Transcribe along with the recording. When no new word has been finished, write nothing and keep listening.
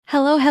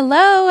Hello,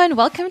 hello, and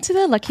welcome to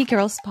the Lucky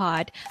Girls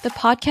Pod, the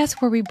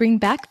podcast where we bring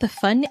back the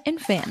fun in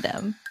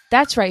fandom.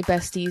 That's right,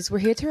 besties. We're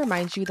here to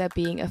remind you that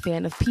being a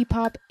fan of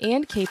P-pop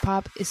and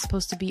K-pop is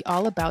supposed to be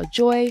all about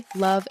joy,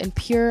 love, and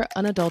pure,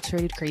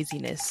 unadulterated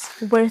craziness.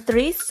 We're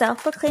three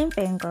self-proclaimed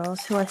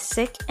fangirls who are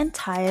sick and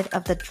tired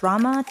of the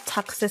drama,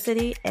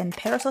 toxicity, and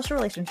parasocial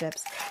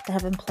relationships that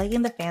have been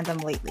plaguing the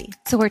fandom lately.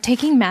 So we're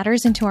taking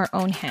matters into our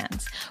own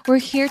hands. We're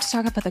here to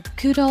talk about the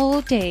good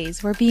old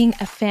days where being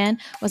a fan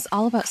was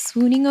all about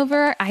swooning over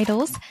our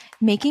idols,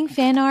 making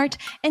fan art,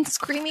 and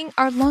screaming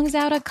our lungs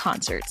out at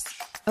concerts.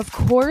 Of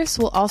course,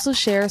 we'll also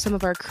share some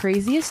of our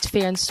craziest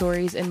fan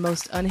stories and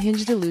most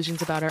unhinged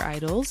delusions about our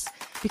idols.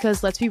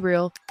 Because let's be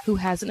real, who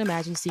hasn't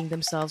imagined seeing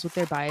themselves with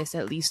their bias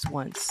at least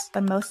once?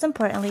 But most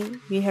importantly,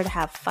 we're here to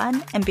have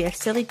fun and be our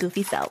silly,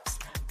 goofy selves.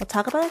 We'll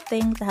talk about the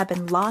things that have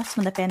been lost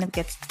when the fandom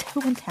gets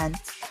too intense,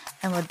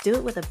 and we'll do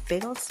it with a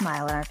big old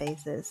smile on our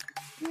faces.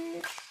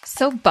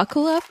 So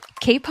buckle up,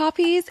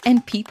 K-poppies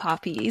and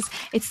P-poppies.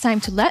 It's time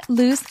to let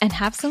loose and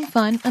have some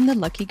fun on the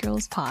Lucky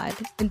Girls Pod.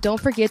 And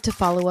don't forget to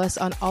follow us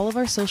on all of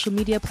our social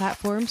media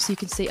platforms so you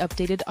can stay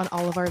updated on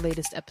all of our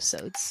latest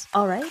episodes.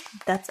 All right,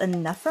 that's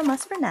enough from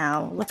us for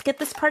now. Let's get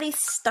this party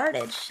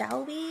started,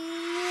 shall we?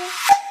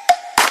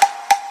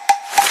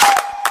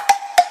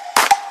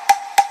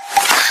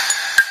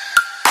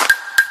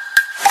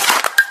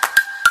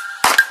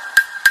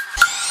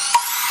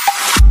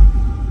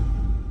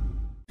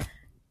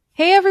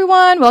 Hey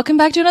everyone, welcome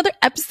back to another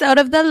episode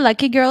of the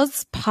Lucky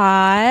Girls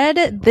Pod.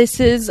 This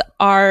is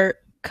our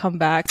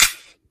comeback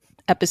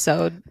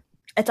episode.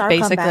 It's our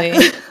basically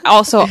comeback.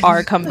 Also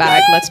our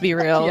comeback, let's be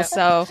real. Yeah.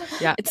 So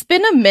Yeah. it's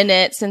been a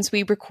minute since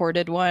we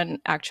recorded one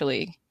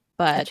actually, I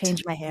but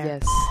changed my hair.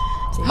 Yes.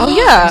 oh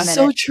yeah,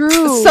 So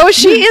true. so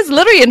she is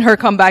literally in her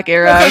comeback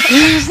era.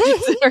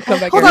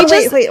 Hold on,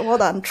 wait,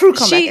 hold on. True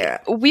comeback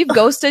era. We've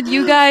ghosted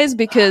you guys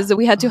because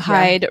we had to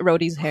hide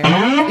Rhodey's hair.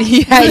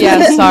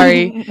 yeah,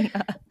 sorry.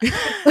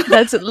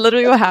 That's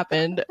literally what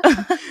happened.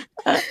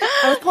 I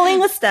was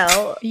pulling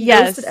Estelle.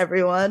 Yes. Ghosted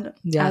everyone.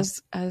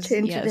 Yes. As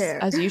Change your yes,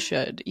 hair. as you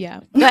should.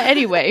 Yeah. But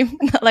anyway,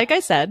 like I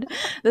said,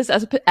 this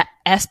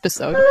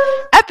episode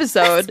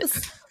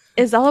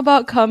is all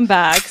about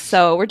comebacks.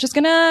 So we're just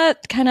gonna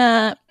kind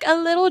of a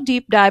little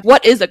deep dive.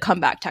 What is a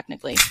comeback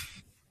technically?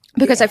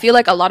 Because I feel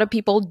like a lot of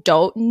people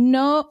don't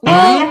know.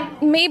 Well,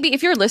 maybe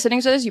if you're listening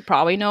to this, you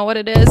probably know what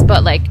it is.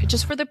 But like,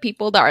 just for the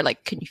people that are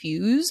like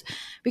confused,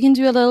 we can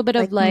do a little bit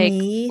of like,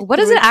 me, what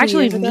does it 2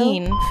 actually years ago?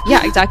 mean?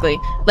 Yeah, exactly.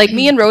 Like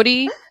me and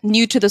Rhodey,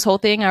 new to this whole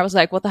thing, I was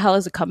like, what the hell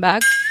is a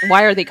comeback?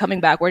 Why are they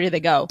coming back? Where did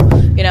they go?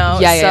 You know?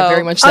 Yeah,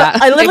 very much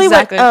that. I literally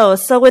Exactly. went, oh,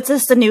 so it's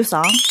just a new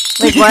song?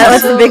 Like,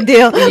 what's the big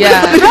deal?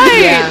 Yeah. Right.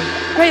 Yeah.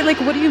 Right, like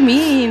what do you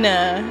mean?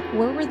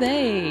 Where were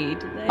they?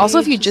 Did they Also,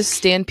 if you just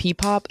stand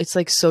P-pop, it's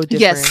like so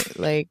different. Yes.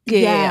 Like,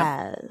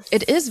 yeah. Yes.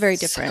 It is very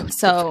different.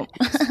 So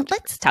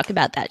let's talk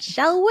about that,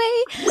 shall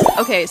we?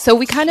 Okay, so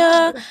we kind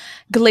of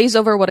glaze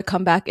over what a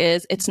comeback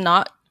is. It's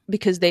not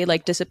because they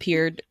like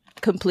disappeared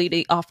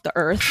completely off the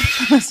earth,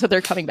 so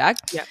they're coming back.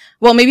 Yeah.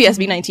 Well, maybe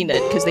SB19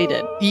 did because they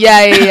did.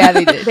 yeah,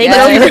 they did. They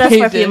Yeah, ghosted us they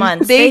for a few did.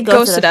 months. They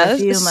ghosted for a us,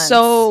 few months.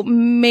 so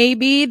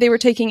maybe they were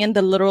taking in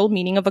the literal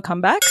meaning of a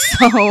comeback.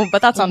 So,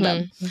 but that's on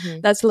them.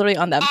 That's literally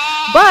on them.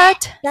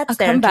 But That's a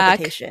their comeback.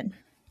 interpretation.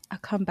 A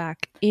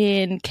comeback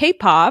in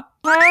K-pop.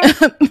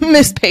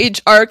 Miss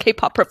Page, our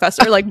K-pop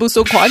professor, like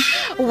Buso Kwan.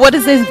 What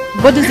does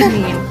it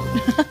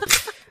mean?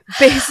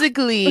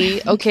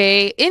 Basically,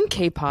 okay, in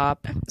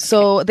K-pop,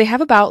 so they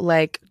have about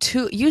like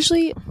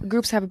usually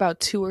groups have about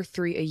 2 or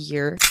 3 a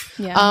year.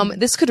 Yeah.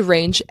 This could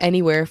range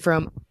anywhere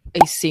from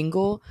a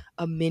single,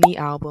 a mini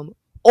album,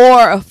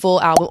 or a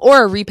full album,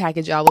 or a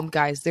repackaged album.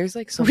 Guys, there's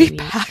like so many.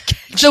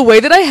 The way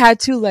that I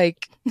had to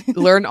like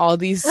learn all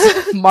these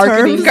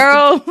marketing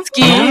Girl.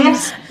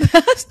 schemes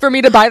for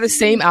me to buy the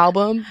same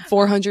album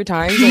 400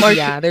 times. Like,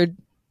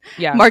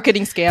 yeah,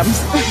 Marketing scams.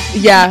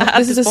 yeah.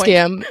 This is a this point.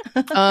 scam,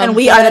 And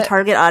we are the but-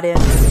 target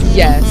audience.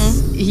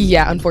 Yes.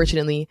 Yeah,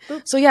 unfortunately.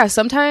 So yeah,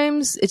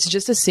 sometimes it's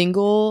just a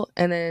single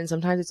and then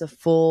sometimes it's a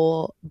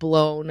full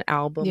blown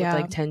album Yeah.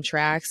 with like 10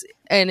 tracks.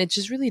 And it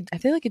just really, I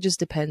feel like it just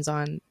depends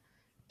on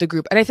the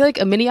group. And I feel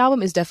like a mini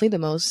album is definitely the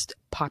most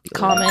popular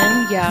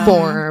Common, yeah.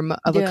 form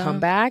of a Yeah.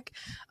 comeback.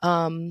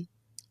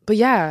 But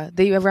yeah,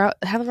 they have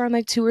around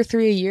like 2 or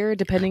 3 a year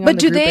depending But on the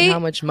do group they- and how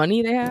much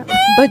money they have.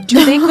 But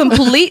do they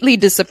completely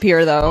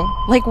disappear though?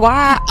 Like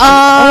why?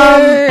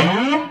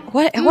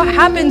 What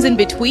happens in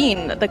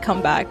between the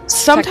comeback?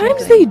 Sometimes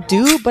technically? they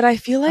do, but I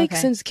feel like Okay.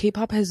 since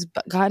K-pop has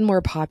gotten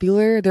more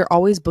popular, they're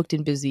always booked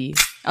and busy.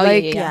 Oh,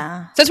 like,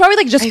 Yeah. So it's probably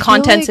like just I feel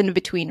contents like- in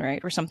between,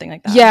 right, or something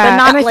like that. Yeah, But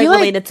not and I like feel like,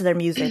 related to their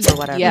music or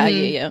whatever.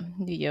 Yeah.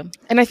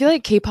 and I feel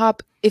like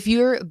K-pop, if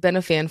you've been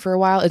a fan for a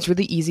while, it's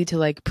really easy to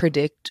like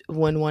predict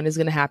when one is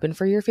going to happen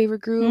for your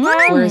favorite group.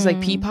 Whereas like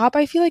P-pop,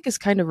 I feel like is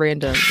kind of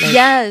random. Like,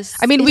 Yes.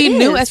 I mean, we it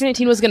knew is.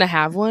 SB19 was going to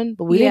have one,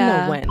 but we didn't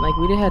Yeah. know when. Like,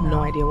 we had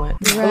no idea when.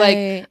 But, Right.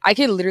 like, I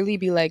could literally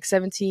be like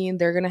 17,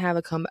 they're going to have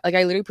a comeback. Like,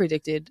 I literally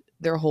predicted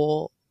their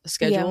whole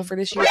schedule for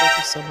this year. Thank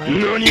you so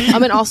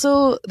much. And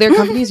also their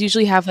companies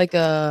usually have like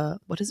a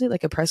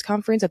like a press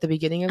conference at the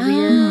beginning of the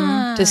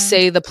year to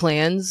say the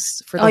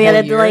plans for the whole year.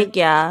 Like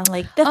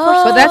the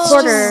but that's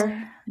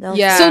quarter.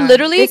 So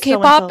literally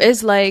K-pop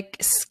is like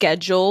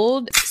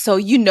scheduled, so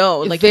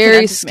like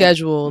very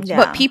scheduled.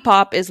 But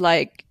P-pop is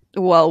like,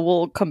 well,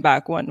 we'll come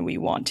back when we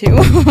want to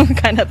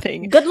kind of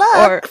thing. Good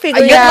luck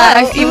figuring it out.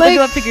 I feel like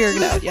good luck figuring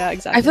it out. Yeah,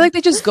 exactly. I feel like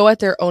they just go at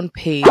their own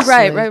pace.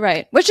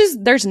 Right. Which is,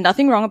 there's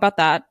nothing wrong about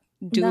that.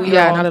 Do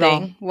your own not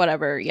thing, at all.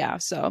 Whatever. Yeah.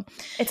 So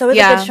it's always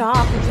a good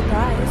shock and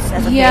surprise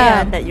as a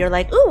fan that you're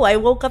like, ooh, I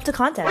woke up to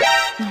content.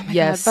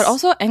 Yes, God. But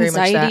also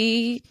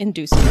anxiety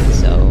inducing.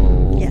 So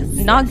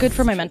not good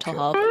for my mental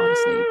health,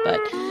 honestly. But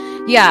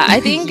yeah, I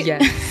think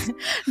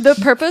the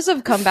purpose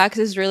of comebacks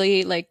is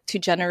really like to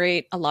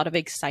generate a lot of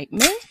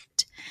excitement.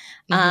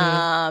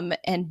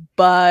 And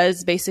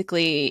buzz,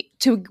 basically,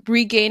 to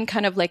regain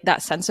kind of like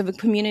that sense of a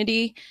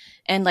community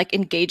and like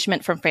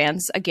engagement from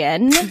fans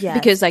again.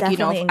 Because like,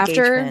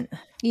 after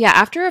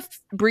a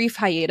brief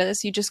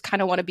hiatus, you just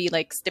kind of want to be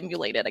like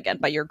stimulated again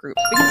by your group,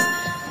 because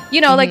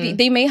like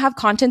they may have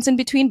contents in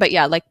between, but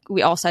like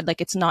we all said,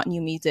 like it's not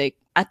new music.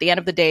 At the end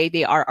of the day,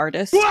 they are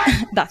artists.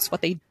 That's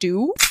what they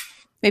do.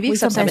 Maybe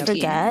except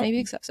 17. Maybe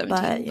except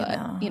 17.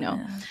 But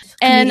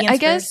and I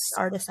guess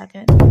artist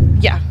second.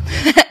 Yeah.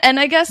 And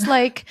I guess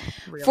like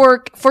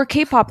for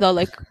K-pop though,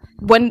 like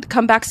when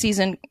comeback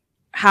season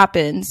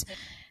happens,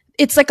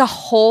 it's like a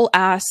whole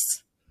ass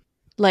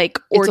like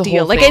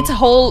ordeal. It's a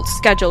whole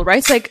schedule, right?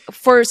 It's like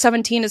for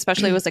 17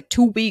 especially, it was like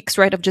 2 weeks,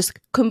 right, of just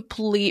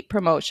complete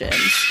promotions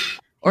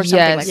or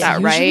something like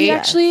that, right?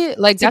 Actually,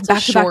 like that's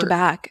back to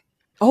back.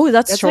 Oh,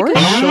 that's short?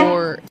 Like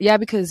short. Yeah,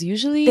 because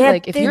usually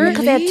if you're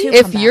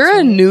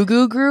a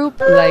Nugu group,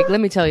 like let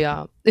me tell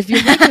y'all, if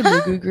you're like a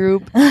Nugu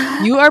group,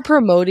 you are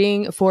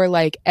promoting for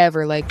like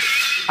ever. Like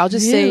I'll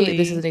just say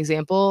this is an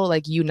example,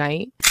 like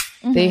Unite.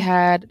 They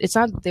had, it's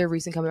not their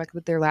recent comeback,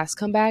 but their last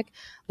comeback.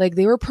 Like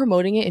they were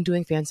promoting it and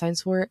doing fan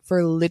signs for it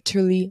for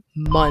literally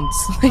months.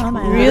 Like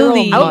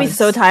really? I would be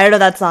so tired of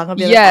that song. I'd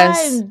be like,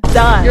 I'm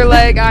done. You're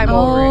like, I'm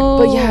over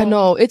it. But yeah,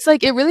 no, it's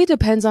like, it really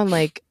depends on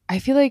like, I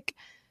feel like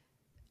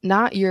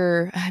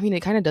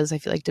it kind of does, I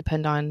feel like,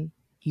 depend on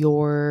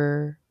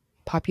your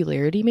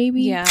popularity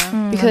maybe.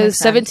 Yeah. Because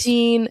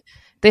 17,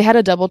 they had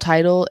a double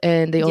title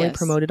and they only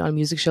promoted on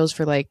music shows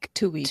for like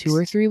 2 weeks. 2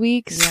 or 3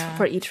 weeks. Yeah.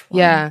 For each one.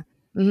 Yeah.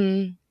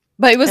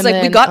 But it was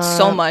we got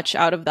so much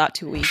out of that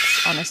 2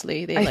 weeks,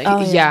 honestly. They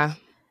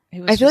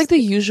I feel like the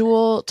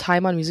usual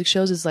time on music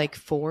shows is like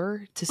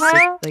 4 to 6,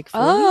 like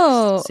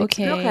 4 weeks, 6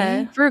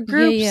 okay. For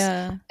groups.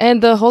 Yeah.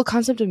 And the whole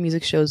concept of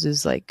music shows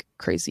is like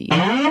crazy.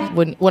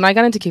 When I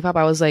got into K-pop,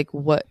 I was like,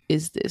 what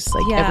is this?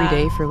 Like every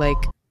day for like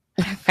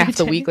half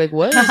the week, like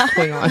what is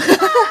going on?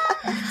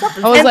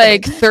 I was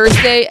like,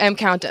 Thursday M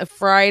Countdown,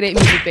 Friday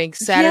Music Bank,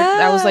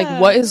 Saturday. I was like,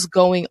 what is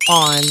going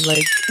on?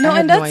 Like,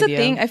 and that's the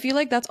thing. I feel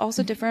like that's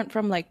also different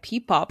from like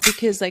P-pop,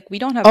 because like we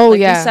don't have, like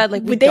you said,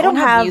 like they don't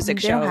have music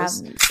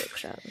shows.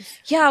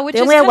 Yeah, which they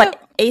is only have kind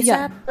what,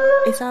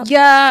 ASAP?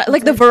 Yeah,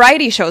 like the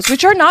variety shows,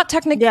 which are not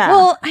technically.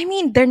 Well, I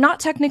mean, they're not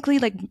technically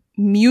like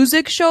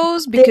music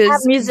shows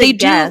because they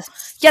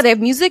guests. Yeah, they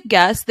have music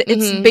guests.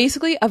 It's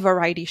basically a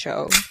variety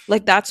show.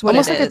 Like that's what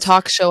almost it like is. a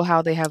talk show.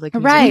 How they have like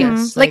music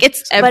guests. Like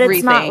it's everything, but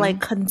it's not like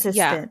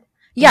consistent.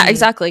 Yeah,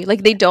 exactly.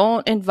 Like they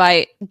don't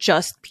invite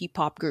just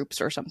P-pop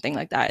groups or something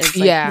like that. It's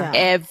like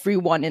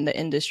everyone in the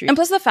industry. And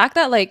plus the fact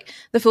that like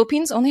the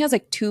Philippines only has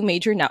like 2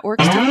 major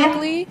networks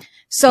technically.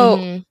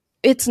 So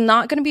it's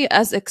not going to be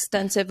as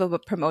extensive of a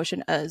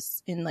promotion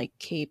as in like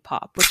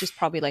K-pop, which is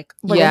probably like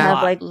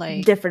have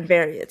like different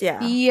variants.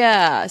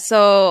 Yeah.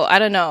 So I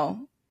don't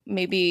know.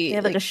 Maybe they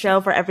have like a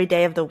show for every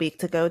day of the week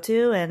to go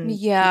to, and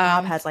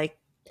K-pop has like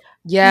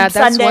that's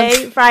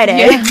Sunday,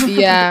 Friday.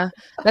 Yeah,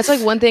 that's like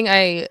one thing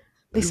they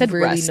said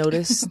really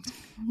noticed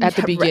at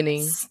the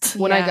beginning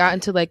when I got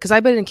into like, because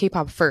I've been in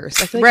K-pop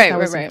first. I feel like if I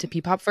was into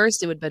P-pop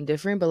first, it would have been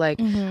different. But like,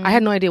 I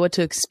had no idea what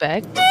to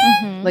expect,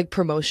 like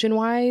promotion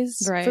wise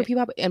for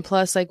P-pop. And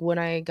plus, like when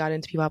I got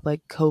into P-pop,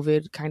 like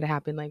COVID kind of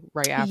happened like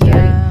right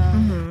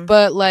after.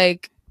 But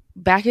like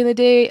back in the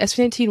day,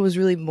 SZN was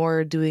really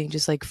more doing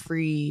just like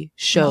free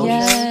shows.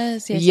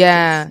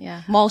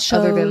 Yes. Mall shows,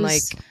 other than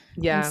like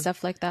and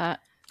stuff like that.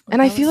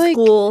 And I feel like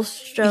school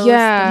shows,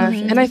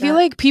 and I feel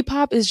like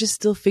P-pop is just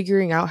still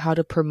figuring out how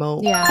to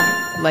promote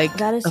like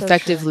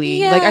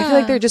effectively. So like I feel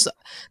like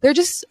they're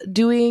just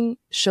doing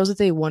shows that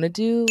they want to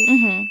do,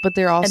 but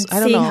they're also I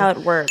don't know how it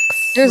works.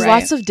 There's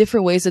lots of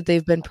different ways that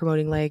they've been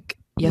promoting, like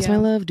Yes My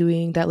Love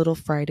doing that little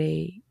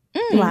Friday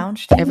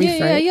lounge every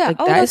Friday. Like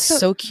that is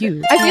so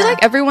cute. I feel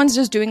like everyone's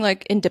just doing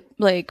like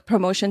like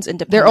promotions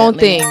independently, their own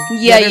thing.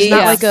 There's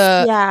not like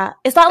a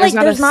it's not like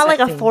there's not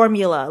like a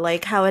formula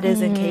like how it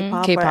is in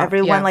K-pop where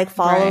everyone like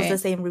follows the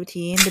same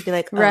routine to be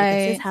like, oh,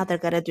 this is how they're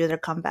gonna do their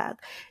comeback.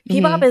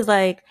 P-pop is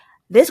like,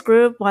 this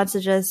group wants to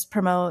just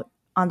promote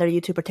on their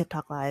YouTube or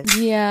TikTok live.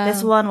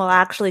 This one will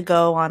actually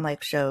go on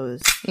like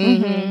shows.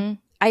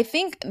 I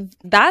think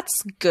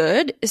that's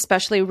good,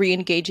 especially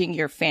re-engaging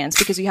your fans,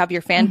 because you have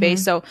your fan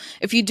base. So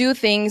if you do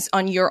things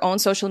on your own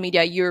social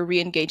media, you're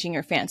re-engaging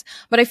your fans.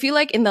 But I feel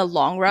like in the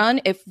long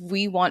run, if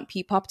we want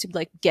P-pop to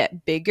like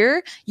get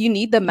bigger, you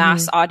need the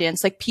mass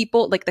audience, like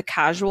people, like the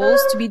casuals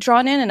to be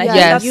drawn in. And I think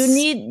that's, you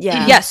need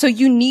so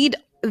you need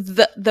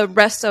the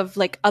rest of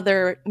like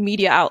other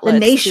media outlets, the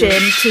nation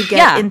to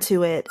get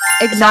into it,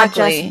 exactly. Not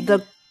just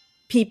the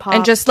P-pop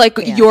and just like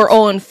fans. your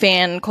own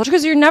fan culture,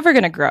 because you're never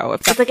gonna grow.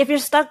 If it's like if you're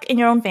stuck in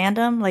your own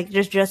fandom, like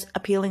just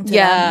appealing to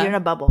them, you're in a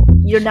bubble.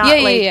 You're not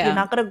you're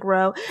not gonna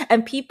grow,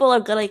 and people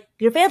are gonna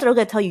your fans are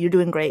gonna tell you you're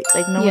doing great.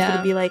 Like no one's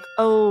gonna be like,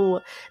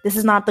 oh, this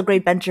is not the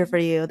great venture for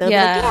you. They'll be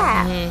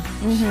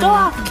like, go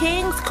off,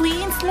 kings,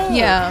 queens, slay.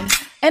 Yeah.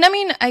 And I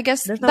mean, I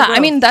guess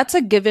that's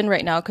a given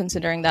right now,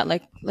 considering that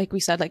like we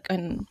said, like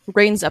in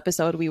Rain's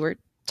episode, we were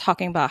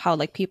talking about how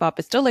like P-pop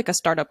is still like a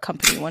startup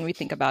company when we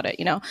think about it,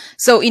 you know?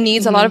 So it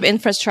needs a lot of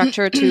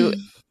infrastructure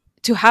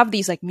to have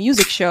these like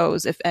music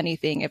shows, if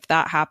anything, if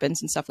that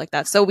happens and stuff like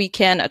that. So we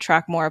can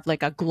attract more of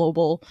like a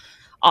global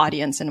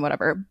audience and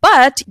whatever.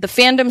 But the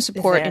fandom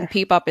support in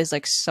P-pop is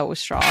like so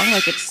strong.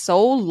 Like it's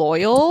so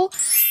loyal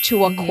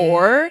to a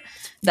core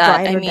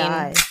that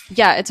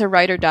it's a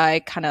ride or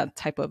die kind of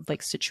type of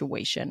like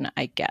situation,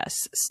 I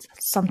guess.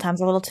 Sometimes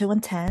a little too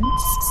intense.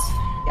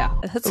 Yeah,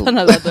 that's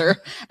another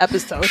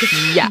episode.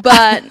 Yeah,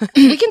 but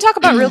we can talk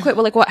about real quick,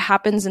 like what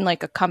happens in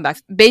like a comeback.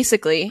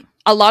 Basically,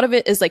 a lot of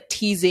it is like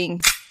teasing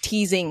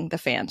the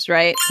fans,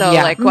 right? So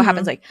like what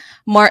happens, like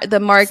the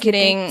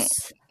marketing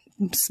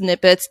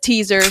snippets,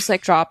 teasers,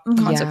 like drop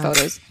concept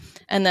photos,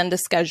 and then the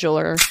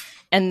scheduler.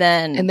 And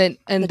then the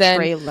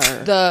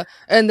trailer, the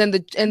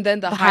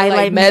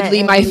highlight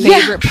medley, my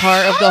favorite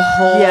part of the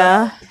whole.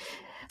 Yeah.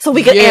 So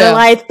we could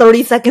analyze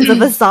 30 seconds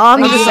of a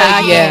song.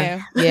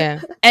 Exactly.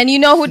 Yeah. And you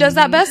know who does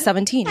that best?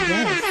 17.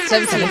 Yes.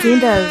 17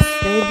 does.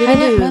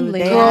 Highlight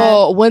medley.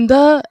 Girl, when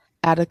the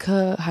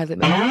Attica highlight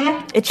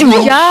medley, it's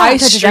I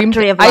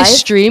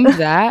streamed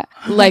that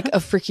like a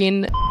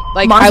freaking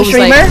monster I was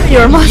streamer? like,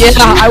 you're a monster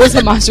streamer? I was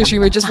a monster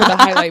streamer just for the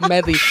highlight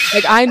medley.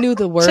 Like I knew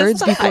the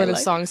words before the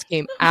songs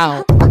came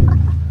out.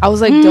 I was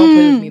like, don't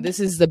play with me. This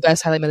is the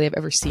best highlight medley I've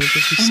ever seen.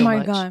 Thank you so much. Oh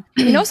my god.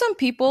 You know, some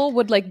people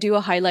would like do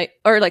a highlight,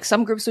 or like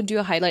some groups would do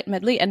a highlight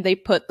medley and they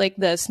put like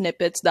the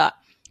snippets that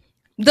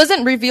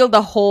doesn't reveal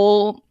the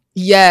whole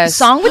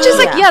song, which is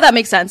like, that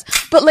makes sense.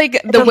 But like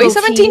the way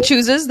 17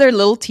 chooses their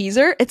little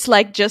teaser, it's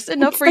like just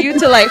enough for you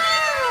to like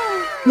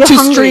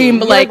stream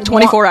like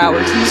 24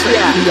 hours.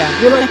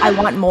 Yeah. You're like, I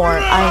want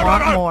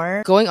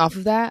more. Going off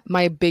of that,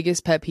 my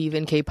biggest pet peeve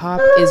in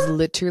K-pop is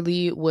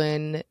literally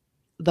when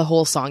the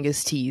whole song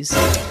is teased.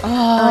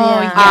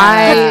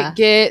 I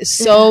get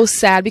so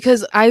sad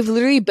because I've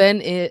literally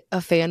been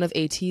a fan of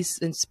AT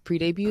since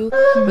pre-debut,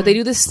 but they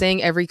do this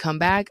thing every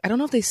comeback. I don't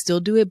know if they still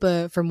do it,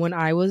 but from when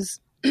I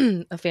was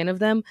a fan of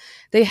them,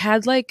 they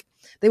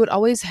would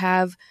always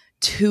have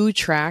 2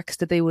 tracks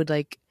that they would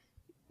like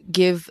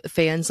give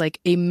fans like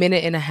a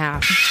minute and a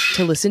half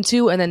to listen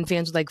to, and then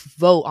fans would like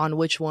vote on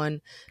which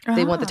one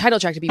they want the title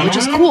track to be, which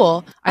is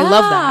cool. I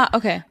love that.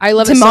 Okay, I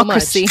love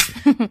democracy. It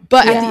so much.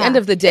 But at the end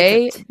of the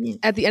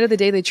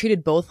day, they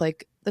treated both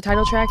like the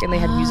title track, and they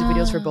had music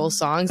videos for both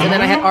songs, and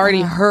then I had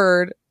already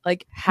heard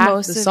like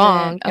half the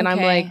song, and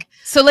I'm like,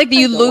 so like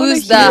you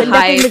lose the hype.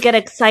 Nothing to get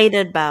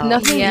excited about.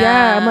 Nothing.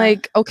 Yeah, I'm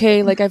like,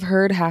 okay, like I've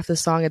heard half the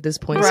song at this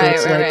point, so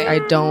it's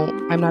like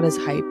I'm not as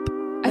hype.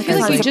 I feel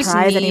like you just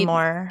need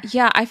anymore.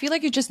 Yeah, I feel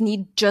like you just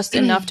need just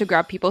enough to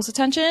grab people's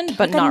attention,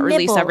 but not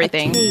release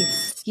everything.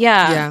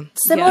 Yeah.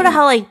 Similar to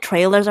how like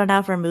trailers are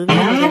now for movies,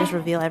 they just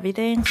reveal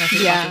everything. So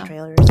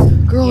trailers.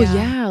 Girl,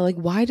 like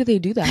why do they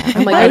do that?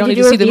 I'm like, I don't need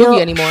to see the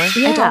movie anymore.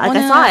 Yeah,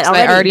 I saw it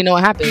already. I already know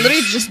what happened.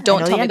 Literally, just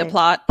don't tell me the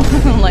plot.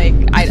 Like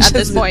at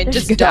this point,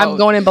 just don't. I'm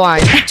going in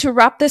blind. To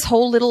wrap this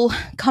whole little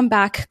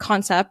comeback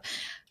concept,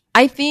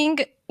 I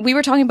think we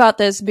were talking about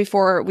this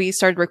before we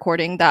started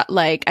recording, that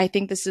like I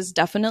think this is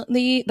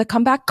definitely the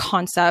comeback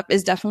concept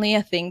is definitely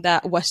a thing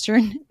that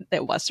Western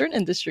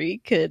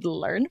industry could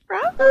learn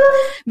from,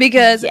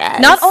 because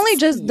not only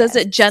just does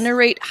it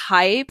generate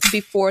hype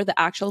before the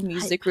actual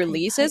music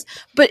releases,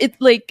 but it's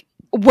like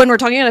when we're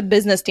talking at a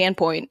business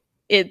standpoint,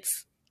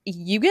 it's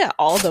you get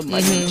all the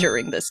money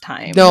during this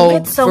time. No, you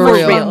get so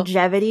much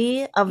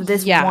longevity of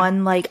this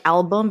one like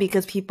album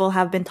because people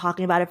have been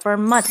talking about it for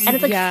months, and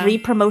it's like free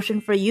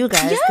promotion for you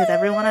guys because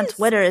everyone on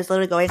Twitter is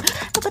literally going.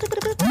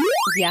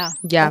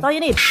 That's all you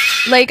need.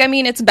 Like, I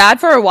mean, it's bad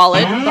for our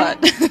wallet, but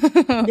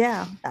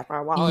bad for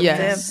our wallet.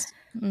 Yes.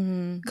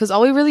 Because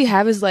all we really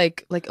have is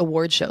like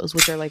award shows,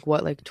 which are like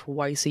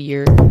twice a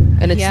year,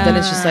 and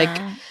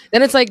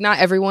then it's like not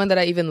everyone that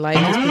I even like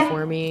is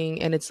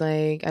performing, and it's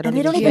like I don't. And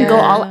they don't even go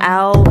all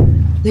out.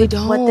 They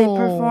don't. What they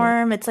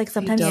perform, it's like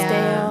sometimes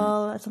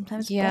stale,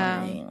 sometimes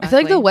boring. I feel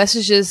like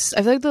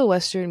the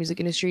Western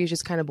music industry is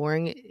just kind of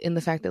boring in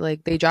the fact that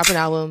like they drop an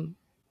album,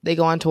 they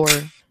go on tour,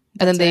 and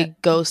then they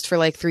ghost for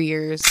like 3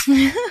 years,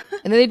 and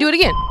then they do it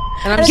again.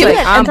 And I'm just like,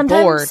 I'm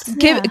bored.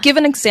 Give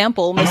an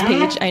example, Miss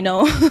Paige. I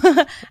know.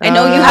 I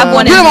know you have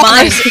one in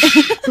mind.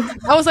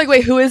 I was like,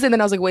 wait, who is it? And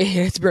then I was like, wait,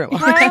 it's Bruno.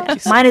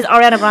 Mine is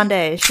Ariana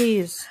Grande.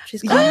 She's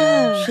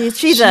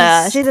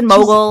a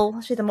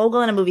mogul. She's a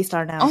mogul and a movie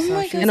star now. Oh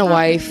my god. And a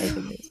wife.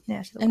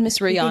 Yeah, and Miss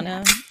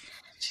Rihanna.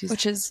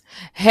 Which is,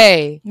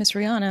 hey, Miss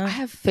Rihanna. I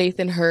have faith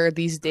in her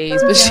these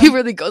days, but she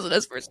really goes with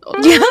us for so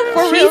long. Yeah,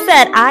 she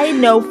said, "I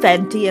know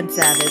Fenty and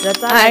Savage."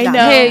 That's all I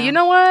know. Hey, you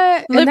know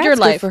what? Live your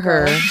life for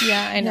her.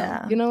 Yeah, I know.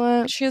 Yeah. You know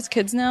what? She has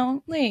kids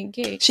now. Like,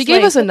 she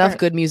gave us enough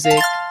good music.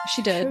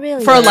 She did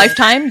really for a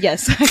lifetime.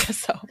 Yes, I guess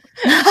so.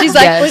 She's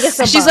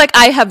like, she's like,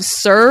 I have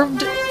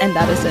served, and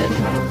that is it.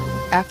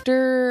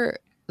 After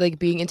like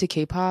being into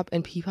K-pop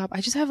and P-pop, I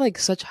just have like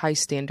such high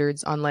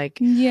standards on like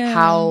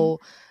how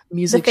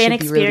music the fan should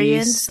be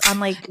experience released. on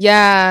like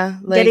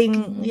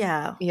getting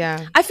yeah.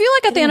 I feel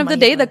like at the end of the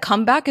day, the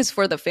comeback is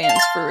for the fans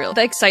for real.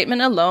 The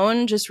excitement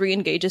alone just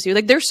re-engages you.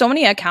 Like there's so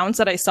many accounts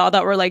that I saw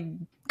that were like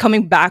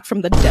coming back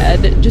from the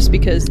dead just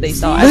because they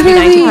saw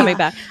SB19 coming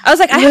back. I was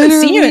like, I haven't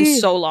seen you in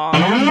so long.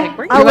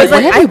 Like,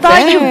 I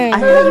thought you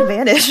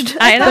vanished.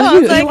 I know. I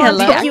was like,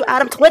 hello. Took you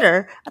out of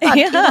Twitter. I thought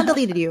Elon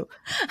deleted you.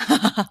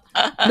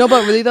 No,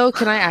 but really though,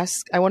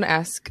 I want to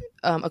ask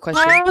a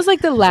question. What was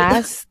like the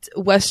last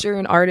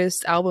Western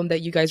artist album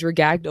that you guys were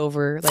gagged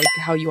over? Like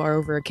how you are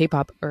over a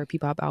K-pop or a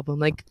P-pop album?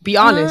 Like, be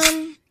honest.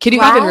 Can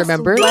you even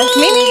remember?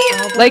 Maybe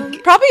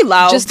like probably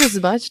Loud, just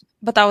as much.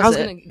 But that was it. I was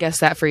gonna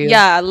guess that for you.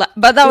 Yeah,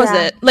 but that was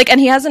it. Like,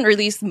 and he hasn't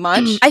released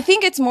much. I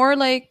think it's more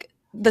like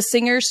the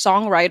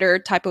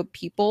singer-songwriter type of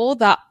people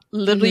that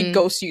literally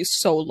ghost you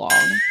so long.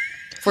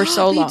 For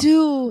so long. They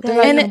do. They're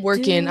like, I'm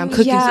working. I'm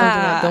cooking something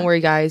up. Don't worry,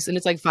 guys. And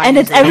it's like 5 And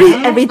it's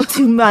every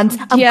 2 months.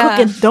 I'm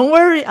cooking. Don't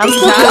worry. I'm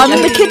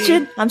in the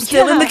kitchen. I'm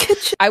still in the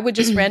kitchen. I would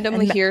just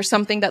randomly hear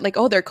something that like,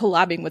 oh, they're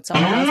collabing with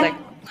someone. I was like,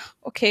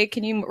 okay,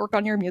 can you work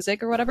on your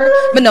music or whatever?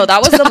 But no,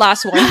 that was the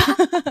last one.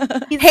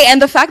 Hey, and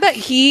the fact that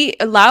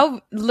Lau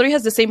literally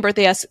has the same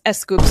birthday as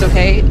Scoops,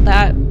 okay?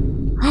 That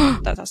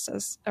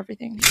says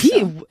everything.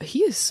 He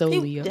is so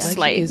Leo.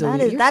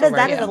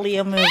 That is a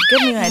Leo move.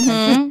 Give me my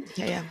attention.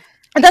 Yeah.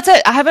 And that's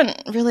it. I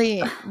haven't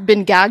really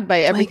been gagged by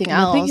everything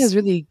else. Nothing has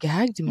really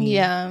gagged me.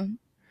 Yeah.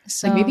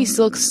 So, like maybe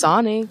Silk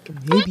Sonic,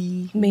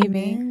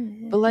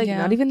 maybe, but like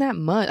not even that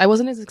much. I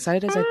wasn't as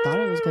excited as I thought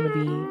I was gonna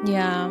be.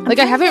 Yeah, like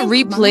I haven't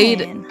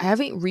replayed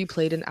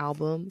an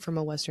album from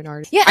a Western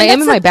artist. Yeah, I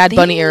am in my Bad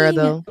Bunny era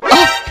though.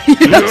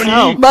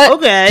 But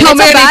okay,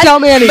 tell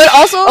Manny. But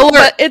also,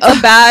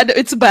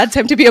 it's a bad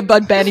time to be a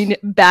Bad Bunny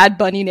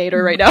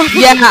nader right now.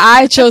 Yeah,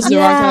 I chose the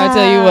wrong time. I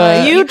tell you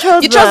what,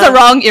 you chose the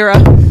wrong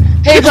era.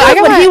 Hey,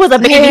 but he was a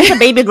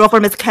baby girl for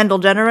Miss Kendall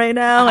Jenner right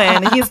now,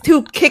 and he's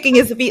kicking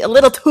his feet a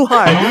little too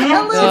hard.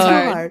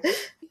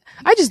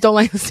 I just don't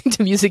like listening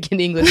to music in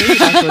English. Maybe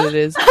that's what it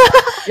is.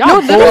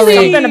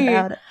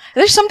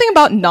 There's something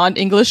about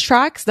non-English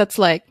tracks that's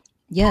like,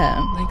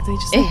 like they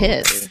just it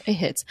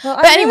hits. Well,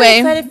 but anyway,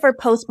 I'm excited for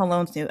Post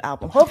Malone's new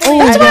album. Hopefully,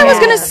 that's what I was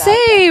gonna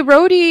say,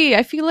 Rhodey.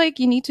 I feel like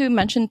you need to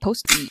mention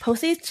Posty.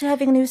 Posty's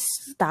having a new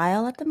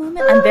style at the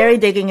moment. I'm very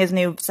digging his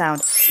new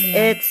sound.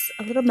 It's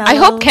a little mellow. I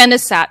hope Ken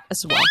is sad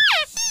as well.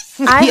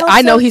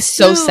 I know he's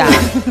so sad.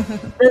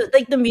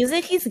 The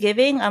music he's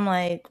giving, I'm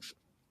like,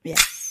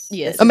 yes.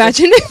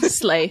 Imagine if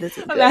Slay.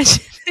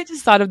 Imagine. I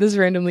just thought of this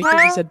randomly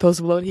because you said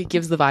Post Malone. He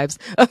gives the vibes.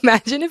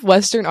 Imagine if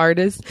Western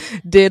artists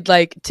did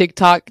like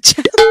TikTok.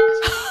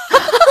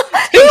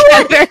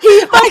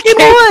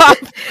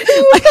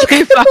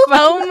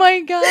 Oh my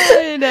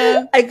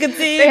god! I could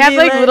see they have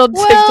like little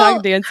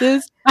TikTok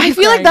dances. I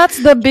feel like that's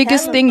the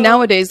biggest thing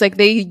nowadays. Like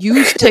they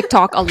use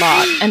TikTok a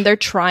lot, and they're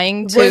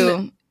trying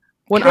to.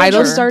 When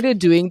idols started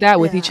doing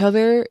that with each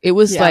other, it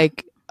was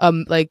like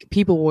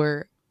people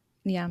were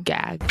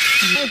gagged.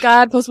 Oh my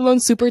god, Post Malone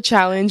Super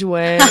Challenge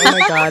went. Oh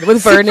my god,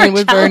 with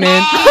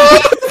Vernon.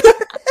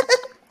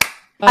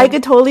 I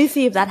could totally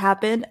see if that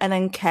happened, and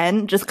then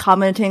Ken just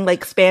commenting,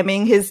 like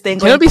spamming his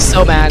thing. Ken would be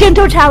so mad.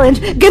 Gento challenge,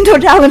 please.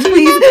 Gento challenge,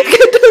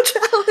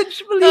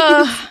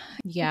 please.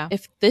 Yeah,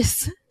 if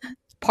this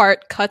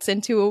part cuts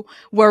into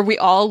where we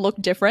all look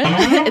different,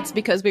 it's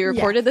because we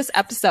recorded this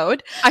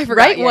episode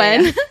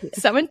when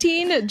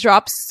 17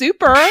 drops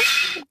Super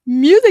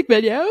music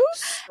videos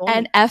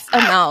and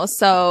FML.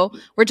 So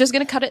we're just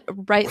gonna cut it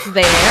right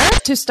there.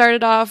 To start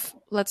it off,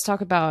 let's talk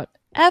about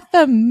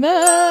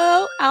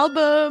FML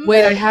album.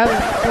 Wait, I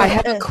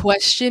have a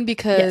question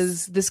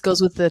because this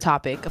goes with the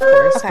topic, of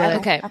course.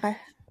 Okay.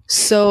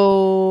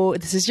 So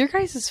this is your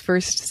guys'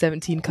 first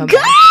 17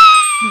 comeback.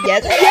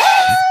 Yes.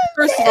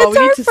 First of all, we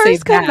need to say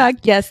comeback.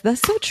 Yes, that's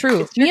so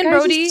true. Me and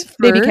Brody,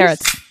 baby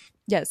carrots.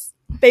 Yes,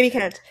 baby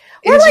carrots.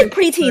 We're like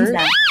preteens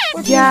now.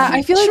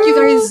 I feel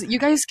like you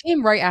guys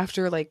came right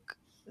after like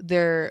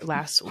their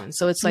last one,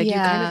 so it's like you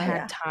kind of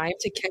had time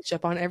to catch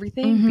up on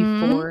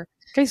everything before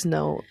guys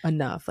know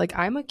enough. Like,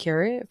 I'm a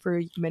carrot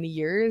for many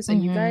years,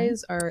 and you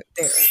guys are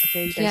there.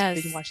 Okay, you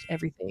guys watched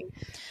everything,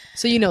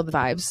 so you know the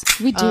vibes.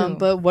 We do.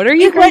 But what are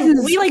you guys?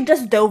 We like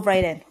just dove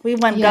right in. We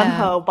went gung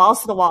ho,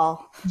 balls to the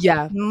wall.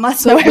 Yeah,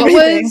 must know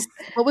everything.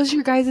 What was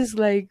your guys'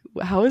 like?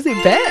 How was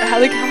it been? How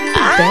was it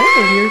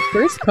been? Your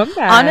first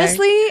comeback?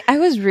 Honestly, I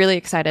was really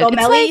excited.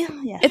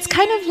 It's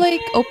kind of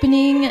like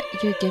opening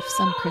your gifts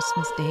on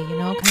Christmas Day, you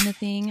know, kind of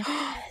thing.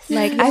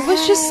 Like, I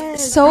was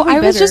just I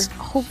was just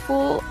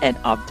hopeful and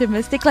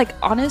optimistic. Like,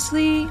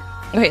 honestly,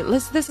 okay,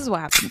 this is what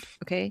happened,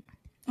 okay?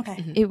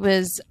 Okay. It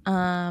was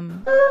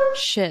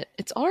shit.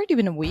 It's already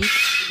been a week.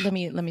 Let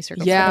me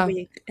circle. Yeah,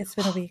 it's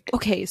been a week.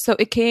 Okay, so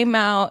it came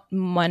out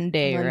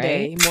Monday,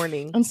 right?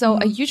 Morning. And so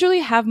I usually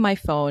have my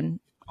phone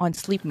on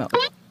sleep mode.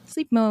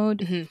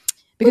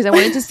 Because I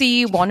wanted to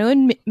see Wonu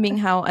and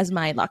Minghao as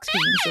my lock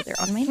screen, so they're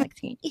on my lock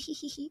screen.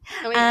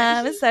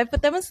 So I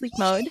put them on sleep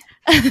mode.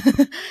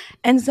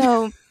 And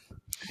so,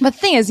 but the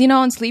thing is, you know,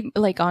 on sleep,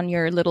 like on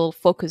your little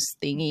focus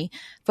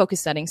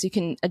settings, you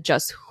can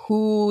adjust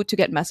who to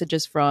get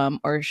messages from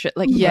or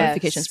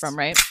notifications from,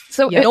 right?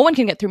 So no one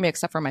can get through me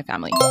except for my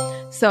family.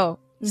 So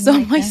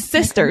my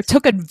sister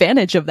took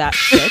advantage of that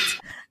shit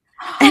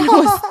and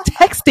was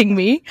texting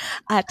me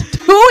at 2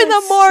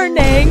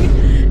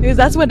 a.m. Because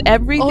that's when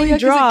everything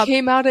dropped. It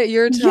came out at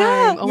your time.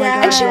 Yeah. Oh my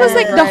god. And she was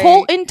like, the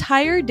whole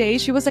entire day,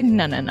 she was like,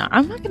 no,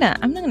 I'm not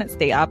gonna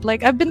stay up.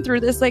 Like, I've been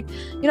through this. Like,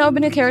 you know, I've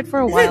been a carrot for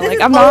a while. Like,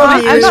 I'm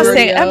not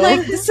staying. I'm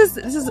like, this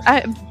is.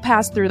 I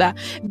passed through that.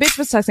 Bitch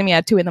was texting me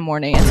at 2 a.m,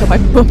 and so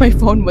my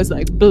phone was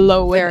like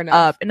blowing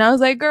up, and I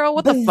was like, girl,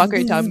 what the fuck are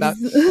you talking about?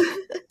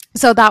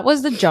 So that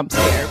was the jump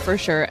scare for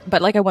sure.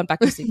 But like, I went back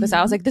to sleep because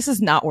I was like, this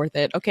is not worth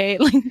it. Okay.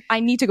 Like,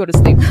 I need to go to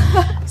sleep.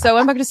 So I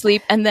went back to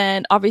sleep. And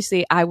then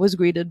obviously I was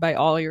greeted by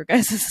all your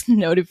guys'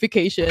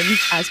 notifications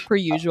as per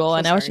usual.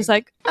 And I was just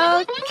like,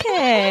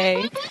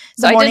 okay.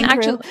 So I didn't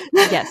actually,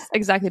 yes,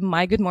 exactly.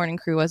 My good morning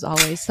crew as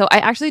always. So I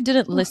actually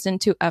didn't listen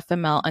to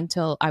FML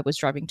until I was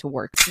driving to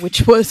work,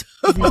 which was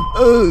almost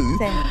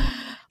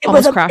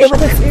crashed. It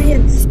was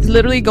experience.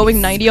 Literally going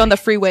 90 on the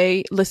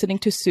freeway, listening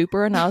to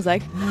Super. And I was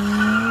like,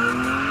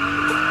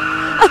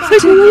 what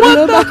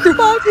the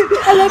fuck?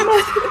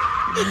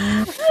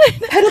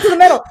 Pedal to the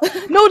metal.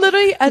 No,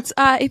 literally,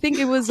 I think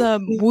it was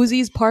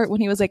Woozy's part when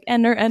he was like,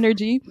 Enter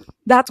energy.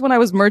 That's when I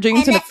was merging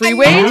into the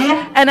freeway.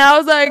 And I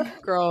was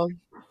like, girl.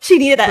 She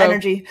needed that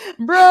energy.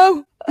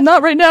 Bro,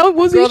 not right now.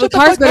 Woozy, girl,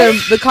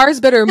 the cars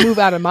better move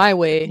out of my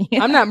way.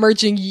 Yeah. I'm not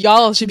merging.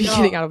 Y'all should be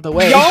getting out of the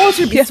way. Y'all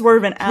should be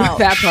swerving out.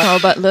 That part. No,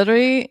 but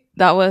literally,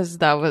 that was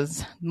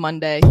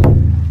Monday.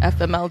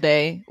 FML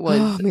day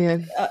was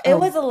it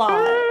was a lot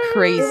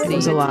crazy. It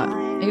was a lot.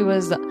 It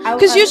was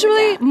because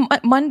usually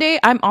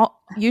Monday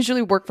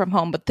usually work from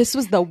home, but this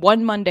was the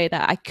one Monday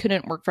that I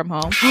couldn't work from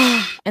home,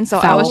 and so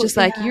I was just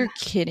like, "You're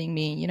kidding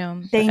me," you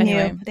know. They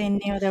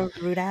knew they were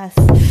rude ass.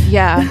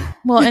 Yeah.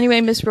 Well,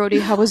 anyway, Miss Brody,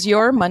 how was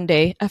your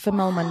Monday?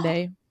 FML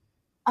Monday.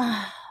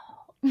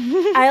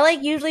 I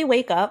like usually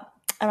wake up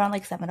around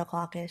like 7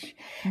 o'clock ish,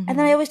 and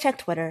then I always check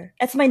Twitter.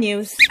 It's my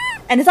news,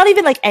 and it's not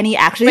even like any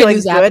actually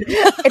like good.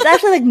 It's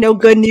actually like no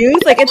good news.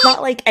 Like, it's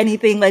not like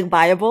anything like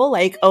viable.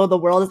 Like, oh, the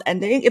world is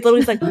ending. It's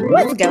always like,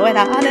 what's going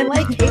on? And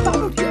like,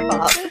 K-pop.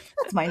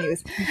 That's my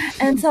news.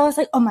 And so I was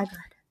like, oh my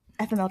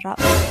god, FML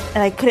dropped,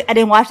 and I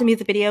didn't watch the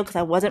music video because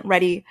I wasn't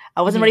ready.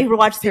 I wasn't ready to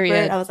watch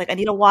Secret. I was like, I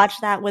need to watch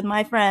that with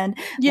my friend.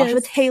 Watch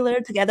with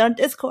Taylor together on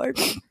Discord.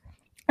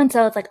 And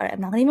so it's like, all right,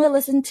 I'm not even gonna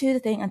listen to the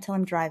thing until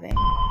I'm driving.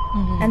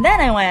 And then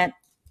I went,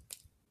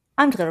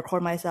 I'm just gonna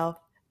record myself.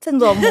 Send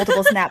little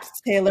multiple snaps to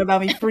Taylor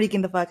about me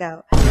freaking the fuck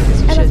out.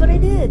 And that's what I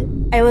did.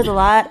 It was a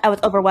lot. I was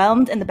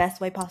overwhelmed in the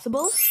best way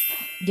possible.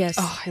 Yes.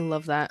 Oh, I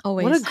love that.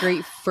 Always. What a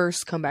great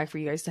first comeback for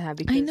you guys to have,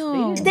 because I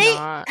know. I feel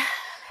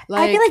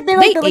like they're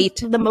like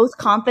the most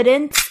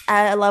confident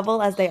at a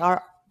level as they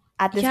are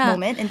at this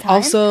moment in time.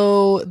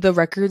 Also, the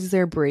records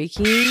they're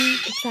breaking.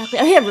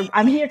 Exactly.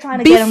 I'm here trying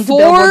to get them to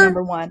Billboard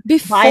 #1.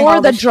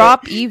 Before the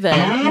drop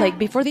even. Like,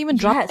 before they even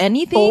drop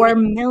anything. 4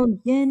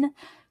 million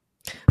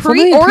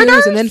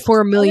pre-orders, and then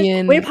 4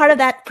 million. We're part of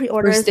that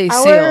pre-orders.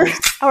 Sales.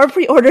 Our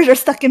pre-orders are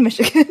stuck in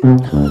Michigan.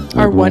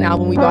 Our one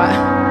album we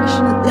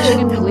bought.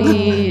 Michigan,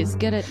 please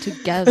get it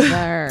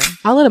together.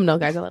 I'll let them know,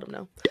 guys. I'll let them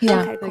know.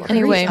 Yeah. Okay, cool.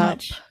 Anyway,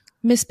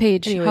 Miss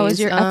Paige, how was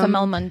your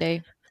FML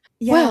Monday?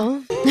 Yeah.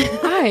 Well,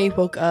 I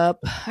woke up.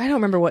 I don't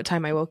remember what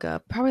time I woke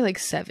up. Probably like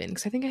 7,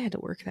 because I think I had to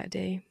work that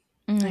day.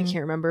 I can't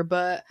remember,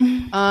 but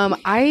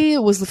I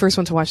was the first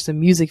one to watch the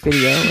music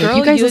video. Girl,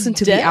 you guys listened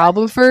to the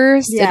album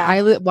first, and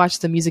I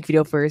watched the music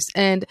video first.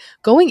 And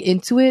going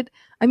into it,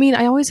 I mean,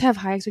 I always have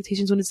high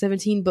expectations when it's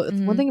 17, but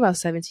one thing about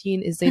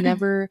 17 is they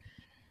never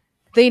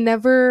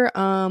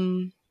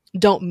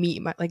don't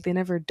meet my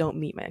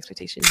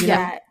expectations. You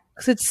know?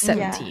 Because it's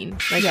 17.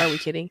 Like, are we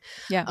kidding?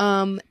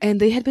 Yeah. And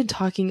they had been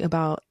talking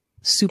about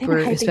Super,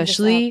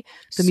 especially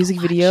the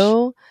music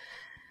video,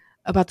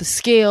 about the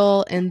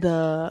scale and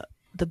the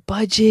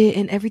budget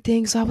and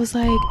everything. So I was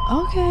like,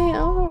 okay.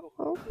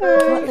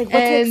 What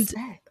and to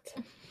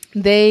expect?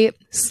 They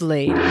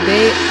slayed.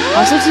 They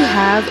also, to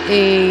have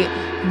a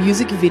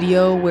music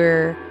video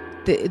where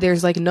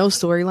there's like no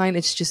storyline.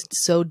 It's just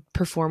so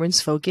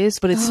performance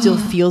focused, but it still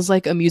feels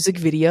like a music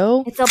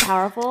video. It's so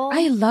powerful.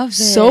 I love it.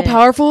 So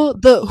powerful.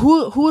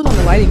 Who was on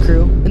the lighting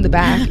crew in the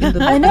back?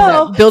 I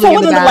know. In building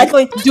in the back,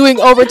 doing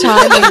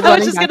overtime, like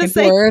running back and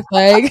forth,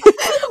 like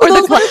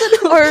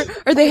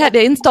or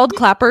they installed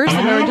clappers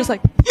and they were just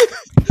like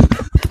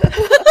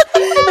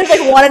there's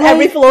like one on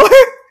every floor.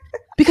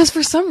 Because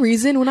for some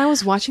reason, when I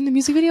was watching the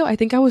music video, I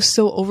think I was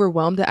so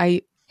overwhelmed that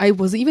I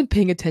wasn't even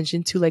paying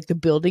attention to like the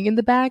building in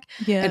the back.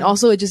 Yeah. And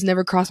also it just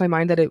never crossed my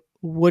mind that it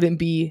wouldn't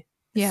be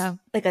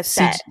like a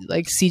set.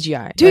 like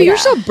CGI. Dude, you're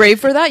so brave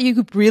for that.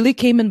 You really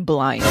came in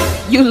blind.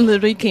 You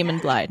literally came in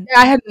blind.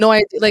 I had no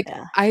idea. Like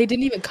I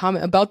didn't even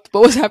comment about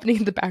what was happening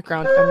in the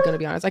background. I'm gonna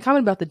be honest. I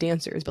commented about the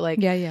dancers, but like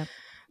the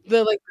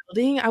like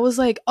building, I was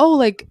like, oh,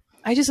 like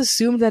I just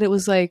assumed that it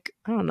was like,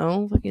 I don't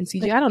know, fucking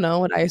CGI. Like, I don't know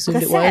what I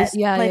assumed it was.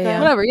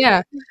 Whatever.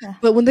 Yeah.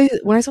 But when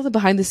I saw the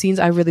behind the scenes,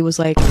 I really was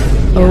like,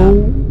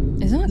 oh.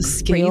 Isn't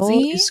it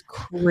crazy? Is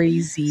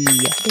crazy.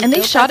 And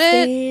they shot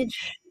it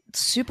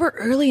super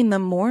early in the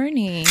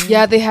morning.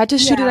 Yeah, they had to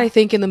shoot it, I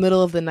think, in the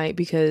middle of the night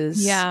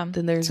because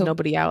then there's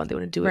nobody out and they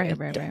wouldn't do it at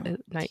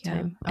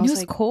nighttime. And it was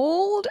like,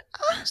 cold.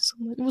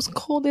 It was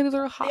cold. They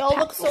were hot. They all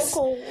look so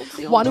cold.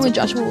 Wanu and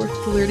Joshua were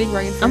flirting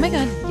right in front of me.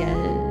 Oh my god,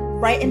 yes.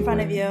 Right in front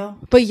of you.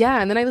 But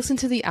yeah, and then I listened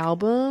to the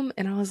album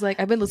and I was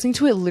like, I've been listening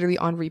to it literally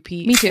on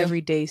repeat. Me too.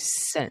 Every day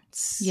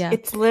since. Yeah.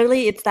 It's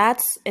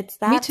that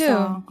Me too.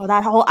 Song, or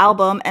that whole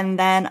album, and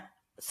then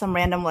some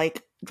random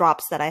like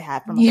drops that I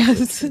had from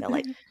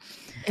like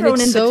thrown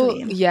in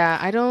between. Yeah,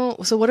 I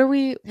don't. So what are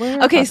we?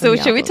 Okay, so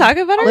should we talk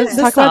about it? Let's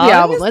talk about the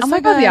album. Let's talk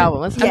about the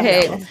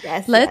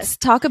album. Let's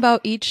talk about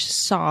each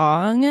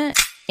song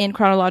in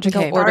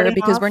chronological order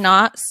because we're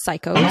not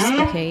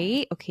psychos.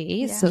 Okay.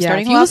 Yeah. So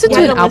starting if you listen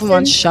to an album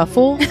on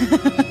shuffle,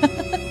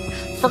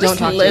 don't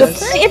talk to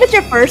us. If it's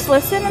your first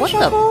listen on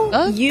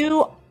shuffle,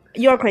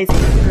 you're crazy.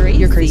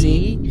 You're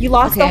crazy. You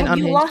lost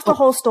the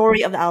whole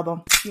story of the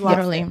album.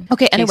 Literally.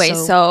 Okay. Anyway,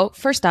 so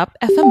first up,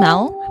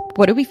 FML.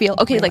 What do we feel?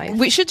 Okay, like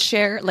we should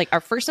share like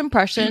our first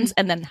impressions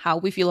and then how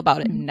we feel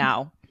about it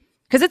now.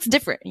 Because it's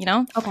different, you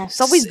know? Okay.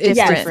 It's always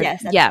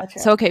different.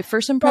 Yes, so okay,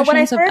 first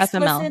impressions of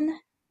FML.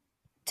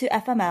 To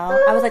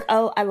FML, I was like,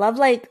 oh, I love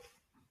the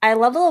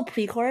little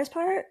pre-chorus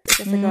part. It's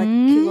just like a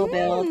cute little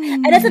build,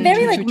 and it's a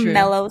very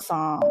mellow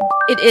song.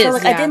 It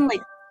is. So, I didn't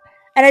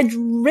and I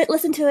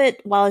listened to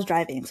it while I was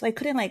driving, so I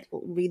couldn't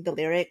read the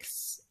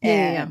lyrics,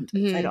 and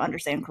I don't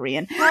understand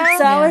Korean. So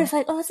I was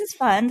like, oh, this is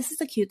fun. This is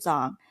a cute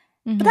song.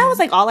 But that was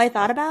all I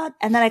thought about,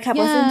 and then I kept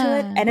listening to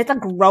it, and it's a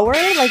grower.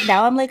 Like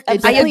now, I'm like, I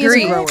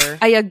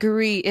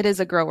agree. It is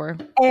a grower,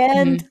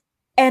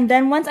 and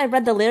then once I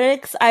read the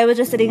lyrics, I was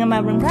just sitting in my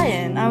room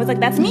crying. I was like,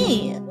 that's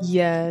me.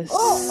 Yes.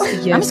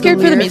 Oh. I'm scared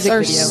for the music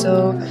video.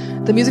 So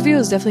the music video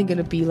is definitely going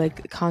to be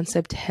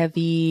concept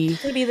heavy.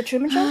 It's going to be the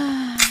Truman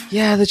Show?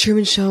 Yeah, the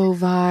Truman Show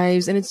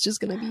vibes. And it's just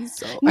going to be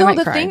so... No,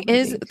 the thing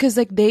is, because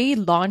they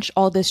launch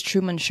all this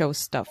Truman Show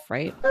stuff,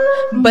 right?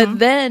 Mm-hmm. But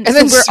then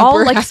we're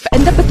all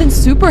but then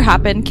Super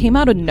happened, came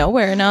out of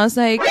nowhere. And I was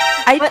like,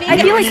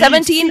 I feel like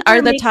 17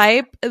 are the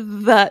type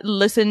that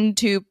listen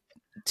to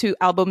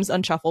albums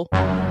on shuffle.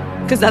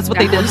 Because that's what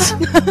they did.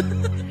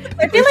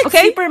 I feel like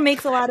Super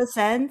makes a lot of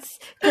sense.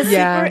 Because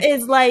Super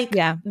is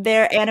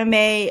their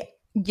anime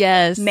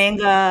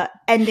manga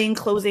ending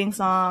closing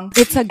song.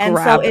 It's a grab. And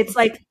so it's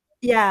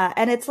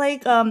and it's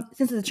since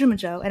it's a Truman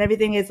Show and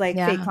everything is fake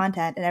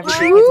content and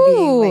everything is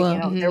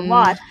being their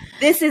watch.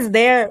 This is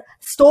their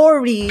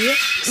story.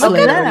 Look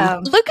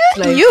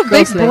at you,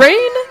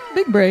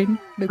 big brain.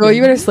 Girl,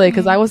 you better slay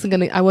because I wasn't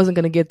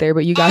gonna get there,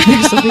 but you got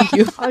there, so thank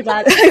you. I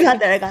got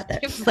there.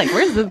 It's like,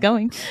 where's this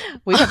going?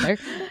 We got there.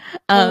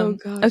 Oh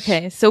gosh.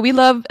 Okay, so we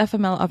love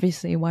FML,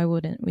 obviously. Why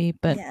wouldn't we?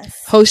 But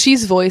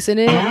Hoshi's voice in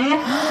it.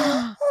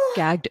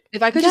 Gagged.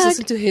 If I could just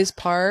listen to his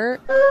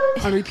part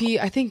on repeat,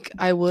 I think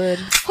I would.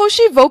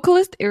 Hoshi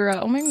vocalist era.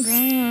 Oh my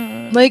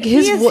god! Like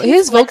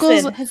his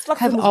vocals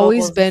have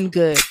always been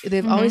good.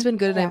 They've always been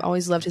good, and I've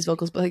always loved his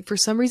vocals. But for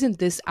some reason,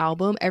 this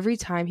album, every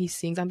time he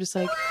sings, I'm just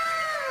like,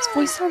 his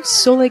voice sounds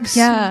so sweet,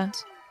 and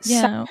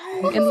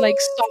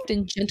soft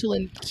and gentle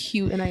and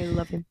cute, and I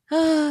love him.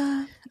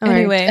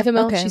 Anyway,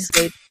 FML, she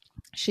slayed.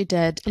 She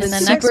did. And the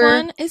next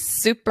one is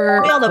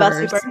Super. We all know about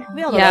Super.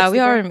 We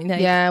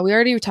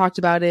already talked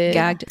about it.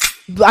 Gagged.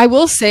 But I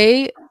will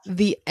say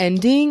the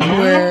ending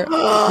where,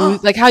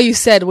 like how you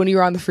said when you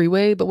were on the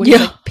freeway, but when you're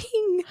like,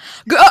 ping.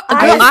 Girl,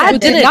 I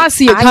did not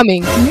see it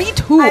coming. Me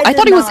too. I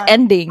thought it was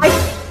ending.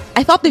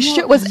 I thought this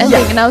shit was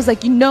ending, and I was like,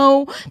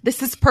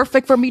 this is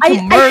perfect for me to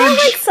merge.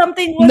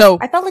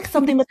 I felt like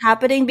something was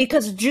happening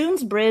because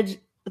June's bridge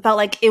felt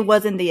like it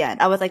wasn't the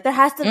end. I was like, there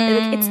has to.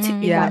 It's too.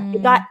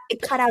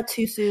 It cut out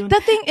too soon.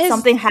 The thing is,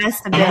 something has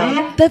to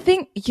build.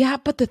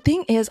 But the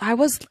thing is, I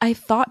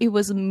thought it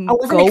was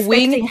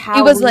going.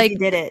 It was like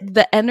did it.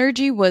 The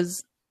energy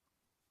was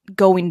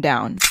going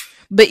down,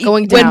 but it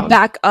went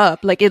back up.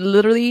 Like it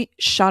literally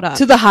shot up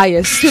to the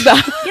highest. You know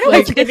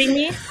what's giving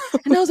me?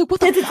 And I was like, what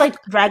the fuck? It's like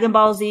Dragon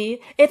Ball Z.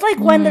 It's like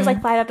when there's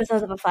like 5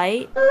 episodes of a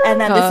fight, and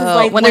then this is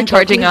like when they're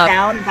charging up,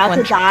 down, about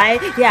to die.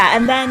 Yeah,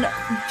 and then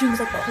June's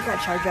like, "Oh, I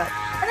gotta charge up."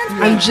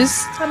 I'm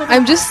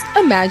just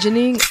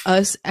imagining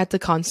us at the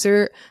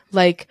concert,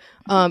 like,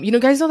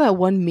 guys know that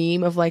one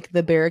meme of like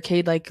the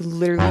barricade, like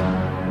literally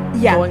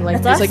going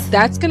like this. Like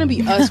that's gonna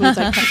be us when it's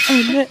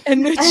like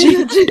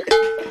energy.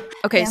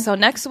 Okay, so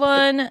next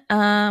one.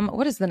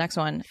 What is the next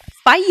one?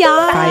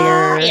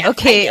 Fire. Yeah,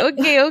 Okay.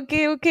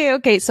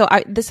 So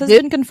this has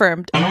been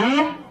confirmed.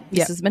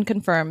 This has been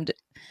confirmed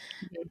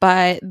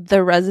by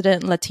the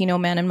resident Latino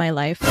man in my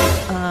life.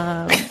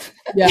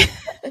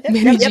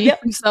 Manny G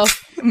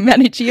himself.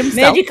 Manny G himself.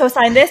 Manny G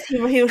co-signed this.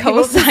 He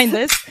co-signed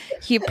this.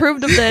 He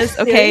approved of this.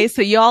 Okay,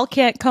 so y'all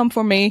can't come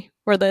for me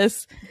for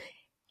this.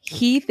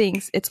 He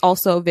thinks it's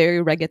also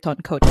very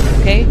reggaeton coded.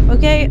 Okay.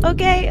 Let's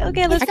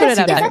put it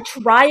out there. That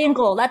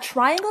triangle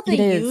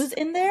they use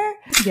in there.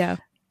 Yeah.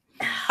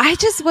 I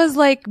just was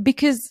like,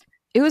 because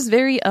it was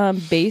very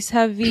bass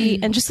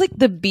heavy, and just like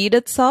the beat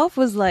itself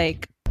was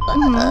like,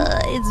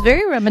 it's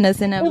very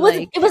reminiscent of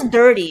it was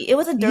dirty. It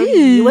wasn't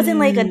dirty. It wasn't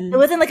like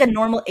a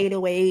normal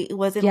 808. It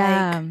wasn't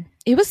like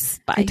it was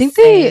spicy. I think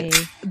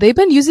they've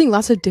been using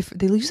lots of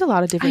different. They use a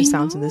lot of different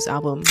sounds in this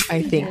album.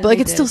 I think, but like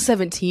it's still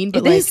 17. But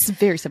it like is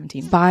very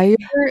 17. Fire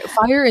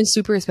and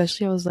Super,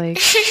 especially. I was like,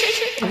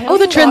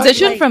 the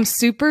transition from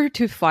Super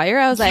to Fire.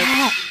 I was like.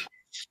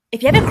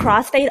 If you have a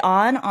crossfade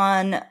on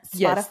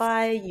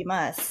Spotify, you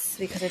must,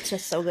 because it's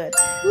just so good.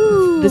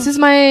 Ooh. This is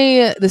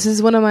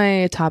one of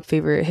my top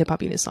favorite hip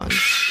hop unit songs.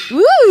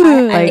 Ooh.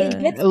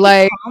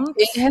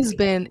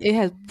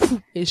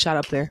 It shot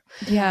up there.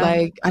 Yeah.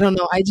 Like, I don't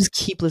know. I just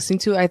keep listening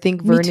to it. I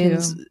think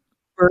Vernon's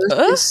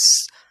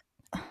verse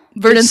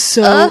is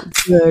so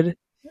good.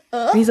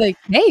 He's like,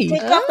 hey,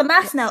 take off the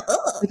mask now.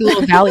 Like a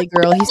little valley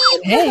girl. He's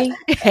like,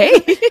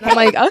 hey. I'm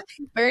like,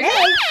 okay, Vernon.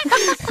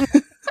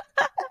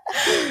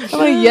 I'm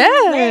like,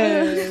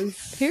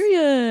 yes.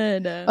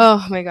 Period.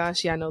 Oh my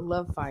gosh, yeah, no,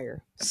 love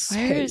Fire.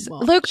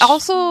 Look,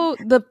 also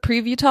the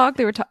preview talk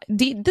they were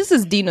talking. This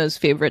is Dino's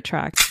favorite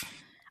track.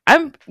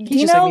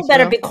 Dino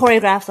better be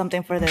choreograph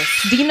something for this.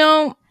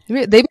 Dino,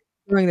 they've been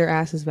throwing their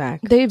asses back.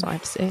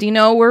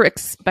 Dino, we're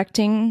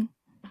expecting.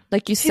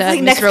 Like you said,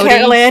 like, next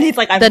Caroline. He's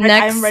like,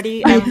 I'm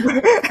ready.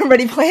 I'm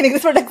ready planning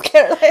this for next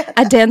Caroline.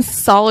 A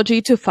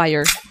danceology to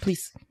Fire,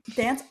 please.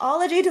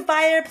 Danceology to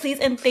Fire, please,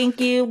 and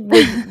thank you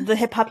with the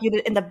hip hop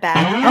unit in the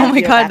back. Oh my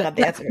god,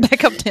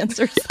 backup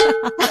dancers.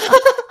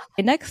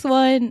 Next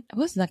one.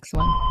 What's the next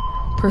one?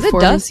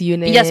 Performance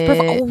unit. Yes, duh.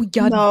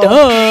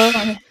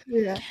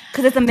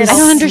 Because it's a middle. I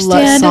don't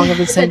understand. Song of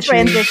the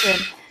century.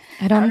 Transition.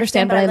 I don't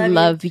understand, but I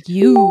love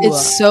you.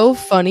 It's so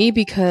funny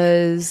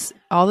because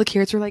all the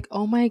characters were like,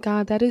 oh my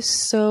god, that is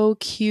so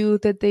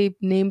cute that they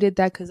named it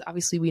that, because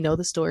obviously we know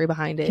the story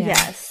behind it.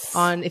 Yes.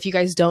 If you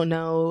guys don't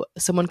know,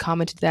 someone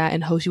commented that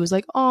and Hoshi was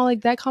like, oh,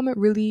 like that comment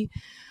really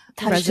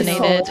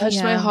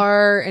touched my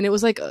heart, and it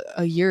was like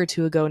a year or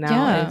two ago now.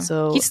 Yeah. And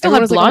so he still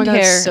had blonde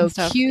hair, so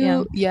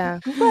cute. Yeah.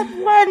 But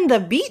when the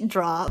beat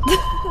dropped,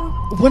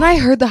 when I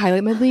heard the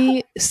highlight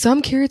medley,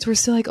 some characters were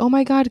still like, "Oh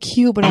my god,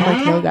 cute," but I'm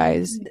like, "No,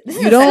 guys,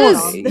 you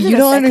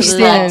don't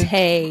understand."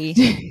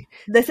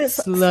 This is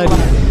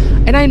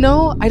slutty. And I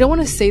know I don't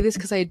want to say this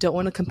because I don't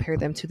want to compare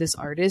them to this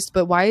artist,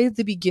 but why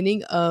the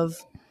beginning of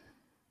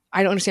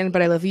I Don't Understand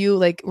But I Love You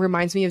like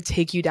reminds me of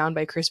Take You Down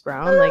by Chris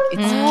Brown. Like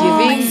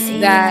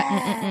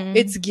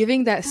it's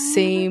giving that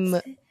same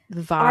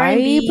vibe.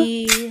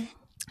 R&B.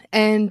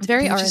 And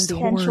very R&B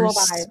sensual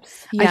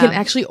vibes. I can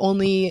actually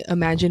only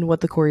imagine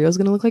what the choreo is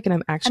going to look like, and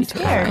I'm actually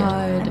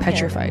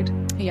petrified.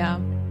 Yeah,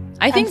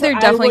 I think they're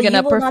definitely going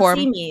to perform.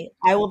 Not see me.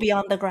 I will be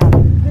on the ground.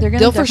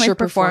 They'll for sure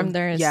perform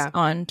theirs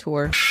on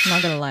tour. I'm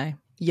not gonna lie.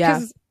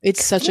 Yeah,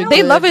 it's such a.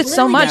 They love it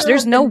so much.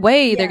 There's no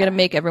way they're gonna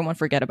make everyone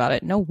forget about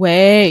it. No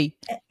way.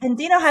 And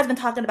Dino has been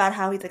talking about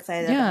how he's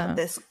excited about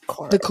this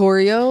choreo. The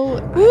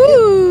choreo.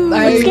 Ooh,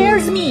 it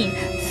scares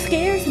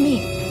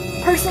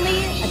me. Personally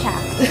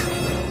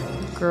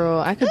attacked. Girl,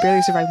 I could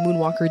barely survive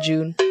Moonwalker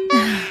June.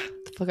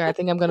 Fuck, I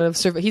think I'm gonna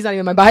survive. He's not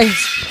even my bias.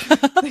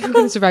 I think I'm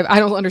gonna survive. I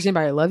Don't Understand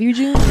But I Love You,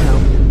 June. No.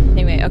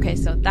 Anyway, okay,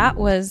 so that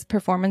was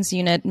performance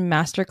unit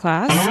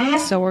masterclass.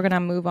 So we're gonna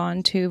move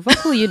on to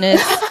vocal unit.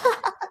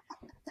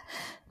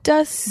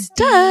 Dust.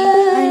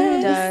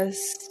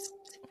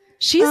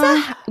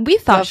 We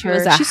thought she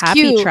was a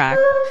happy cute track.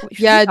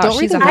 Yeah, don't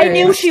read the I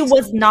knew she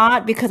was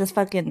not because it's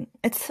fucking.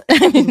 It's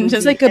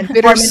just like a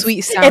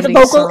bittersweet sounding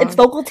song. It's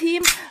vocal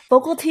team.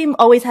 Vocal team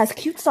always has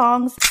cute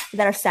songs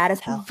that are sad as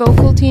hell.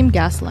 Vocal team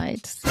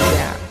gaslights.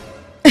 Yeah.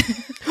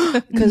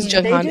 Because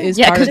Junghan is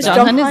because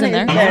Junghan is in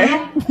there.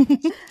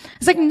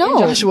 It's like, no,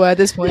 Joshua at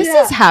this point. This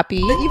is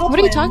happy. What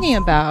are you talking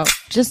about?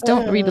 Just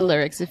don't read the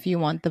lyrics if you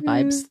want the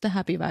vibes, the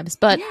happy vibes.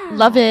 But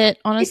love it.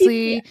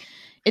 Honestly,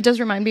 it does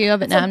remind me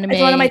of an anime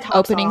one of my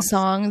opening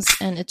songs,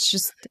 and it's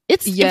just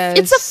it's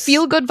a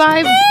feel good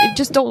vibe.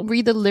 Just don't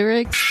read the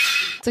lyrics.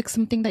 It's like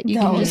something that you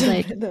can just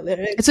like.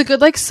 It's a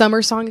good like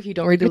summer song if you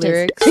don't read the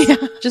lyrics.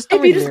 Just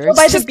don't read the lyrics. Go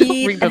by the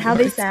beat and how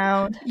they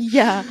sound.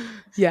 Yeah.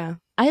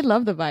 I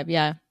love the vibe.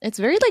 Yeah, it's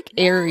very like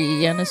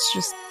airy, and it's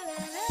just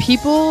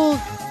people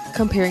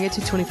comparing it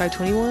to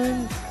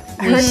 2521.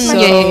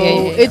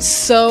 Yeah. It's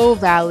so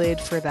valid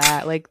for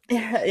that. Like the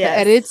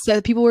edits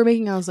that people were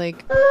making, I was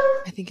like,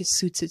 I think it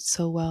suits it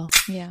so well.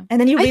 Yeah, and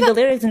then you read the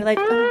lyrics and you're like,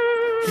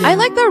 I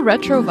like the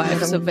retro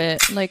vibes of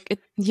it. Like it.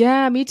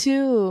 Yeah, me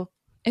too.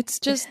 It's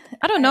just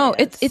I don't know.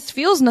 It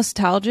feels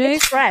nostalgic.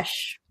 It's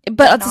fresh,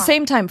 but at the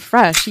same time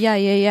fresh.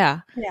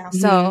 Yeah.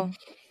 So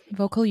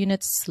vocal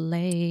units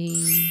slay.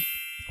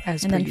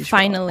 As and per then usual.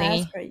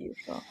 finally,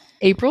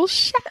 April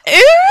Shower.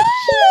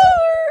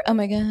 Oh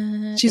my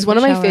god, she's one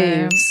of my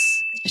faves.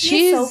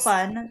 She's so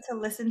fun to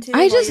listen to.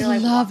 I just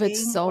love it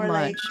so much.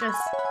 Like, just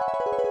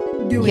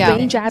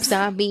raindrops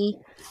on me.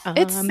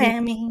 It's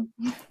Sammy.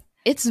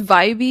 It's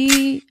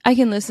vibey. I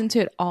can listen to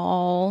it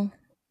all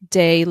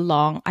day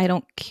long. I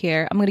don't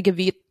care. I'm gonna give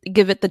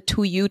it the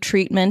To You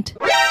treatment.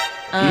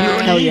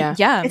 Hell yeah.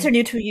 It's her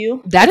new To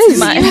You. That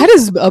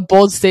is a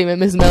bold statement,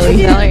 Miss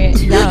Melly.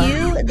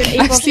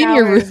 I've seen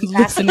your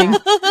listening.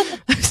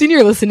 I've seen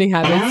your listening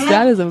habits.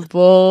 That is a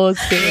bold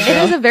statement. It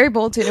is a very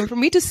bold statement. For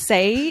me to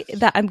say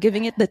that I'm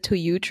giving it the To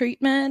You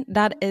treatment,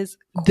 that is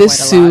this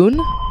soon.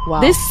 Wow.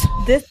 This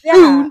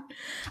soon.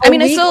 I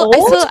mean,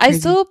 I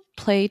still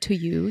play To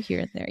You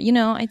here and there. You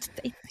know,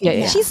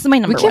 she's my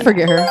number. We can't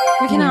forget her.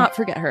 We cannot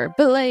forget her.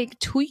 But like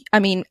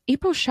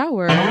April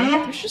Shower.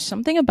 There's just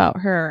something about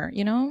her.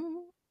 You know.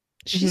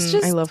 She's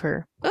just I love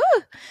her.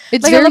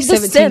 It's like, very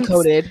 17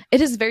 coded.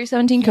 It is very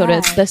 17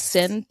 coded. The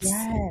synths.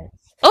 Yes.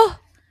 Oh,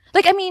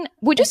 like I mean,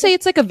 would you say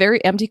it's like a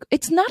very empty?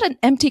 It's not an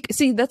empty.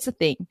 See, that's the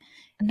thing.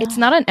 No, it's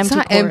not an empty. It's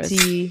not chorus.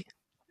 empty.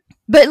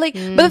 But like,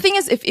 but the thing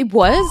is,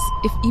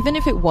 even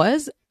if it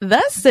was,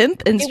 that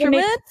synth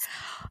instrument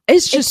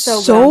is just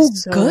so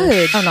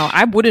good. I don't know.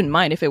 I wouldn't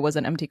mind if it was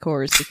an empty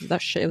chorus because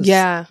that shit was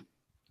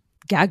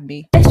gagged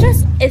me.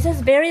 It's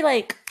just very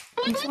like.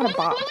 I just want to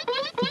bop.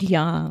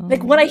 Yeah.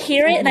 Like when I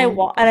hear it and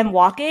I'm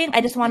walking,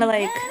 I just want to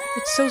like.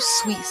 It's so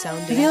sweet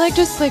sounding. I feel like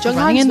just like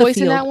Junghan's voice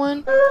in that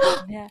one.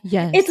 Yeah.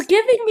 Yes. It's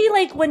giving me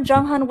like when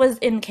Junghan was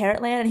in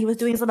Carrot Land and he was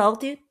doing his little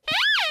dude.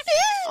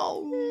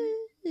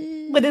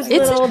 With his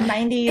little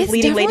 90s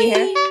leading lady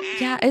hair.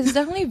 Yeah, it's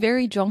definitely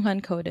very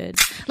Junghan coded.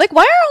 Like,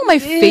 why are all my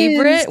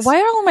favorite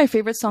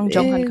songs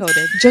Junghan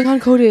coded?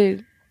 Junghan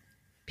coded.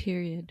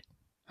 Period.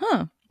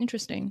 Huh.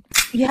 Interesting.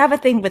 You have a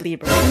thing with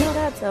Libra. You know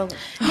that? So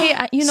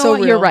hey, you know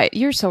what? You're right.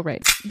 You're so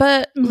right.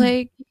 But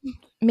like,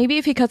 maybe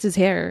if he cuts his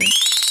hair.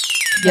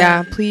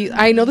 Yeah, please.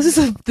 I know this is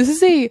a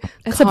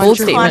bold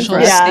statement for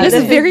us. Yeah, this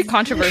is very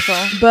controversial.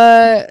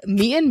 But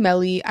me and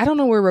Melly, I don't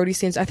know where Rhodey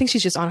stands. I think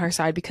she's just on her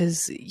side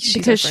because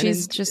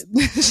she's just.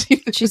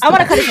 I want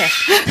to cut his hair.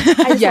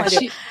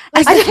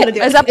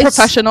 As a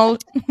professional,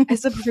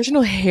 as a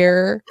professional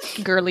hair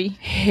girly,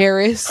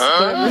 Harris,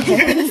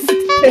 stylist,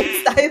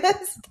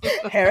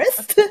 Harris.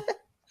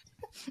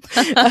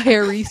 A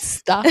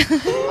Harrysta.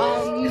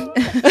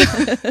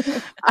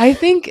 I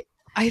think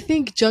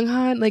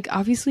Junghan, like,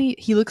 obviously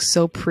he looks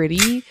so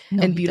pretty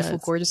and beautiful,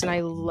 gorgeous, and I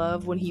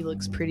love when he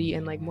looks pretty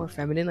and like more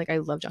feminine. Like, I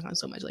love Junghan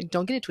so much. Like,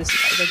 don't get it twisted,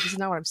 guys. Like, this is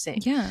not what I'm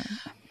saying. Yeah.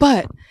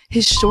 But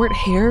his short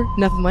hair,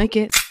 nothing like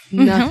it.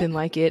 Nothing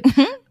like it.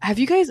 Have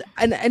you guys?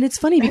 And it's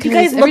funny because you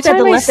guys looked at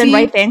the left and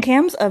right fan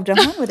cams of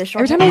Junghan with his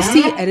short hair? Every time I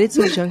see edits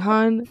of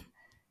Junghan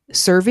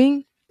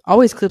serving,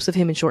 always clips of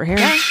him in short hair.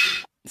 Yeah.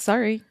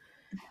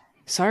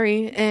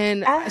 Sorry.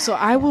 And so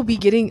I will be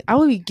getting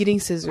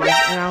scissors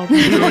and I'll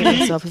be doing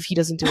myself if he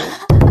doesn't do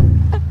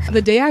it.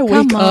 The day I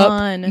wake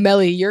up,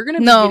 Melly, you're gonna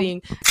be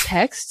getting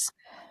texts,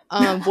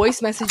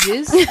 voice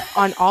messages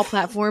on all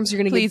platforms.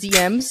 You're gonna get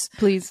DMs.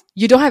 Please.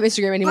 You don't have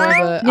Instagram anymore,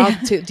 but I'll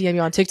DM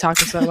you on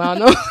TikTok or something. I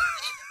don't know.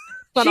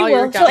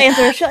 She'll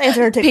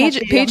answer her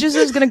TikTok. Pages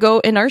is gonna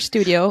go in our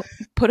studio,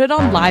 put it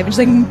on live, and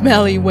she's like,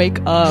 Melly, wake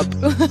up.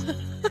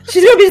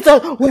 She's gonna be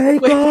so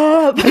wake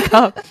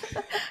up.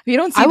 If you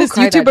don't see this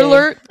YouTube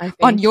alert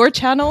on your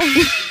channel,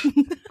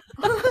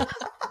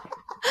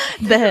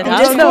 then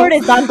Discord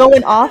is not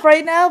going off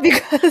right now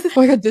because oh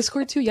my god,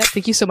 Discord too. Yeah,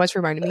 thank you so much for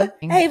reminding me.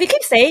 Hey, we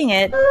keep saying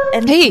it,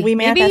 and we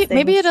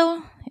maybe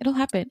it'll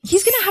happen.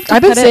 He's gonna have to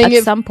cut it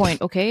at some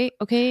point. Okay.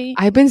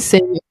 I've been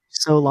saying it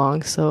for so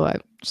long, so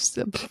I'm just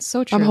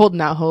so true. I'm holding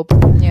out hope.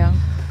 Yeah,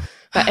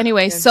 but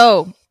anyway,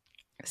 so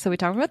we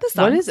talked about this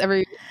song. What is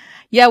everyone's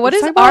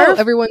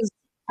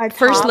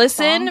first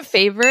listen songs?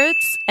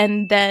 Favorites,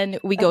 and then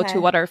we go to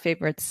what are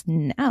favorites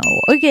now.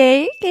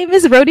 Okay,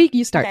 Miss Rhodey,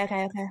 you start.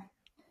 Okay.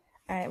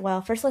 All right.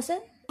 Well, first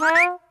listen,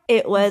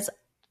 it was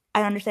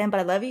 "I Understand But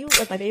I Love You"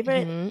 was my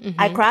favorite.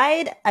 I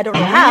cried. I don't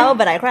know how,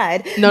 but I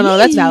cried. No,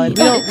 that's valid.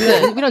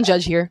 We don't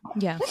judge here.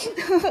 Yeah,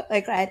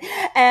 I cried.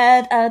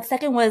 And the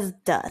second was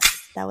 "Dust."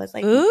 That was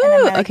like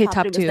okay,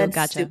 top two.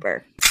 Gotcha.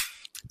 Super.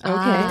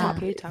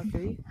 Okay, top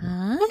three.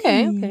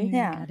 Okay.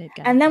 Yeah. Got it.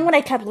 And then when I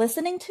kept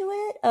listening to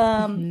it,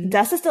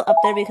 Dust is still up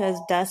there because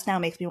Dust now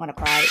makes me want to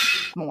cry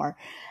more.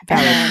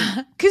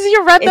 Because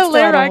you read the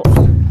lyrics.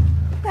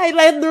 I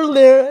learned the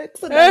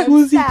lyrics. And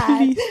I'm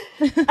sad.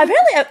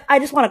 Apparently, I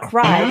just want to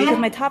cry because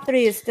my top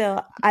 3 is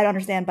still I Don't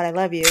Understand, But I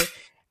Love You.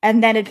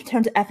 And then it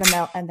turned to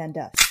FML and then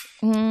Dust.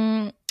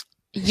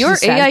 Your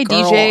AI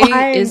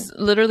DJ is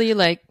literally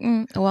like,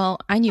 well,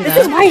 I knew that.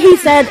 This is why he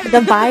said the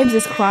vibes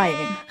is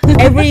crying.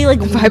 Every like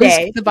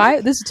day. The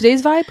vibe. This is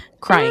today's vibe.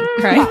 Crying.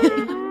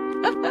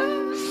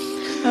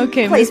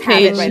 Okay, Please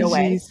have it right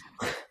away.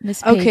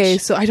 Okay,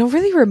 so I don't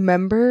really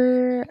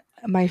remember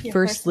my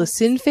first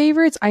listen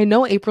favorites. I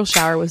know April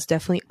Shower was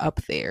definitely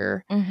up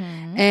there.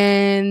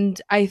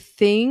 And I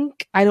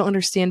think I Don't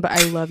Understand, But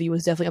I Love You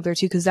was definitely up there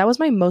too, because that was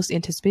my most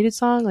anticipated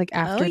song, like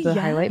after the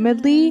highlight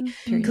medley,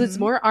 because it's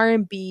more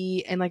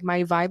R&B, and like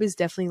my vibe is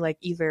definitely like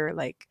either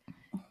like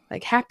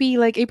happy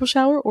like April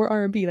Shower or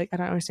R&B, like I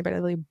Don't Understand, But I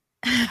Love You.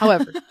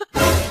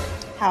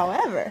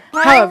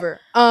 However,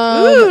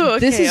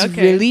 this is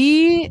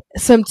really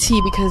some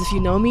tea, because if you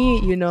know me,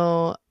 you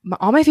know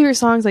all my favorite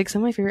songs, like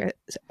some of my favorite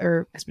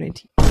are SZN.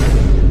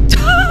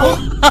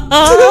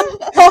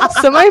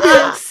 Some of my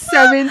favorite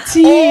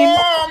 17.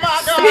 Oh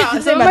my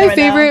god! Some of my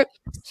favorite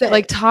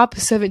like top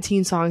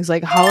 17 songs.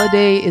 Like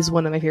Holiday is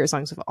one of my favorite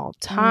songs of all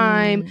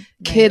time.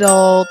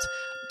 Kidult,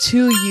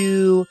 To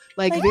You,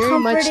 like very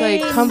much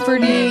like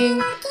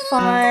comforting,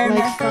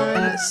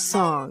 fun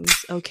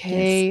songs.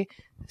 Okay. Yes.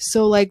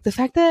 So, like, the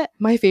fact that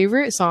my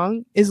favorite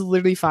song is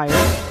literally Fire.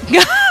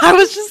 I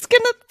was just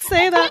gonna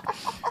say that.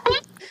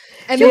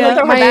 And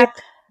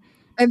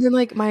then,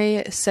 like,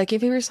 my second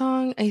favorite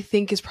song, I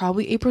think, is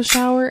probably April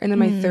Shower. And then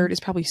my third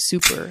is probably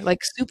Super. Like,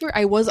 Super,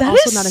 I was that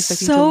also not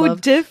expecting to love. So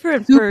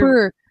different.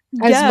 Super.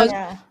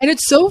 And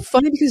it's so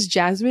funny because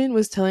Jasmine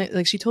was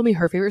she told me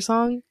her favorite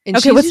song. And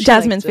okay, what's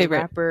Jasmine's favorite?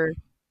 Rapper.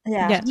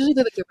 Yeah. She's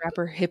usually like the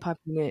rapper hip hop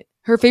unit.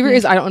 Her favorite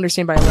is I Don't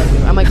Understand, But I Love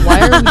You. I'm like, why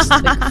are we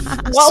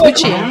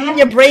switching?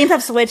 Your brains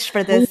have switched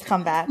for this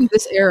comeback.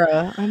 This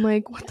era. I'm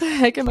like, what the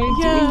heck am I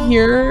doing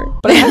here?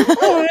 But is it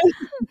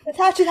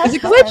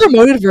because I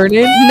promoted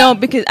Vernon? No,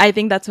 because I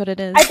think that's what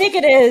it is. I think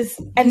it is.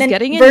 And then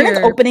Vernon's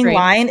opening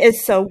line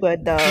is so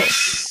good, though.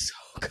 So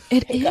good.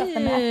 It is.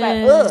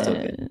 So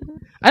good.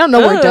 I don't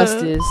know where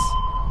Dust is.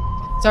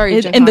 Sorry,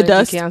 in the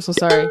dust. I'm so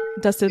sorry.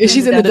 Dust is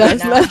she's in the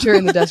dust. Left her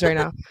in the dust right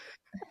now.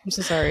 I'm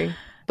so sorry.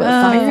 But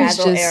Fire is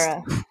just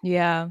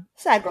era.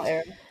 Sad girl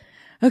era.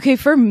 Okay,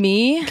 for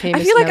me, I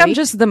feel like I'm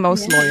just the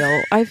most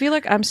loyal. I feel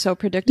like I'm so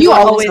predictable. You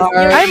always are.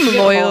 I'm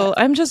loyal.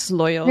 I'm just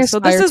loyal. So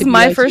this is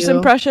my first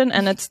impression,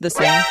 and it's the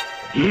same.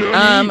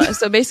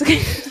 So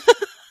basically,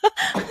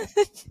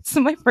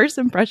 so my first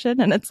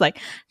impression, and it's like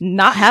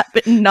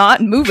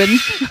not moving.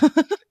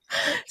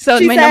 So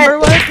my number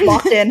one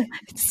locked in.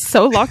 It's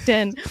so locked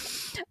in.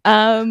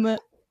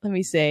 Let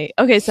me say.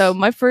 Okay, so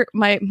my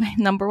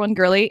number one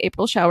girly,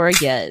 April Shower.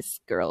 Yes,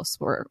 girls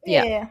were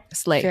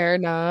slay. Fair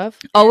enough.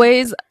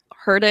 Always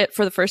heard it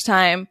for the first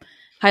time.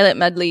 Highlight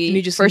medley.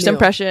 You just first knew.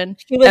 Impression.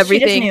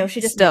 Everything. She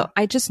just knew.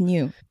 I just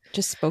knew.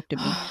 Just spoke to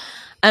me.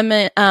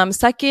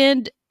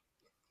 Second.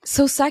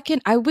 So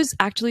second, I was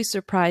actually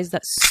surprised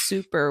that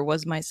Super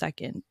was my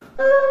second,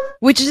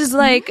 which is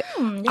like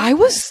I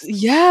was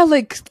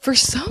like for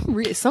some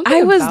reason something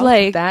I was about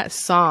like that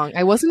song.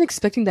 I wasn't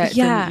expecting that.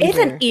 It's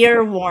an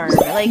earworm.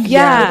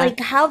 Like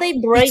how they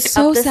break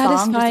so up the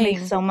satisfying. song just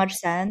makes so much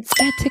sense.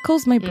 That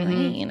tickles my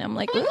brain. I'm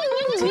like,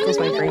 it tickles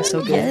my brain so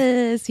good.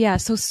 Yes, yeah.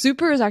 So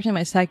Super is actually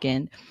my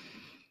second.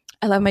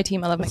 I love my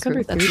team. I love my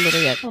crew. That's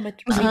literally it.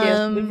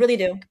 We really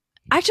do.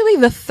 Actually,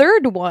 the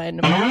third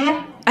one,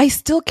 I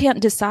still can't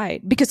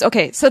decide because,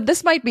 okay, so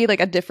this might be like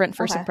a different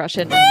first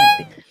impression.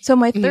 So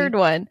my third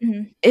one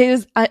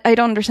is I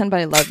Don't Understand,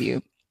 But I Love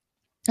You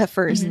at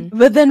first.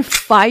 But then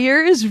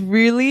Fire is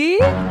really...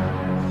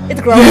 It's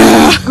growing.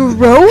 It's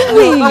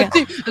growing.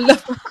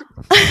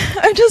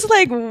 I'm just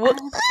like,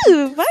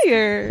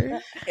 Fire.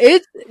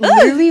 It's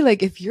literally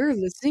like if you're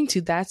listening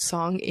to that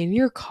song in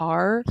your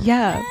car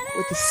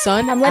with the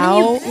sun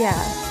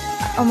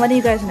I'm letting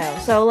you guys know.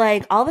 So,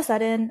 like, all of a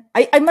sudden,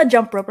 I'm a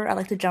jump roper. I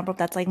like to jump rope.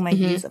 That's, like, my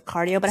use of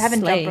cardio. But I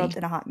haven't jump roped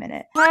in a hot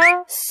minute.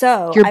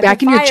 So, you're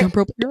back in your jump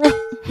rope era?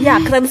 Yeah,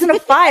 because I listen to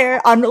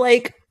Fire on,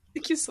 like,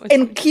 Thank you so much.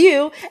 in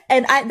queue.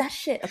 And that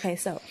shit. Okay,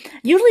 so,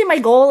 usually my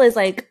goal is,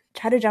 like,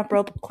 try to jump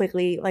rope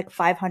quickly, like,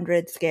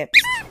 500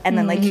 skips. And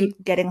then, like, keep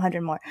getting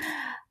 100 more.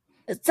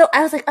 So,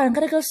 I was like, I'm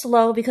going to go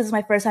slow because it's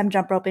my first time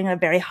jump roping in a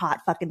very hot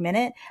fucking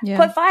minute. Yeah.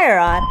 Put Fire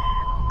on.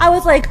 I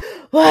was like,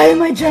 why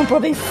am I jump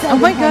roping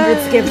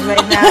 700 skips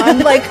right now? I'm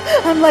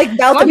like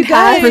about to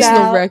pass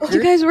personal record.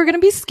 You guys were gonna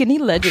be skinny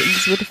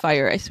legends with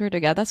Fire. I swear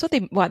to God, that's what they.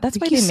 That's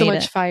why they made so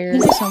much it. Fire.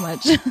 Thank you so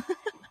much.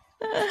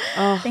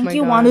 Thank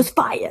you, Wanu's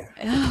Fire.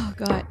 Oh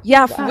God,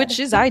 yeah. Which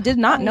is I did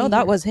not know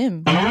that was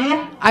him.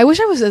 I wish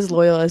I was as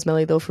loyal as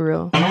Melly though, for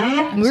real.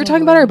 We were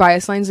talking about our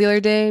bias lines the other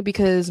day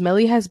because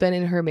Melly has been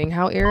in her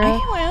Minghao era,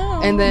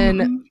 and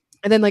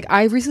then like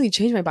I recently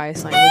changed my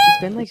bias line, which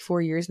has been like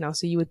 4 years now.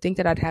 So you would think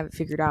that I'd have it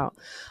figured out,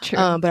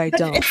 but I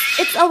don't.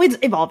 It's always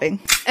evolving.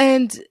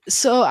 And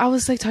so I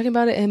was like talking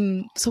about it,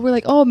 and so we're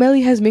like, "Oh,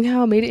 Melly, has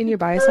Minghao made it in your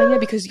bias line yet?"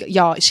 Because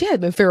y'all, she had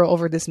been feral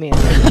over this man.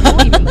 Like,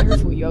 don't even let her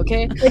fool you,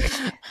 okay?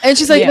 And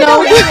she's like,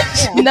 "No,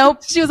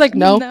 nope." She was like,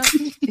 "No."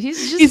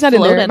 He's not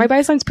in there. My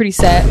bias line's pretty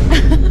set.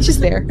 He's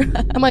just there.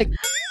 I'm like,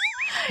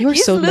 you are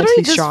so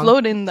literally just strong.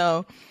 Floating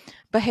though.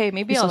 But hey,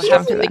 maybe I'll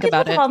have to think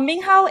about it.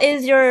 Minghao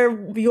is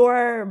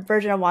your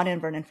version of Wanu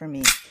and Vernon for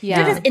me.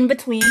 Yeah. They're just in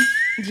between.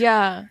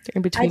 Yeah. They're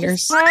in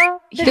betweeners.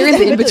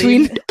 They're in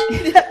between.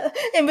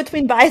 In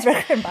between bias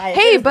record and bias.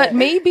 Hey, but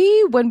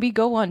maybe when we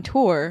go on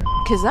tour,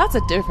 because that's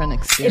a different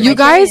experience. You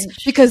guys,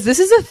 because this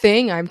is a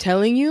thing, I'm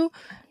telling you,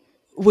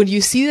 when you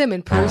see them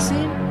in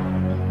person.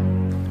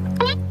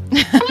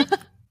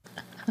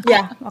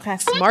 Yeah. Okay.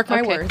 Mark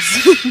my words.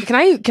 Can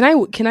I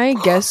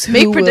guess who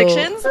make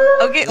predictions?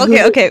 Okay.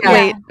 Yeah.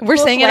 Wait. We're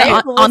saying it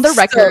on the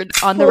record.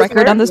 On the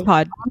record on this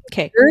pod.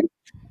 Okay.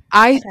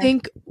 I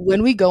think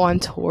when we go on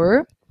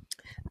tour,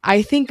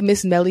 I think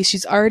Miss Melly,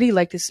 she's already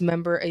like this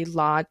member a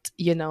lot,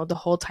 you know, the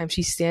whole time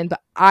she's stand, but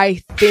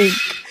I think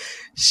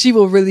she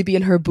will really be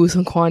in her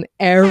Busan Kwan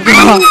era.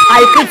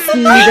 I could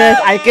see this.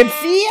 I could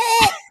see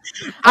it.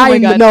 I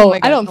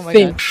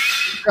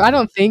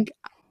don't think.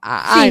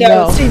 I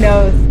know. She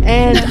knows.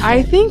 And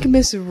I think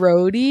Miss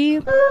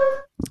Rhodey,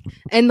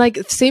 and like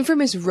same for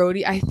Miss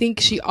Rhodey, I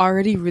think she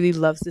already really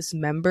loves this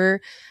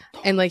member,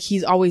 and like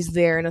he's always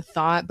there in a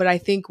thought. But I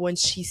think when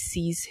she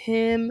sees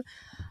him,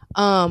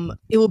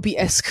 it will be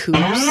Scoops.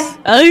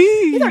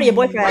 He's already a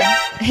boyfriend.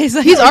 He's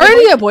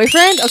already a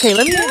boyfriend. Okay,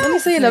 let me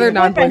say another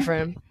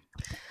non-boyfriend.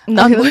 Okay,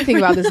 let me think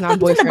about this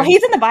non-boyfriend.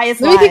 He's in the bias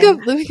line.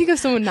 Let me think of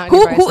someone not.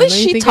 Who is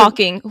she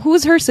talking?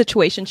 Who's her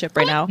situationship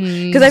right now?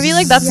 Because I feel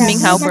like that's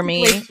Minghao for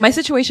me. My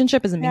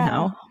situationship is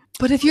Minghao.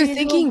 But if you're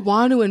thinking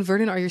Wanu and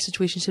Vernon are your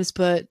situationships,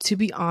 but to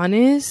be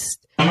honest,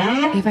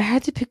 if I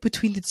had to pick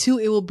between the two,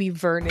 it will be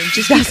Vernon.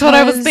 Just that's what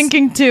I was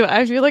thinking too.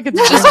 I feel like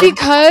it's just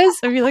because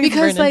I feel like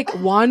because like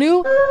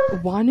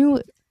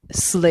Wanu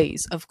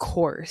slays, of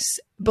course,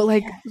 but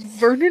like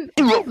Vernon,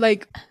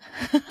 like.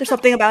 There's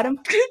something about him,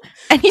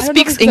 and he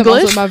speaks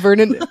English. My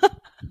Vernon. I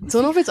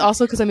don't know if it's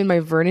also because I'm in my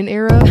Vernon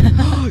era.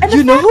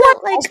 You know who?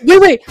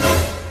 Wait.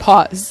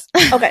 Pause.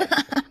 Okay.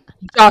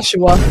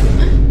 Joshua.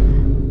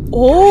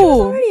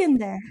 Oh, he's already in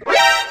there.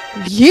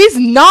 He's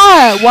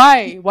not.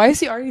 Why? Why is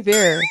he already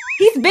there?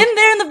 He's been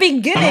there in the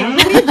beginning.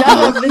 What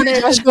are you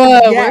doing?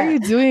 Joshua, what are you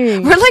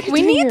doing? We're like,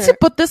 we need to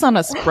put this on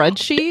a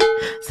spreadsheet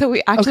so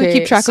we actually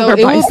keep track of our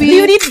bias. Do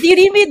you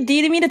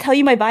need me to tell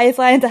you my bias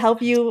line to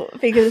help you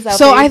figure this out?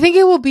 So I think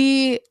it will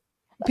be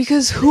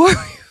because who are you?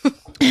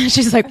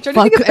 She's like, I'm trying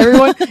to think of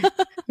everyone.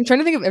 I'm trying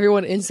to think of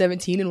everyone in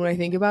 17, and when I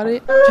think about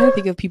it, I'm trying to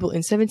think of people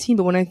in 17.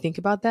 But when I think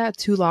about that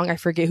too long, I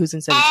forget who's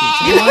in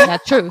 17.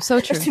 That's true. So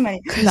true. There's too many.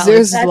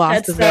 There's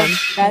lots of them.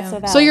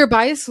 So your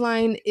bias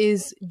line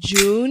is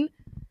June,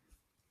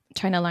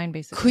 China line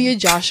basically. Kuya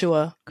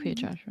Joshua,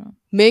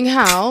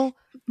 Minghao,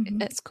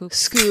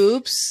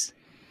 Scoops.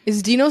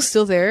 Is Dino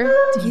still there?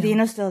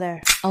 Dino's still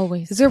there.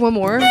 Always. Is there one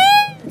more?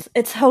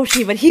 It's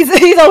Hoshi, but he's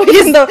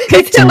always in the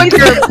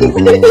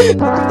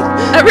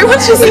curb.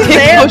 Everyone's just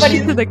there, but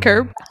he's to the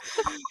curb.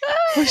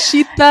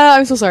 Hoshita,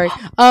 I'm so sorry.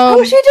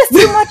 Hoshi just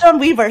too much on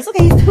Weverse.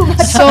 Okay, he's too much.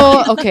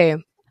 So okay,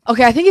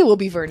 I think it will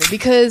be Vernon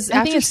because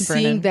after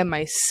seeing them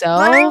myself,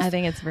 I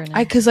think it's Vernon.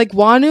 Because like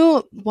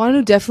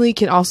Wanu definitely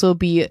can also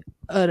be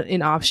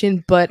an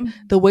option, but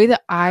the way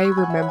that I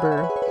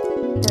remember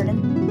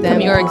Vernon. From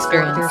your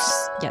experience,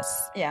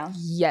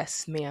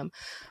 yes, ma'am.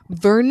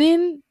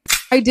 Vernon,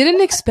 I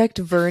didn't expect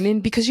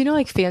Vernon because you know,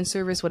 like fan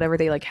service, whatever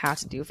they like have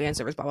to do, fan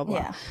service, blah blah blah.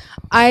 Yeah.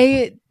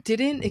 I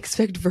didn't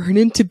expect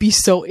Vernon to be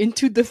so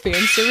into the fan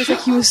service. Like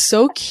he was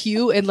so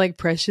cute and like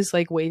precious,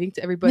 like waving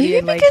to everybody. Maybe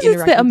and like because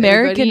it's the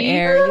American everybody.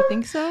 air. You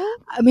think so?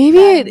 Maybe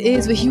it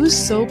is, but he was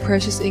so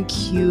precious and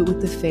cute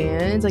with the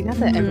fans. Like not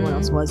that everyone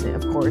else wasn't,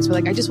 of course, but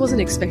like I just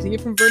wasn't expecting it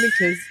from Vernon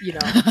because you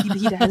know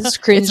he has this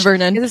cringe. It's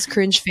Vernon. He has this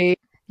cringe face.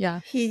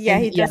 Yeah.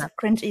 He just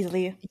cringe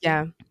easily.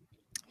 Yeah.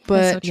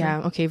 But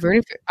okay,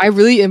 Vernon. I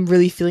really am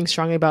feeling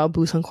strongly about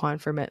Busan Kwan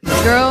for Met.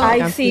 Girl,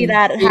 I see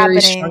that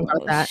happening.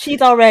 That.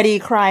 She's already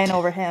crying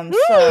over him.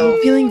 So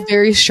I'm feeling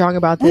very strong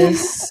about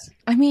this.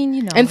 I mean,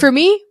 you know. And for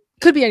me,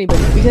 could be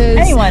anybody because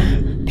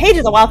anyone. Paige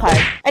is a wild card.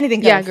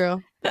 Anything goes. Yeah,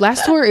 girl.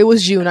 Last tour it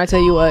was June. I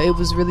tell you what, it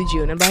was really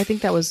June, but I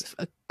think that was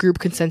a group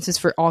consensus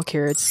for all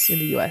carrots in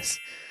the U.S.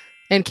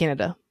 and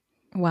Canada.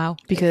 Wow,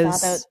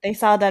 because they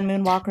saw that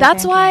Moonwalker.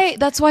 That's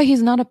why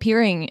he's not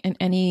appearing in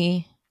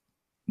any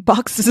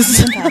boxes. He's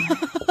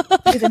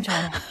in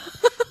China.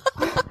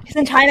 He's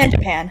in China and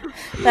Japan.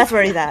 That's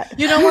where he's at.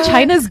 You know what?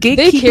 China's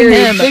gatekeeping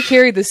him. They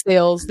carry the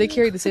sales.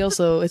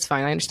 So it's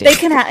fine. I understand. They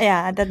can.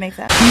 That makes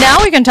sense. Now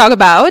we can talk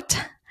about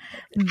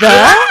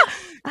the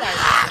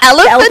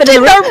elephant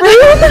in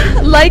the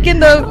room. Like in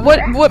the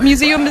what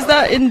museum is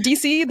that in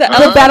DC?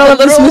 The Battle of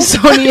the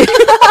Smithsonian.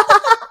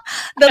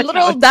 That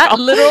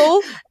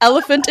little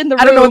elephant in the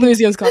room. I don't know what the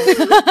museum's called.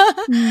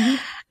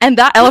 And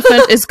that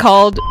elephant is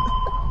called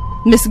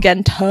Miss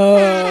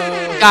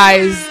Gento.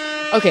 Guys,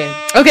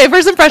 okay.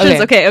 First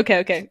impressions. Okay.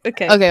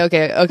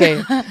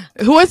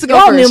 Who wants to go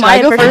first? Should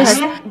I go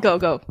first?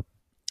 Go.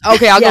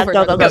 Okay, I'll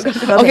go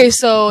go. Okay,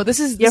 so this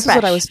is what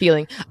I was fresh.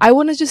 feeling. I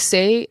want to just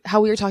say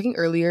how we were talking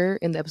earlier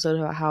in the episode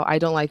about how I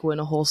don't like when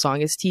a whole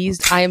song is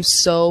teased. I am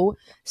so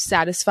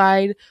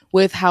satisfied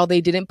with how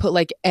they didn't put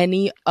like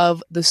any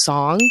of the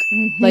song.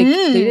 Like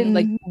they didn't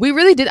like. We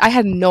really did. I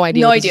had no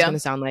idea what this was going to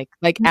sound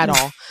like at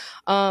all.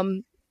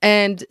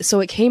 And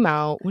so it came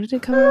out. When did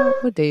it come out?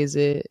 What day is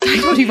it? I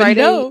don't even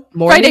Friday know.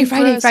 morning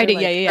Friday. for us, or, like,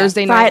 Yeah.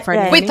 Thursday night,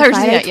 Friday. Wait, Thursday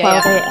Friday,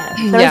 night. 12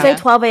 a.m. Thursday,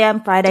 12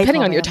 a.m. Friday, depending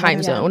 12 on your a.m.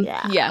 time zone.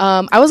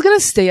 Yeah. I was gonna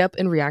stay up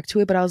and react to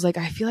it, but I was like,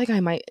 I feel like I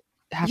might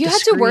have You to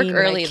had to work scream,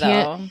 early and I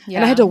though. can't-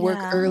 and I had to work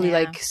Yeah. early, Yeah.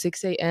 like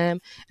 6 a.m.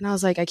 And I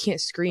was like, I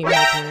can't scream. My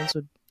parents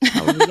would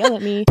probably yell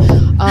at me.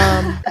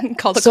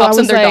 Call the So I cops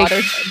on was their like,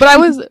 daughter. but I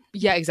was,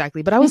 yeah,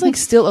 exactly. But I was like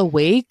still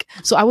awake.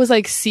 So I was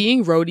like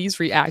seeing Rhodey's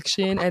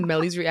reaction and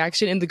Melly's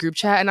reaction in the group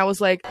chat. And I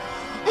was like,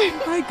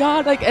 oh my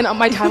God. Like, and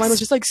my timeline was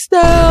just like,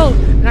 Stell.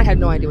 And I had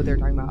no idea what they were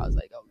talking about. I was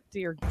like, oh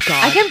dear God.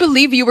 I can't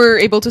believe you were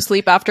able to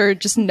sleep after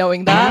just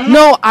knowing that.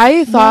 No,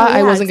 I thought No, I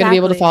yeah, wasn't going to be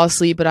able to exactly. fall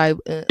asleep, but I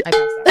passed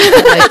out.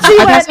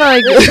 I passed out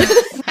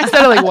like, I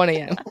started like 1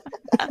 a.m.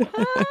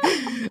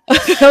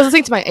 I was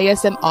listening to my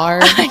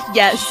ASMR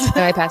Yes.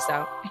 and I passed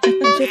out.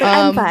 She's like,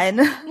 I'm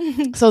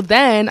fine. So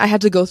then I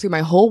had to go through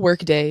my whole work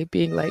day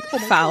being like,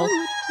 Foul.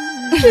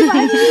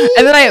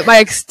 and then I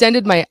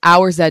extended my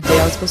hours that day.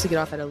 I was supposed to get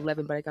off at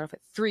 11, but I got off at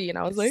 3, and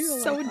I was like, oh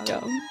So my God,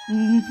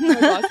 dumb. my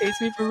boss hates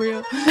me for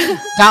real.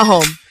 Got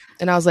home,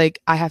 and I was like,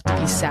 I have to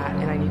be sat,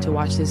 and I need to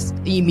watch this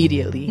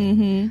immediately.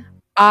 Mm-hmm.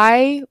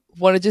 I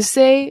want to just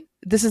say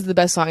this is the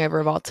best song ever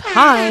of all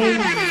time.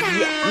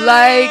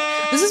 Like,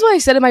 this is what I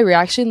said in my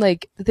reaction.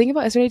 Like, the thing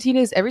about SZN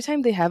is every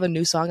time they have a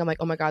new song, I'm like,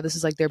 oh my God, this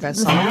is like their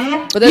best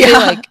song. But then they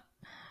like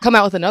come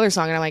out with another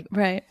song, and I'm like,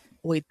 Right.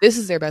 wait, this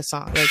is their best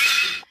song. Like,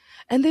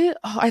 and they,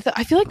 I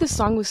feel like this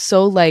song was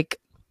so like,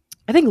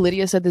 I think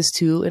Lydia said this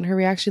too in her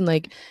reaction.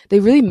 Like, they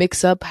really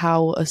mix up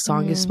how a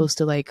song is supposed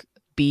to like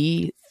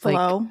be, like,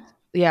 Flow.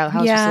 yeah,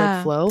 how it's supposed to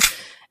like flow.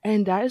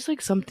 And that is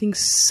like something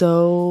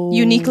so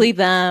Uniquely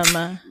them.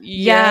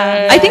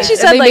 Yeah. I think she And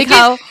said they like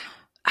make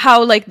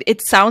how like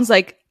it sounds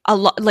like a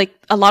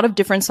lot of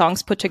different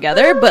songs put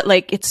together, but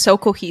like it's so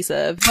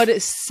cohesive. but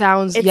it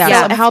sounds It's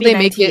somehow they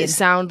make SB19. it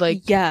sound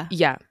like Yeah.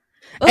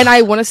 And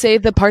I want to say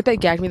the part that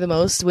gagged me the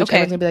most, which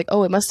everyone's gonna be like,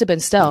 oh, it must have been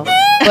Stell,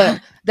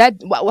 but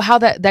how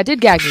that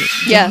did gag me.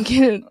 Yeah.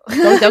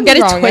 Don't get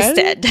it wrong,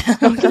 twisted.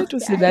 Don't get it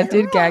twisted. That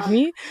did gag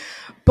me.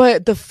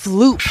 But the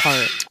flute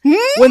part,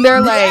 when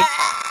they're like,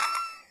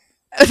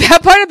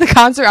 that part of the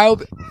concert, I will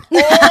be,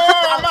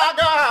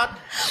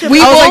 We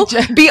I will was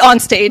like, be on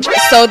stage,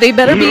 so they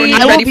better be I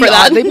will ready be for on-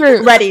 that. They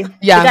better, Ready.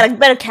 Yeah. We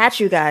better catch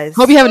you guys.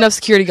 hope you have enough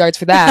security guards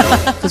for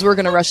that, because we're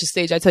gonna rush the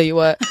stage. I tell you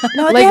what,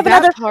 No, if like you have that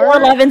another part-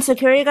 411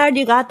 security guard,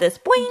 you got this.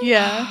 Boing.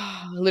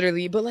 Yeah.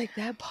 literally. But like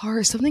that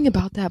part, something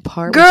about that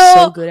part Girl, was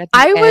so good at the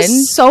I end.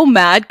 was so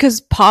mad because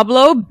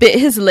Pablo bit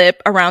his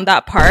lip around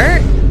that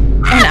part,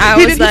 and I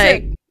He was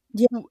did,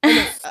 he like,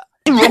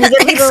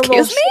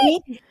 Excuse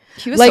me?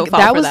 He was like so foul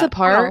that for was the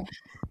part. How?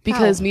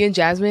 Because me and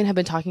Jasmine have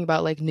been talking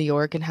about like New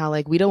York and how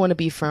like we don't want to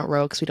be front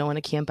row because we don't want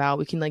to camp out.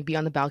 We can like be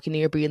on the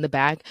balcony or be in the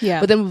back.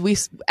 Yeah. But then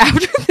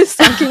after this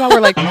song came out,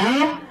 we're like,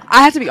 I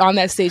have to be on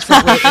that stage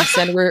front row.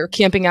 And we're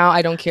camping out.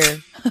 I don't care.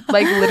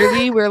 Like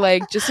literally, we're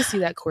like just to see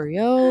that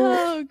choreo.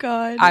 oh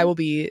god, I will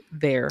be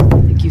there.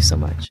 Thank you so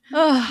much.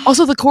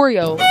 Also, the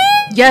choreo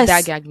yes,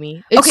 that gagged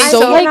me. It's Okay, I so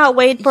so, like cannot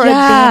wait for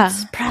yeah. a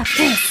dance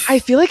practice. I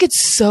feel like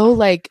it's so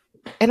like.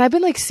 And I've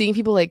been like seeing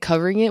people like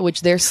covering it,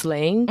 which they're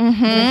slaying. And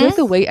I feel like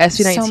the way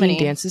SB19 So many.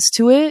 dances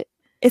to it,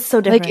 It's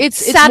so different. like it's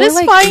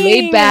Satisfying. more like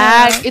laid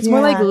back. It's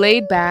more like Yeah.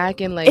 laid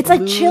back and like it's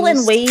like chill and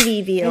loose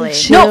wavy feeling.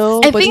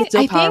 chill. No, I but think it's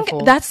still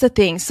powerful. that's the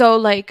thing. So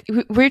like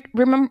we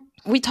remember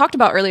we talked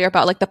about earlier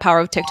about like the power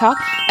of TikTok.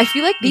 I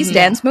feel like these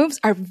dance moves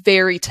are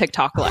very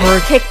TikTok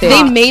like. TikTok.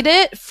 They made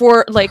it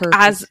for like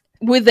Perfect. as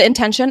with the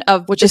intention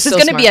of Which this is is so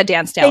going to be smart. a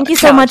dance Thank you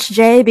so much,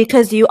 Jay,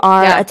 because you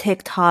are Yeah. a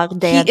TikTok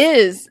dance He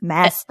is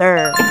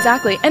master.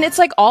 exactly, and it's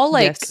like all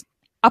like Yes.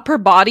 upper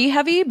body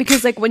heavy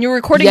because like when you're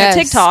recording Yes. a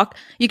TikTok,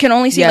 you can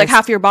only see like Yes.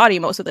 half your body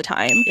most of the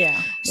time. Yeah.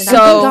 So, So-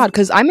 thank God,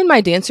 because I'm in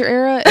my dancer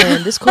era,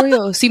 and this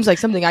choreo seems like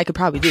something I could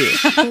probably do.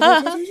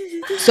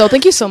 So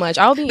thank you so much.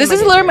 I'll be. This in is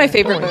dancer literally my era.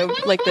 favorite Don't worry.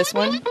 move, like this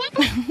one.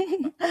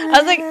 I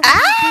was like,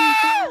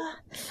 ah!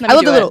 Let I me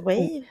love do the it. little.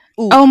 Wave.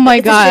 Ooh, Oh my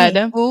It's a god!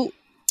 shimmy. ooh.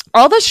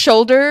 All the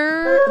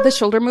shoulder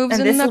moves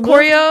And in this the move?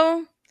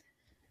 choreo.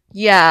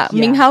 Yeah,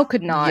 Yeah. Minghao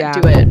could not Yeah.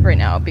 do it right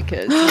now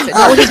because he's a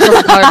Oh, his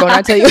broken collarbone.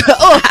 I tell you.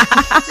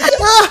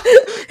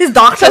 Oh. His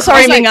doctor. So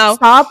sorry, was like,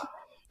 Minghao.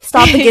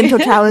 Stop the Ginto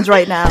challenge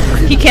right now.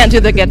 he can't do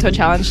the Gento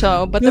challenge,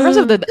 so but the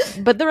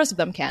rest of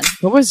them can.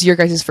 What was your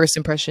guys' first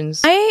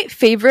impressions?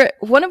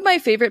 One of my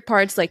favorite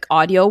parts, like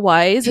audio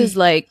wise, is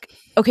like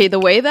okay, the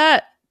way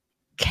that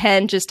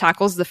Ken just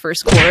tackles the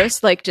first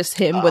chorus, like just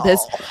him with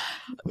his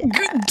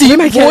deep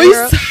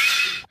voice.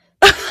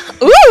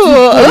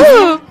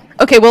 Ooh.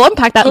 Okay, we'll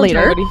unpack that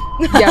later.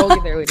 Yeah, we'll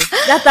get there later.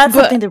 That's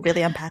something to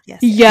really unpack. Yes.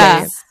 Yeah.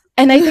 Yes.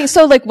 And I think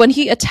so, like, when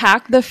he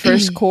attacked the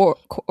first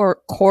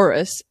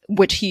chorus,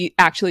 which he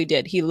actually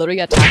did, he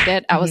literally attacked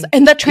it. I was,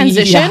 and the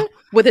transition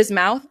with his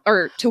mouth,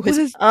 or to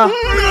his,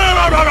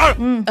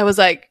 I was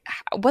like,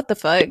 what the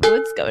fuck?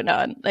 What's going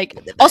on? Like,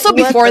 also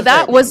before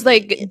that was,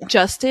 like,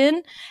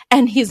 Justin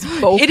and his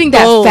vocals. Hitting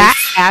that fat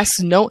ass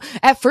note.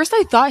 At first,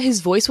 I thought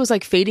his voice was,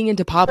 like, fading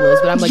into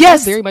Pablo's, but I'm like,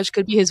 that very much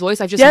could be his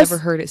voice. I've just never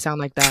heard it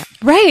sound like that.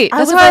 Right.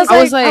 That's why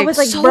I was like,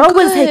 so bro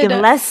was taking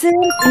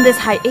lessons in this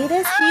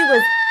hiatus. He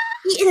was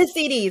eating his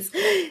CDs.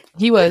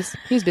 He was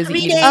busy 3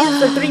 eating. days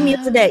for 3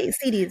 meals a day,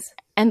 CDs.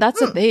 And that's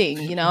the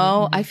thing, you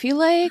know? I feel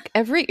like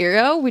every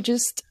era, we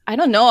just, I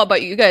don't know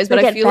about you guys, but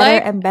I feel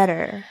like... and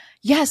better.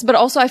 Yes, but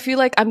also I feel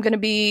like I'm going to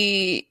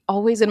be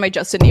always in my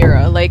Justin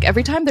era. Like,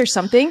 every time there's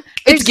something,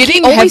 it's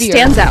getting always heavier.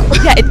 Stands out.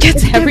 Yeah, it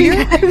gets heavier.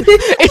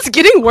 It's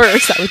getting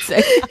worse, I would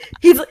say.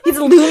 He's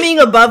looming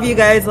above you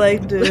guys,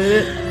 like...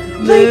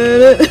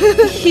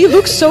 he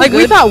looks so good.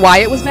 We thought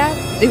Wyatt was bad.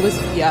 It was,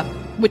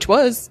 which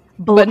was.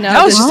 But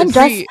now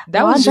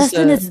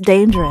Justin is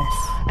dangerous.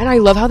 And I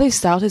love how they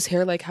styled his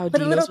hair, like how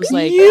Dino's was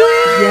like,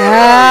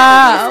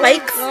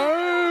 spikes.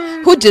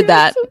 Who did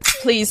that?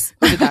 Please,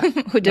 who did that?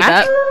 Who did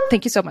that?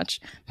 Thank you so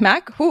much,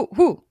 Mac. Who?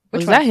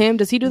 Was that him?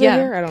 Does he do the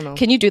hair? I don't know.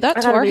 Can you do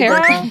that to our hair?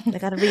 I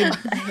gotta read.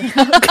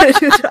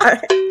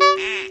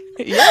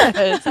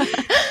 Yes.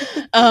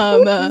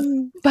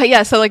 But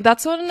yeah, so like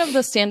that's one of the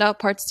standout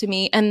parts to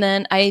me. And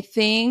then I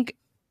think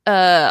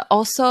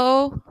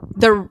also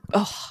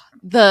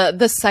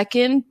the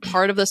second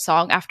part of the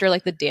song after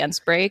like the dance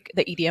break,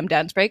 the EDM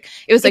dance break,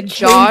 it was like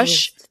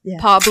Josh,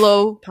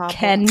 Pablo,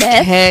 Ken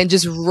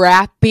just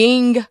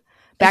rapping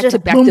back to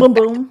back.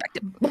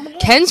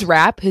 Ken's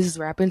his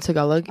rap in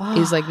Tagalog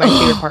is like my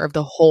favorite part of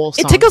the whole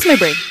song. It tickles my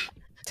brain.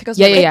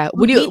 Yeah.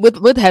 Would you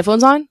with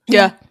headphones on?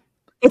 Yeah.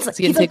 It's like,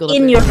 he's like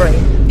in your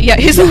brain. Yeah,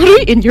 he's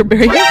literally in your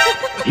brain.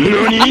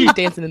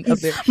 Dancing up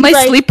there. My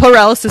sleep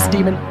paralysis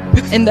demon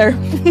in there.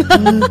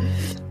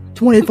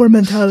 24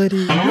 mentality.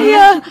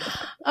 Yeah.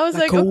 I was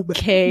like,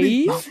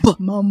 okay.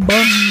 Mum.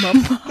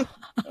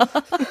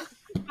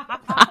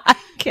 I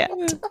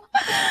can't.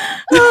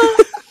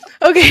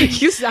 Okay.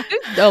 You sounded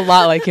a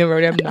lot like him,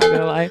 Rody. I'm not going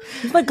to lie.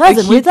 He's my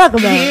cousin. What are you talking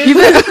about?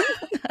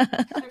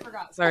 I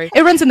forgot. Sorry.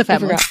 It runs in the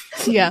family.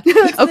 Yeah.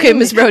 Okay,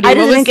 Miss Rody. I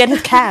didn't get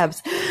his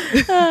calves.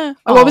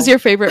 What was your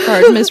favorite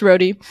part, Miss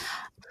Rody?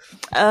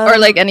 Or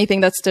like anything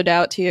that stood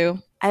out to you?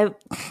 Style.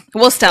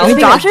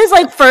 Josh's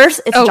like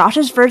first. It's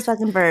Josh's first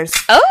fucking verse.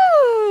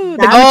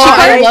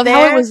 I love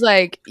how it was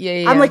like.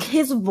 Yeah. I'm like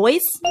his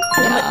voice.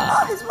 I'm like,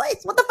 oh, his voice.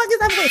 What the fuck is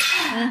that voice?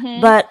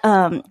 Mm-hmm. But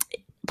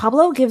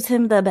Pablo gives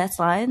him the best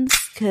lines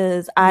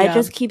because I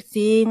just keep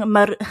seeing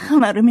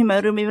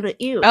marumi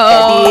you.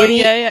 Oh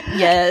yeah.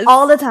 Yes.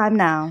 All the time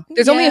now.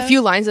 There's only a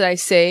few lines that I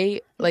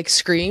say like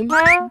scream,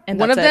 and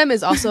one of them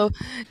is also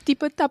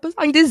 "Tipo tapos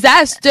ang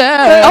disaster."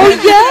 Oh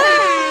yeah.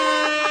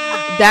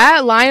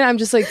 That line, I'm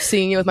just like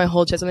singing it with my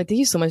whole chest. I'm like, thank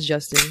you so much,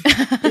 Justin.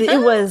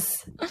 It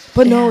was.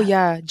 But no,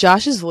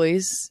 Josh's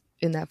voice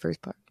in that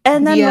first part.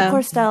 And then, of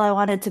course, style, I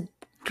wanted to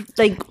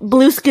like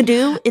blue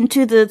skidoo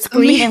into the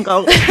screen and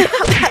go.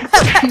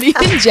 Me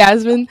and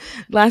Jasmine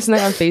last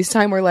night on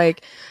FaceTime were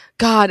like,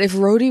 God, if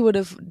Rhodey would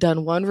have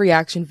done one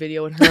reaction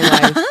video in her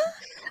life.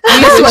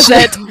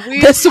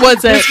 This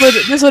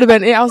would have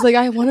been it. I was like,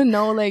 I want to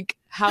know like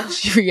how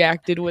she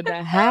reacted when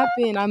that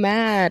happened. I'm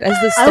mad as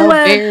the Stell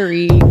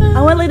Berry.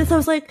 I went later, so I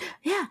was like,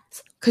 yeah,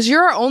 because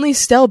you're our only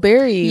Stell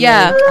Berry.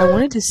 Yeah, like, I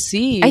wanted to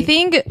see. I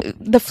think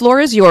the floor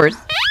is yours.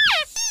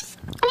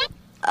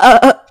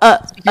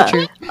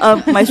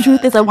 My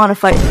truth is, I want to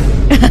fight.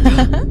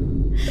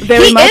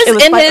 Very much.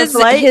 Is in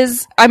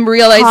his. I'm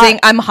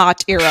realizing I'm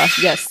hot era.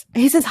 Yes,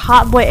 he's his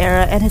hot boy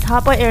era, and his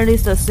hot boy era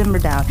needs to simmer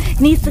down.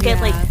 He needs to get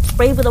like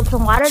sprayed with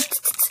some water.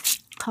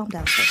 Calm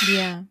down.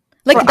 Yeah.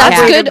 Like that's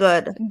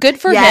good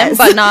for him,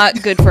 but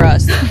not good for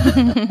us.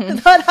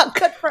 Not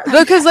good for us.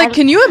 Because like,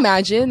 can you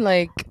imagine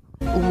like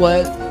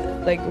what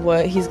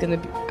he's gonna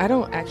be? I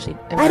don't actually.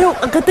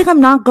 A good thing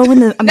I'm not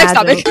going to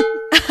imagine.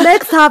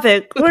 Next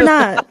topic. We're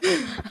not.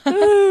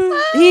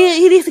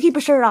 He needs to keep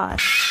his shirt on.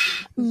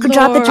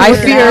 Drop the I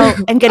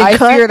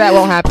fear that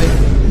won't happen.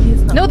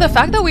 No, the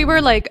fact that we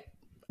were like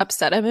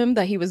upset at him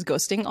that he was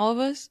ghosting all of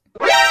us.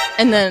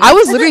 And then I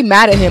was literally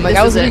mad at him. Like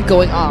I was literally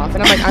going off,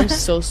 and I'm like,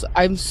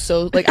 I'm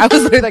so like I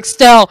was literally like,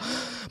 Stell,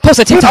 post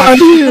a TikTok.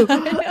 You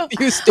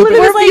stupid.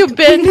 Where have you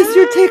been? We miss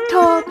your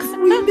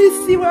TikToks. We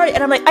miss you.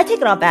 And I'm like, I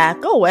take it all back.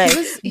 Go away.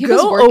 He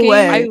was working.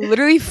 Away. I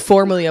literally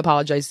formally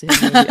apologized to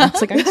him. I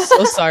was like, I'm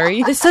so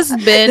sorry. This has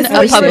been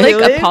a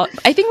public apology.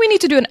 I think we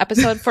need to do an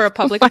episode for a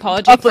public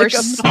apology for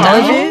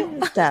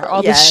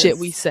all the shit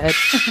we said.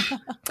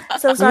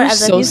 So sorry. I'm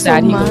so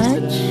sad he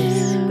ghosted us.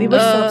 We were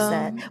so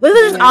sad. We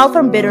were just all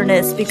from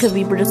bitterness because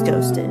we were just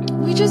ghosted.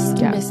 We just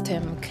missed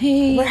him.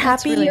 Okay, we're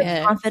happy, really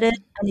you're confident,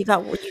 and you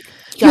got what you.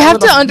 You have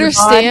to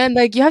understand,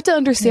 like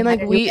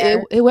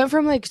it went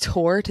from like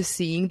tour to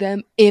seeing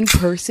them in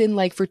person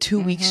like for 2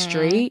 weeks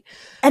straight,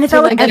 and it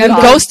felt like and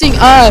ghosting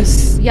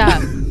us. Yeah,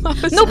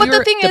 No, but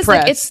the thing is,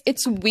 like,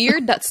 it's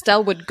weird that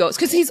Stel would ghost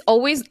because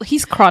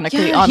he's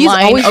chronically online. He's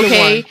always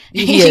okay.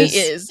 He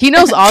is. He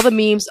knows all the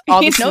memes. All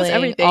the knows slang,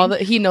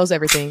 everything. He knows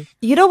everything.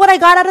 You know what I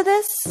got out of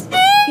this?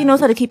 He knows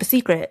how to keep a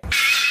secret.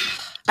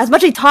 As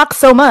much as he talks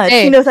so much,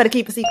 he knows how to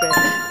keep a secret.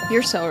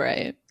 You're so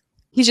right.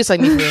 He's just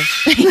like me,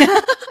 for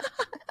real.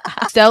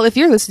 Stel, if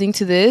you're listening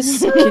to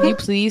this, can you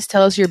please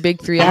tell us your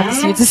big three? I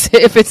have to see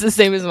if it's the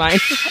same as mine.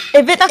 If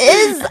it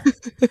is,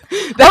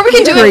 or we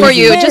can do it for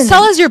you. Just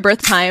tell us your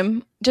birth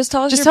time. Just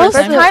tell us your birth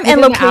time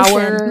and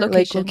location.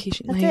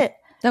 Location. That's it.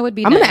 That would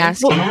be. I'm nice. gonna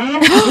ask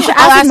him. You should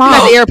I'll ask ask him Mom.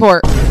 at the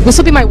airport. This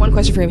will be my one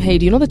question for him. Hey,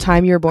 do you know the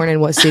time you were born in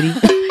what city?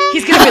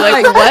 He's gonna be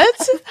like,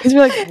 what? He's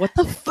gonna be like, what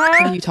the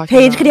fuck are you talking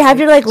Paige, about? could you have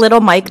your like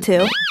little mic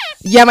too?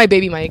 Yeah, my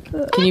baby mic.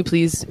 Can you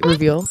please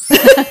reveal?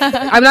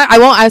 I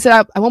won't. I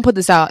said I won't put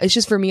this out. It's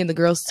just for me and the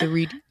girls to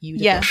read you.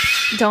 Yeah,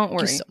 don't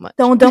worry. So much.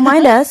 Don't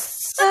mind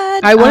us.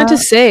 I wanted to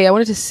say.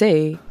 What to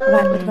say?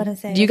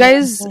 Do you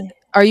guys?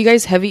 Are you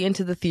guys heavy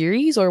into the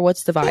theories or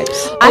what's the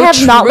vibes? I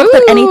have not looked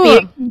at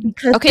anything.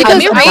 Okay, let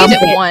me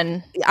read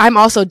one. I'm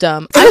also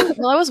dumb. I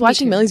was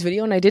watching Millie's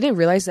video and I didn't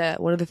realize that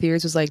one of the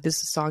theories was like this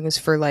song is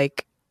for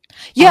like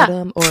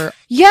autumn or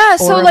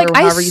so like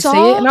I saw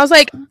say it. And I was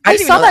like I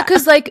saw that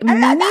because like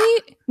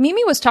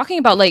Mimi was talking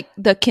about like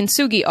the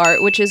kintsugi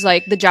art, which is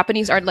like the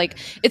Japanese art, like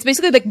it's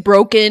basically like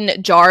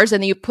broken jars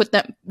and then you put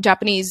them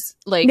Japanese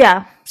like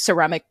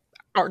ceramic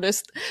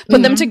artists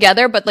put them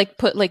together but like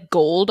put like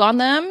gold on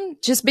them,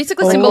 just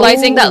basically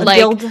symbolizing that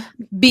like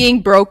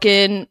being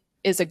broken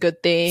is a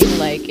good thing,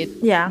 like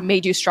it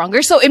made you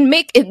stronger, so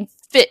it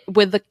fit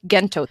with the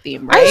Gento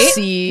theme, right? I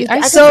see I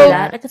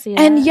can see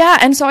that.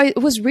 And so I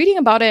was reading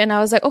about it and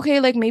I was like, okay,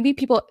 like maybe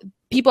people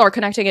are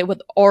connecting it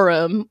with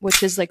Aurum,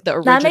 which is like the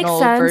original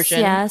version.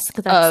 Yes,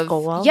 because that's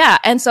gold. Yeah,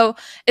 and so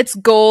it's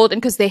gold,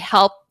 and because they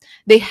help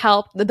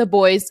the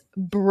boys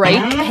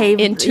break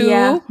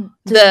into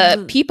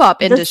the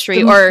P-pop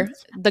industry or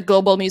the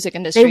global music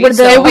industry. They were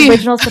the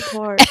original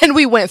support. And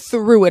we went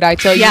through it, I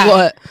tell you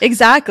what.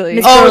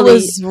 Exactly. Oh, it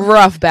was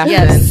rough back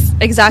then.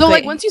 Exactly. So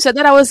like once you said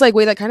that, I was like,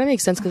 wait, that kind of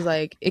makes sense because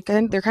like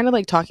they're kind of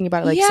like talking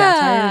about it like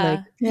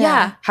satire.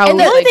 Like, how, and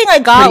the only thing I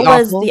got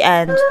was the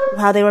end,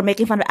 how they were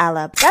making fun of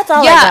Alab. That's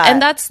all I got.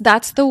 And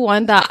that's the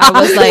one that I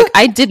was like,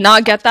 I did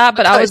not get that,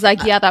 but I was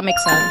like, yeah, that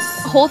makes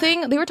sense. The whole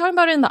thing, they were talking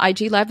about it in the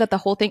IG live that the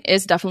whole thing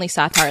is definitely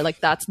satire.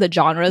 Like that's the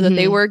genre that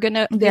they were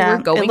going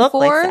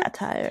for. Like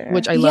satire.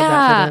 Which I love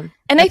that for them.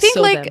 And That's I think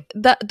so like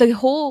the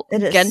whole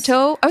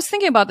Gento, I was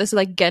thinking about this,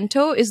 like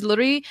Gento is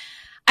literally,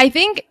 I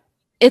think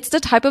it's the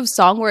type of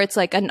song where it's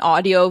like an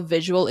audio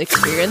visual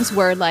experience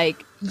where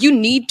like you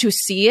need to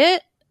see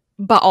it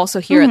but also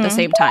hear at the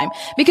same time,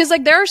 because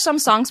like there are some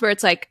songs where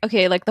it's like,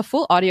 okay, like the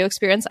full audio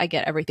experience, I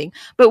get everything,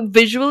 but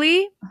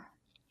visually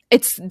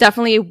it's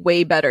definitely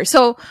way better.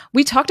 So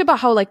we talked about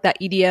how like that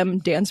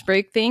EDM dance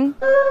break thing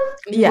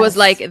was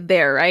like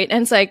there, right?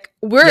 And it's like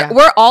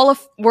we're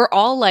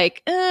all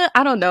like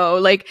I don't know,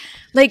 like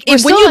when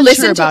you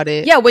listen to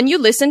it, when you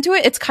listen to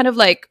it, it's kind of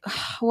like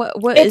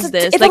what is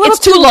this? Like it's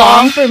too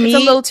long for me.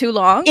 It's a little too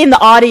long in the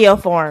audio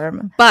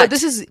form, but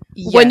this is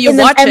when you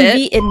watch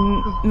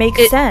it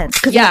makes sense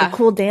because it's a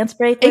cool dance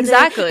break.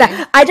 Exactly.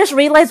 That I just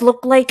realized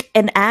looked like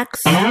an axe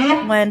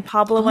when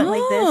Pablo went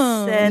like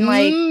this and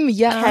like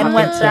Ken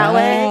went that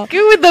way.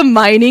 Good with the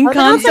mining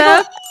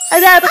concept.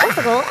 That's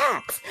a little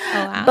axe.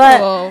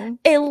 But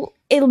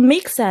it'll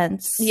make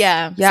sense.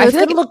 Yeah. So it's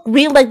gonna look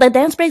real, like the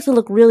dance breaks will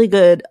look really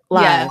good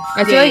live. Yeah.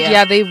 I feel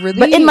like they really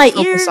but in my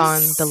focus ears,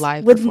 on the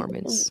live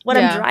performance. When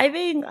I'm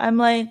driving, I'm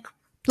like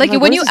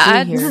when you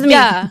add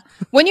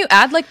when you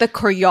add like the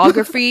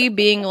choreography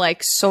being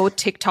like so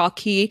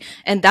TikTok-y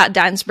and that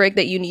dance break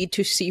that you need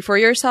to see for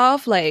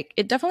yourself, like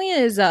it definitely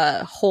is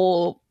a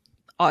whole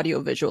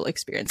audio visual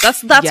experience.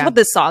 That's what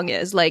this song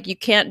is. Like you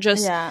can't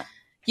just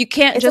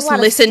just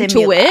listen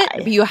to it,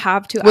 but you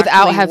have to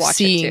without having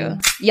seen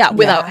it too.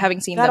 Without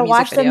having seen the music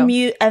watch video.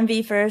 The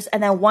MV first,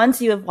 and then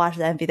once you have watched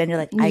the MV, then you're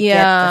like, I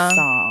get the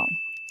song.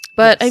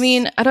 But I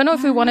mean, I don't know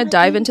if we want to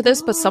dive into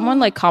this, but someone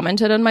like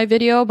commented on my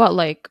video about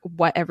like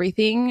what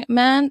everything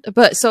meant.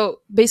 But so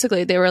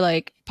basically they were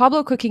like,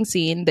 Pablo cooking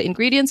scene, the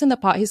ingredients in the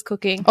pot he's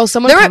cooking. Oh,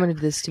 someone commented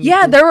this to me.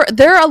 Yeah, there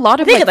are a lot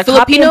of like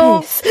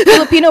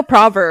Filipino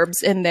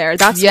proverbs in there.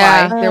 That's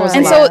why there was.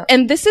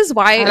 And this is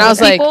why and I was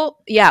people,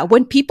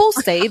 when people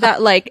say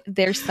that like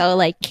they're so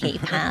like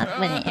K-pop,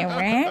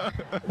 whatever,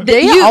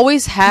 they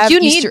always have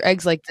Easter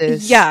eggs like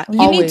this. Yeah,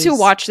 you need to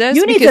watch this.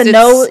 You need to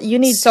know. You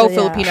need so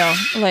Filipino.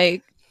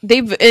 Like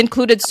they've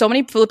included so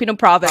many Filipino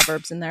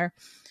proverbs in there.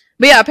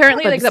 But yeah,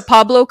 apparently like the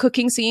Pablo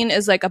cooking scene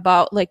is like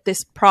about like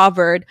this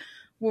proverb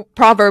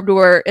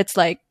where it's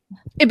like,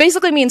 it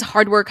basically means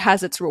hard work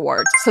has its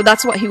rewards. So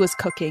that's what he was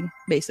cooking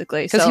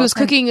basically. Because he was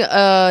cooking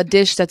a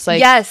dish that's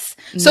like yes.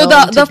 So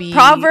the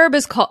proverb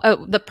is called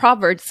the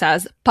proverb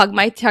says "Pag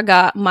may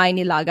tiyaga, may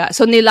nilaga."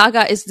 So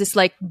nilaga is this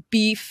like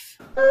beef.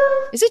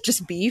 Is it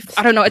just beef?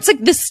 I don't know. It's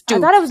like this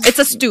stew. It's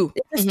a stew.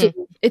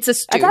 It's a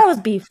stew. I thought it was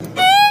beef.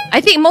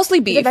 I think mostly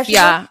beef.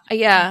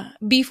 Yeah.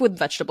 Beef with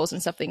vegetables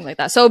and something like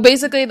that. So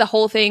basically the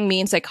whole thing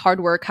means like hard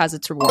work has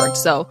its reward.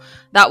 So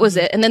that was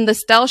it. And then the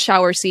style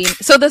shower scene.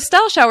 So the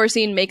style shower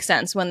scene makes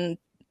sense when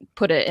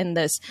put it in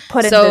this.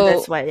 Into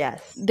this way,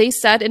 yes. They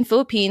said in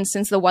Philippines,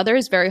 since the weather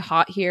is very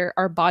hot here,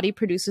 our body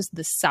produces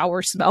this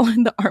sour smell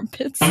in the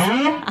armpits.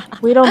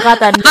 We don't got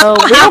that. No,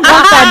 we don't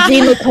got that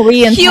gene with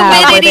Koreans.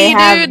 Humidity,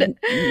 dude.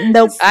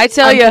 Nope. I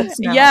tell you,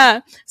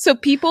 yeah. So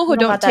people who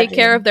don't take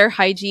care of their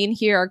hygiene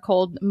here are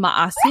called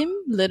maasim,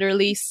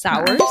 literally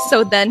sour.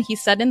 So then he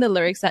said in the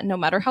lyrics that no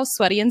matter how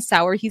sweaty and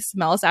sour he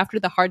smells after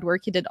the hard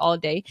work he did all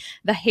day,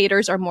 the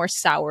haters are more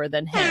sour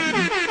than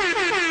him.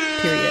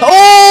 Period.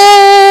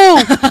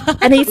 Oh!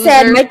 And he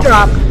said, mic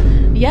drop.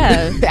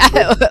 Yeah.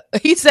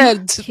 he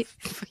said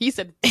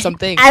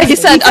something. He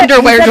said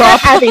underwear drop.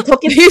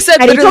 He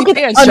said literally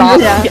pants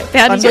dropped.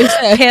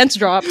 Pants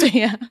dropped.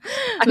 Yeah.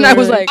 And I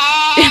was like...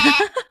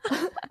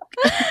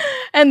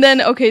 And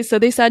then, okay, so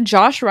they said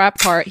Josh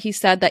Rapcart, he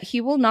said that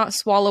he will not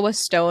swallow a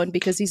stone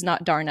because he's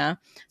not Darna.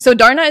 So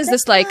Darna is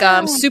this like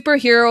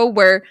superhero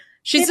where...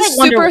 She's a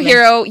like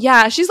superhero.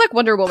 Yeah, she's like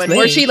Wonder Woman,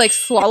 where she like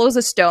swallows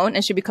a stone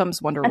and she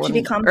becomes Wonder Woman. She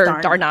becomes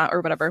Darna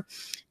or whatever.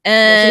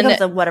 And she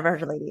becomes whatever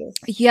her lady is.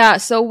 Yeah,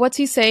 so what's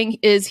he saying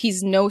is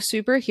he's no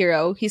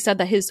superhero. He said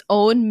that his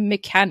own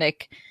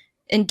mechanic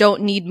and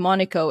don't need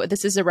Monaco.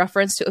 This is a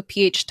reference to a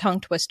PH tongue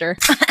twister.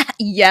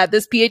 Yeah,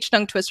 this PH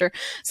tongue twister.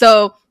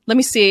 So let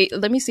me see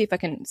if I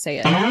can say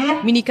it.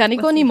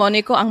 Minikaniko ni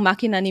Monaco ang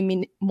makina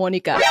ni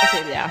Monica.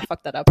 Okay, yeah, I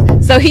fucked that up.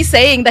 So he's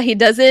saying that he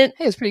doesn't...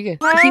 Hey, it's pretty good.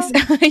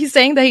 He's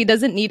saying that he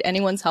doesn't need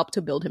anyone's help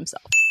to build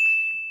himself.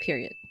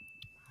 Period.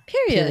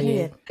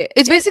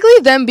 It's basically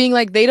them being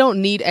like, they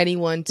don't need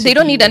anyone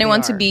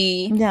to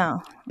be...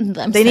 No.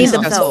 Themselves. They need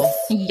themselves.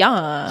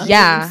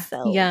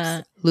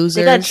 Yeah. Losers.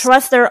 They gotta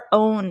trust their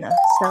own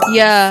self.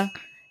 Yeah.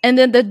 And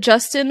then the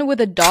Justin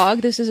with a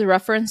dog, this is a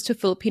reference to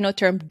Filipino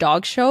term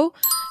dog show,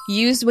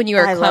 used when you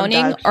are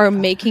clowning or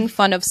making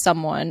fun of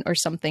someone or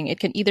something. It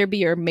can either be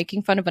you're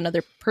making fun of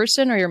another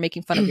person or you're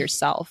making fun of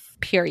yourself.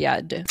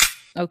 Period.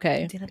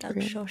 Okay.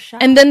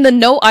 And then the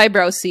no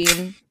eyebrow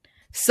scene.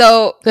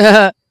 So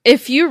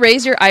if you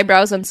raise your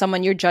eyebrows on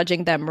someone, you're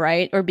judging them,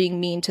 right? Or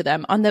being mean to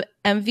them. On the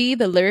MV,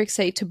 the lyrics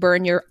say to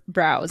burn your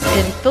brows.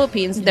 In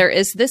Philippines, there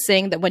is this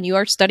saying that when you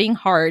are studying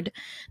hard,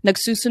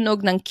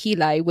 nagsusunog ng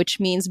kilay, which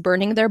means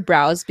burning their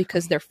brows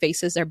because their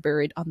faces are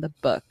buried on the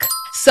book.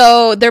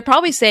 So they're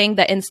probably saying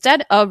that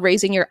instead of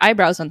raising your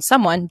eyebrows on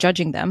someone,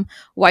 judging them,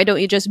 why don't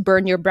you just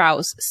burn your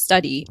brows,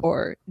 study,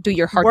 or do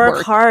your hard work?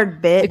 Work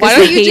hard, bitch. Because why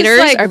don't you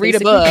just like read a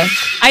book?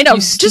 I know,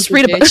 just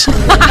read a book.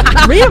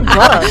 Read a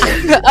book.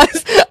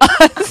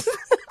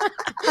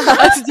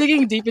 Us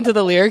digging deep into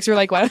the lyrics, we're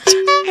like, why don't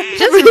you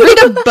just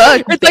read a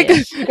book?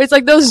 It's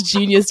like those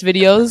genius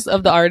videos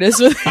of the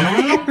artists with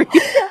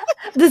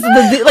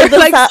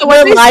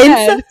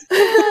lines.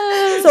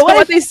 So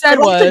what they said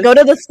was to go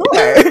to the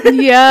store.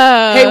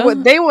 Yeah. Hey,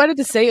 what they wanted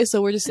to say it,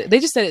 so they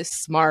just said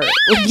it's smart.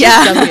 We're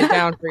just dumbing it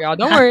down for y'all.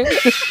 Don't worry.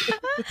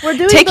 We're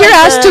doing take your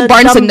ass to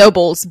Barnes and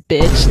Nobles,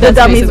 bitch. The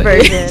dummies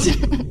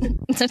version.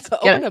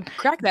 I'm gonna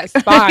crack that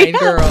spine,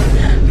 girl.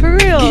 For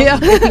real. Get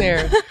up in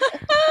there.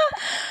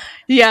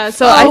 Yeah,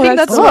 so I think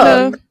that's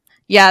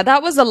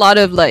that was a lot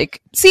of like,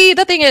 see,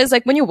 the thing is,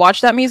 like, when you watch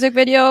that music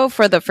video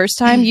for the first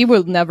time, you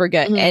will never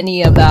get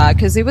any of that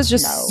because it was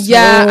just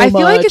I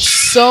feel like it's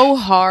so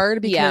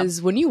hard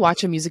because when you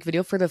watch a music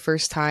video for the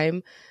first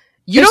time,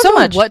 you don't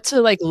know what to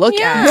like look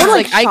at. You're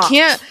like, I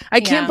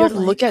can't both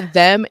look at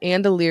them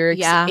and the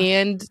lyrics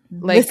and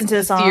like listen to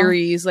the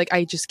theories. Like,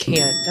 I just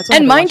can't. That's why.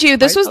 And mind you,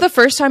 this was the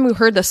first time we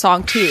heard the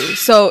song too.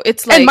 So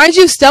it's like, and mind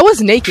you, Stell was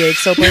naked.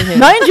 So blame him.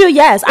 Mind you,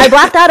 yes, I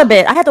blacked out a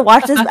bit. I had to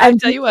watch this. I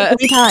tell you what,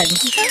 3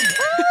 times.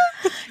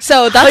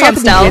 So that's on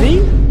Stell.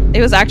 It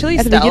was actually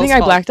at the beginning.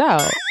 I blacked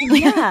out.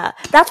 Yeah,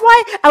 that's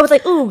why I was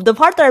like, "Ooh, the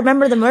part that I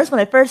remember the most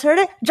when I first heard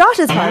it,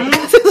 Josh's part."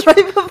 It was right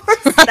before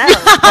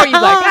Stell. You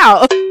blacked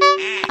out.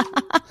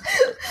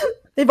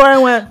 Before I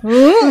went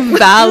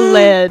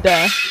valid.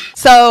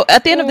 So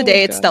at the end of the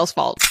day, it's Stell's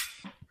fault.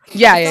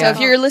 Yeah. So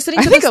if you're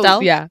listening to the Stell,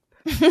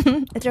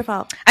 it's your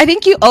fault. I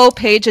think you owe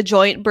Paige a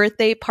joint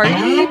birthday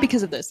party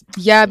because of this.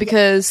 Yeah,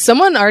 because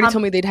someone already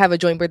told me they'd have a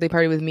joint birthday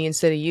party with me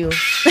instead of you.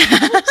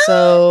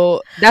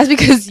 So that's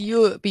because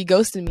you be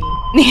ghosting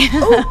me.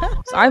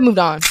 So I moved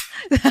on.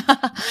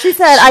 She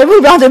said I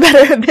moved on to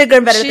bigger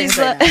and better things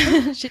right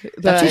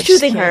now. She's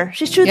choosing her.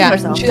 She's choosing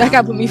herself. That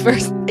guy put me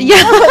first.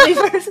 Yeah, put me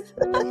first.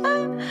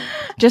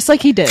 Just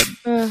like he did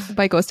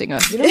by ghosting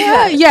us.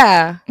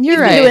 Yeah. You're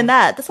right. Doing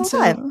that this whole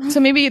time.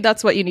 So maybe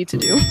that's what you need to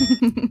do.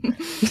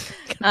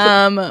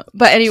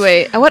 But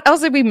anyway, what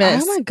else did we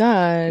miss? Oh my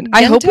god!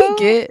 I hope we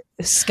get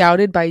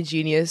scouted by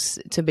Genius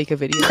to make a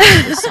video of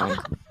this song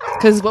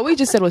because what we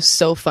just said was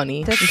so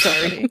funny. I'm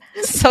sorry.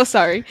 So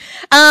sorry.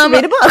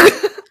 Read a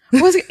book.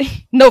 Was it?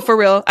 No, for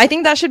real. I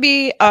think that should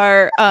be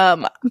our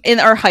in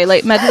our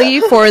highlight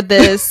medley for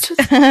this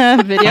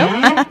video.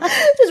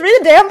 Just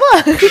read a damn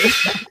book.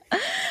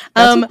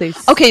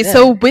 Okay,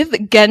 so with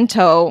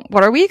Gento,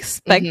 what are we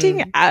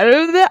expecting out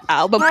of the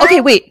album?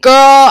 Okay, wait,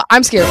 girl,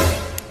 I'm scared.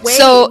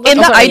 So in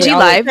the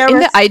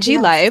IG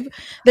live,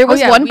 there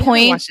was one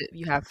point.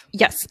 You have.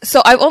 Yes.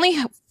 So I've only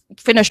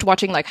finished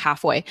watching like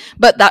halfway,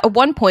 but that at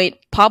one point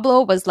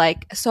Pablo was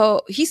like,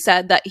 so he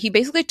said that he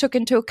basically took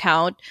into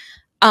account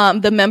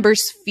the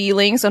members'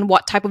 feelings on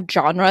what type of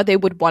genre they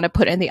would want to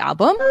put in the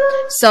album.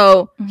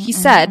 So he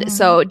said,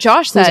 so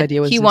Josh said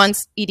he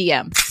wants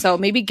EDM. So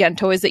maybe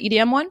Gento is the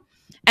EDM one.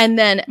 And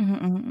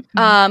then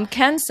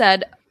Ken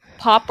said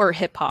pop or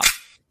hip hop.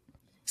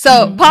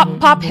 So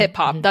pop, hip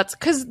hop. That's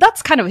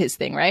kind of his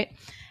thing, right?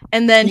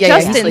 And then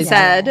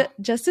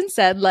Justin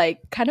said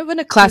like kind of an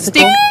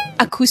acoustic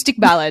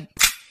ballad.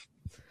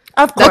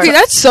 Of course. Okay,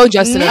 that's so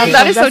Justin.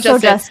 That is so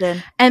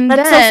Justin. And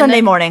that's so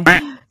Sunday morning.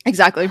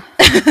 Exactly.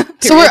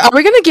 So are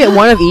we gonna get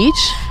one of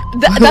each?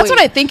 That's what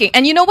I'm thinking.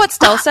 And you know what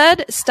Stell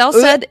said? Stell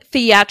said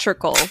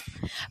theatrical,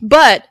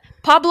 but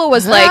Pablo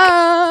was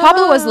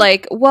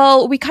like,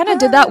 well, we kind of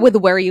did that with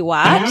Where You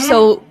At,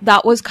 so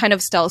that was kind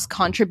of Stell's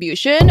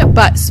contribution.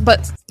 But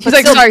he's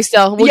like, sorry,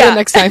 Stell, we'll do it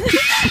next time.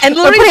 And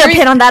literally, a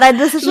pin on that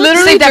decision.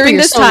 Literally during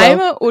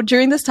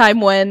this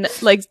time when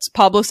like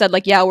Pablo said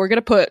like, yeah, we're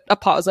gonna put a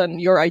pause on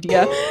your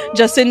idea,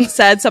 Justin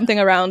said something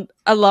along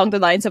the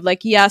lines of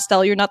like, yeah,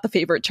 Stell, you're not the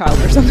favorite child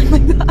or something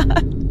like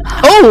that.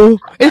 Oh,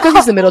 it's because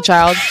he's the middle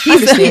child. He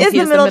is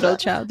the middle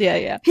child.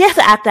 Yeah. He has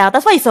to act out.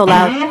 That's why he's so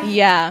loud.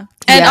 Yeah.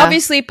 And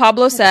obviously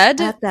Pablo said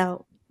act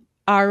out.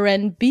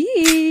 R&B.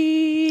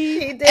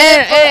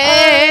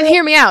 And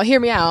hear me out.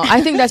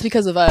 I think that's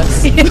because of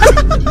us. He did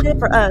it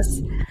for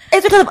us.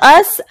 It's because of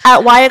us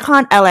at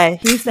WyaCon LA.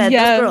 He said,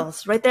 those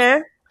girls right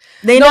there,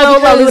 they know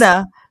La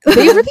Luna.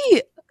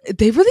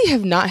 They really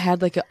have not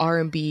had like an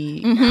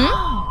R&B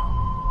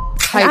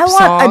type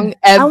song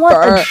ever. I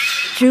want a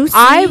juicy.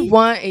 I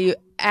want a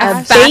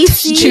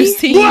bassy,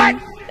 juicy. What?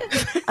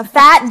 A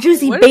fat,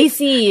 juicy,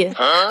 bassy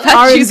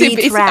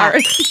R&B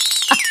track.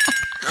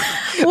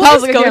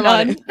 What's going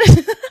on?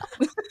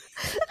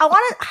 I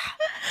want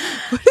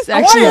it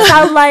to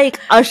sound like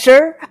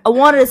Usher. I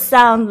want it to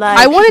sound like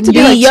I want it to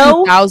be like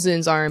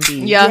 2000s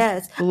R&B. Yeah.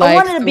 Yes. I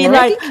want it to be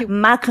like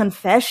My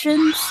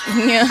Confessions.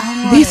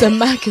 Yeah. These are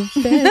my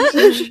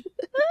confessions.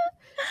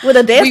 With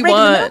a dance break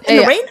in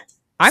the rain?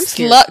 I'm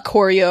scared. Slut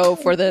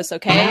choreo for this,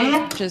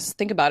 okay? Just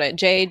think about it.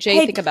 Jay,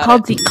 think about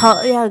it.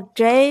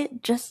 Jay,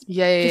 just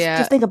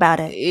think about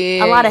it.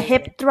 Yeah. A lot of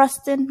hip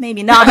thrusting,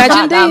 maybe. No,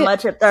 not that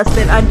much hip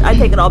thrusting. I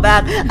take it all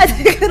back.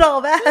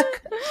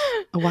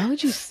 Why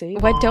would you say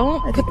that? Why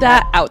don't put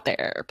that out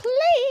there,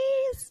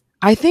 please?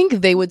 I think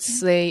they would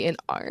say an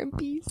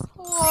R&B song.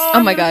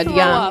 Oh my god,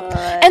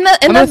 yeah. And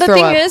the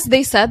thing is,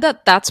 they said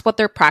that that's what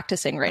they're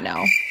practicing right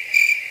now.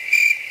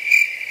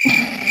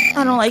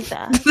 I don't like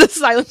that. The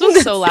silence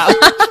was so loud.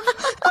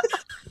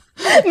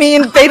 Me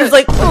and Faith was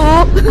like,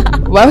 oh.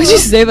 Why would you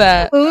say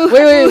that?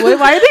 Wait.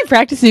 Why are they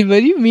practicing? What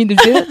do you mean?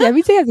 That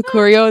means they have the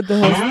choreo.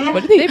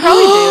 What do they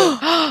probably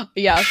do?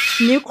 Yeah.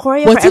 New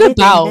choreo. What's it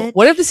about? Bitch.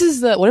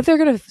 What if they're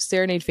gonna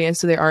serenade fans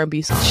to their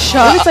R&B song?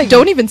 Shut up. Like,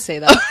 don't even say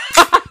that.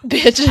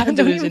 Bitch, I'm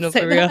delusional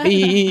for real.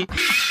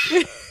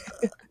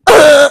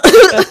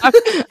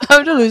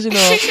 I'm delusional.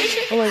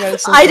 Oh my god,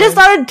 it's so I just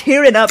started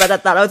tearing up at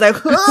that thought. I was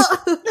like,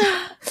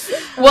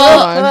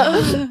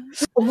 well,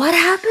 what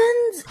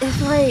happens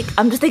if like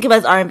I'm just thinking about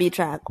his R&B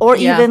track or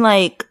even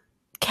like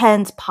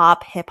Ken's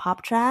pop hip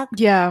hop track?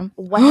 Yeah.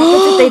 What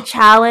happens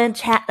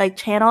if they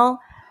channel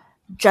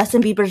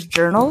Justin Bieber's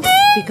Journals?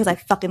 Because I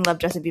fucking love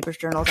Justin Bieber's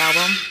Journals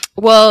album.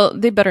 Well,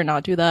 they better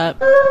not do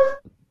that.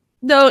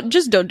 No,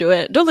 just don't do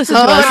it. Don't listen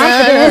to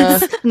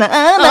us. No.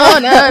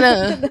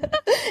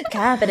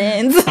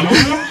 Confidence.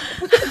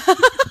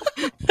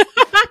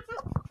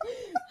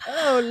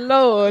 Oh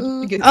Lord.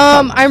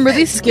 I'm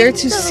really scared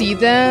to see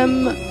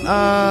them.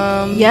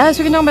 Yes,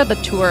 we can talk about the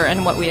tour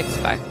and what we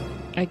expect,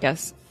 I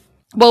guess.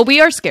 Well,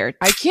 we are scared.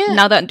 I can't.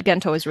 Now that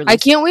Gento is released. I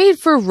can't wait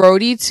for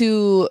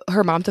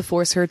her mom to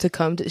force her to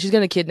come. She's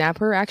going to kidnap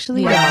her,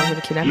 actually. Yeah. Mom's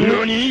going to kidnap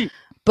her.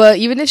 But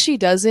even if she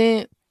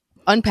doesn't,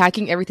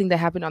 unpacking everything that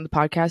happened on the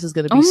podcast is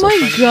going to be so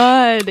funny. Oh my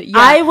god. Yeah.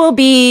 I will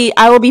be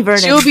Vernon.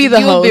 She'll be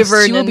the host. Be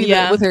Vernon, she will be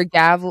with her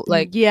gavel.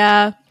 Like,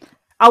 yeah.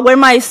 I'll wear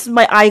my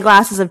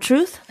eyeglasses of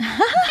truth.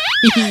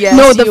 Yes,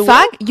 no, the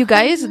fact, you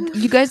guys,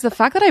 the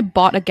fact that I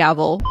bought a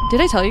gavel.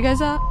 Did I tell you guys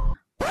that?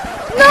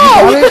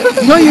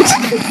 No, you.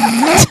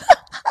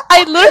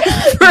 I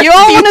literally. You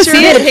all want to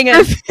see it?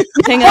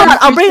 Hang on.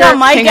 I'll bring out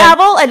my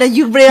gavel, and then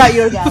you bring out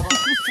your gavel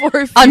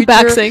for future,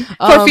 unboxing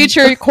for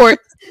future court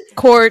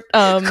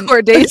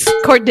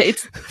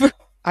dates.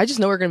 I just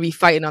know we're gonna be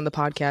fighting on the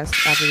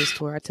podcast after this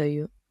tour. I tell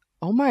you.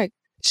 Oh my!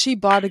 She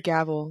bought a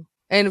gavel,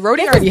 and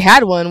Rhodey already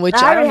had one, which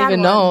I don't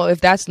even know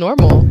if that's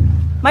normal.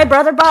 My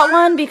brother bought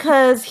one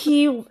because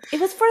it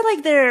was for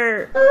like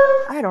their,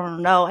 I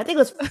don't know. I think it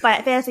was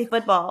fantasy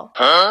football.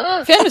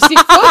 Fantasy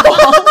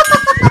football.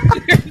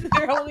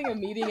 They're holding a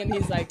meeting and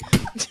he's like,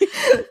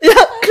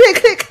 yeah,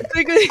 click.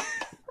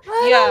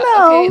 I don't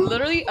know. Okay,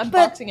 literally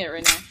unboxing it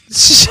right now.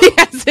 She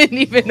hasn't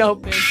even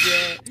opened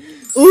it.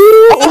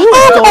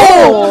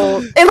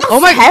 Ooh, it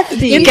looks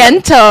hefty.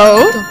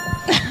 Gento.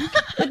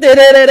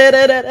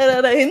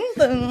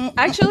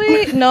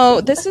 Actually,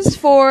 no. This is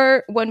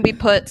for when we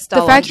put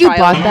Stella the fact on you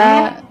trial. bought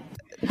that.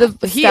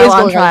 He Stella is on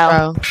going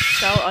trial. on trial.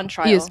 Stella on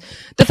trial. He is.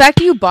 The fact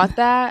that you bought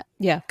that,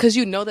 Yeah, because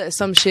you know that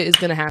some shit is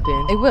gonna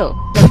happen. it will.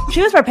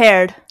 She was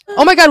prepared.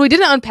 Oh my god, we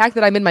didn't unpack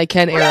that I'm in my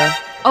Ken era.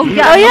 Oh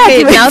yeah.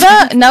 Okay,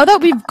 now that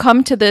we've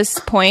come to this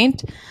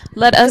point,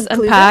 let us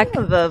unpack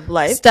of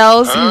life.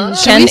 Stell's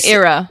Ken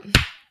era.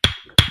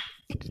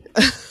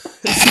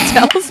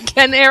 Stell's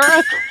Ken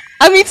era?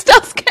 I mean,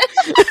 Stell's Ken.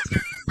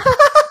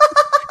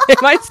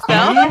 Am I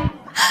Stell?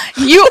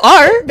 You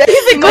are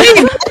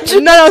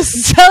Basically. No,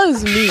 Stell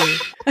is me.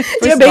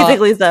 You're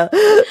basically so.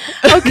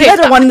 Okay. You guys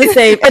are one and the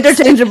same.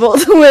 Interchangeable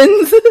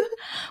twins.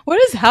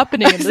 What is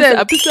happening in this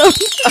episode?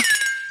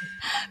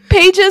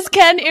 Paige's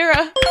Ken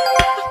era.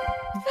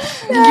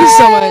 Thank you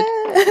so much.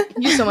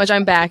 Thank you so much.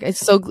 I'm back. It's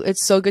so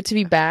good to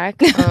be back.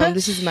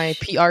 This is my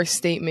PR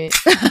statement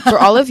for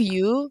all of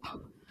you.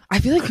 I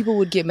feel like people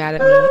would get mad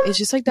at me. It's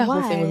just like that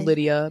whole thing with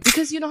Lydia,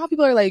 because you know how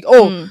people are like,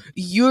 "Oh,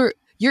 you're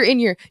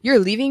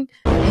leaving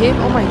him."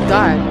 Oh my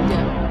god,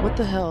 yeah. What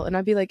the hell? And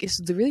I'd be like,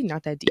 "It's really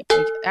not that deep."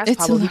 Like, ask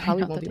Pablo, he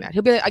probably won't be mad.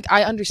 He'll be like,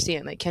 "I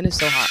understand. Like, Ken is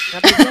so hot."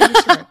 And I'd be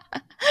like, yeah,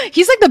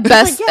 He's like the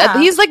best. Like, yeah.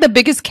 He's like the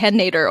biggest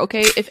Ken-nator.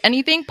 Okay, if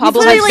anything,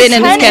 Pablo has like been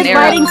in his Ken era.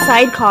 riding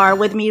sidecar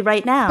with me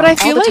right now. But I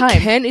feel like time.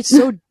 Ken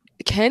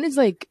is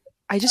like,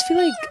 I just feel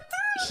like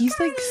he's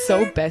like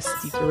so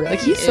bestie for real.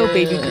 Like, he's so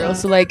baby girl.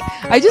 So like,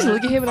 I just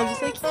look at him and I'm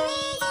just like,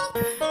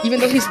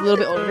 even though he's a little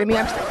bit older than me,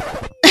 I'm just like,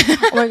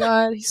 oh my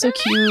god, he's so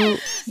cute.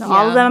 No,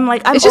 all of them, I'm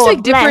like, it's just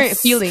like different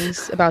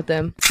feelings about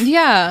them.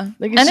 Yeah,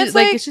 like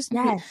it's just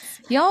yes.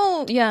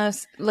 Y'all,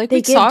 yes, like They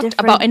we give talked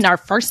different- about in our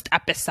first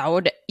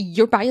episode,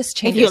 your bias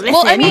changes. you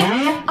Well, I listen.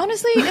 mean,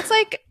 honestly, it's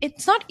like,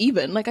 it's not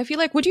even. Like, I feel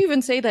like, would you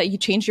even say that you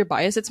changed your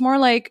bias? It's more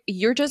like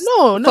you're just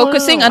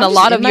focusing on I'm a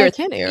lot of in my your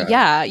Ken era.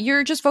 Yeah,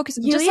 you're just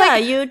focusing.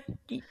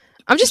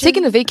 I'm just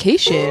taking a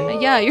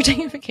vacation. Yeah, you're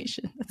taking a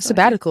vacation.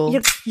 Sabbatical.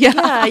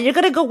 You're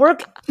gonna go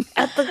work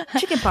at the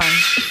chicken farm.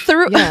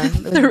 Through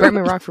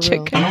Bremen Rock for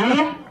real.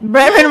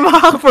 Bremen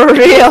Rock for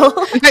real.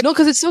 No,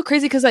 because it's so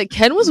crazy. Because like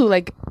Ken was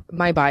like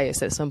my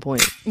bias at some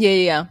point.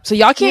 Yeah. So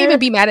y'all can't even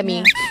be mad at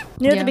me.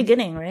 Near the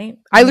beginning, right?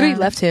 I literally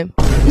left him.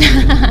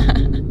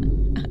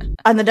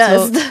 On the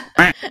dust.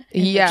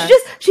 Yeah.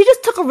 She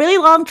just took a really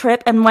long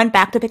trip and went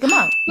back to pick him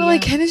up. No,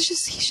 like Ken is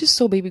he's just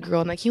so baby girl,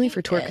 and I can't wait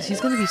for tour because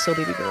he's gonna be so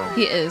baby girl.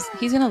 He is.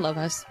 He's gonna love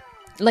us,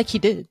 like he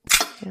did.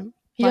 Yeah.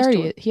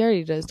 He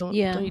already does. Don't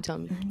you tell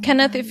me,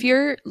 Kenneth. If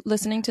you're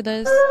listening to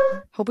this,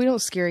 hope we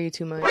don't scare you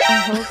too much. I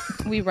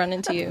hope we run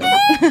into you.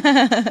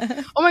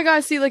 Oh my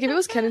god! See, like if it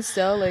was Ken and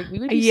Stell, like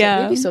we'd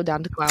be so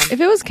down to clown.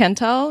 If it was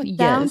Kentel,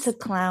 down to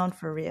clown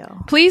for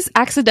real. Please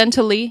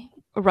accidentally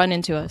run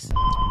into us.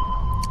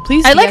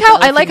 Please. I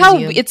like how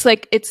it's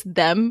like it's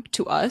them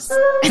to us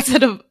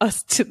instead of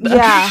us to them.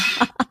 Yeah.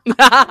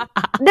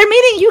 They're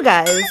meeting you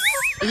guys.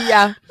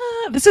 Yeah.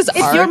 This is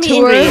our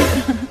tour.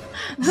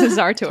 This is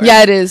our tour.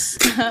 Yeah, it is.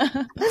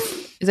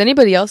 Is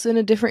anybody else in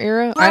a different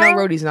era? I know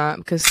Rhodey's not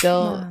because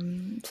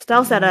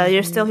Stell said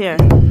you're still here.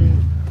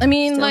 I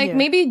mean, still like here.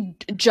 Maybe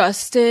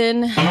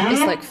Justin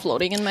is like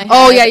floating in my head.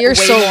 Oh yeah, you're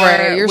so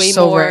right. You're way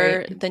so more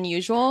right. than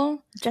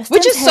usual. Justin's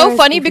which is so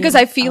funny because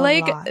I feel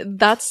like lot.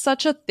 that's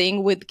such a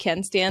thing with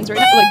Ken stans right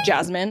now. Like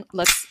Jasmine,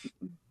 let's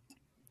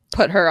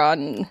put her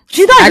on.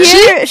 She's not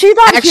here. She's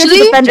not here to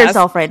defend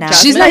herself right now.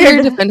 Jasmine? She's not here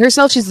to defend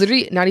herself. She's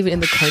literally not even in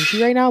the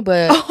country right now.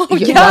 But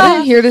she's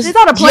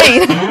on a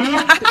plane.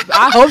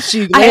 I hope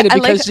she landed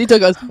because she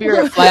took a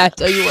Spirit flight. I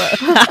tell you what,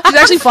 she's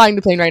actually flying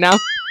the plane right now.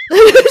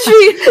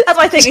 That's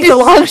why it's taking so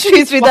long.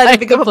 She's that to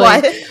become a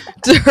flight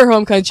to her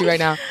home country right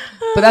now.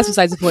 But that's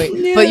besides the point.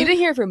 Yeah. But you didn't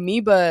hear it from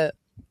me. But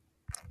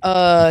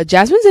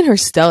Jasmine's in her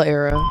Stell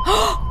era.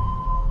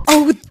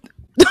 Oh,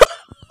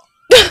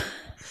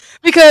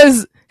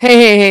 because.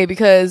 Hey!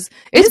 Because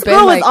it's this been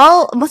girl like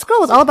this girl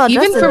was all about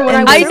even Justin from when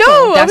I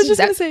know. I was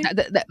just gonna say.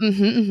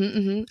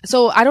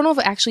 So I don't know if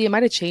it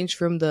might have changed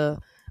from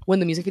when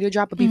the music video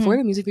dropped, but before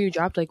the music video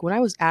dropped, like when I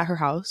was at her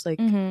house, like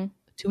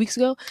 2 weeks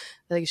ago,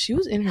 like she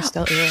was in her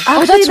Stell era.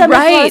 Actually, that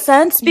makes a lot of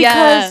sense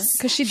because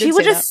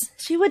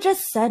she would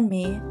just send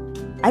me.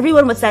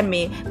 Everyone would send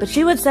me, but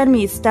she would send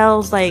me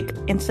Stell's like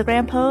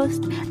Instagram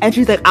post, and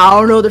she's like, "I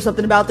don't know, there's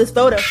something about this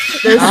photo.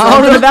 There's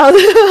something about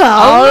it.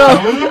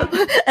 I don't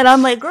know." And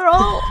I'm like,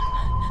 "Girl,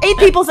 8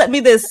 people sent me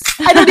this.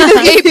 I don't need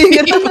to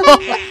 8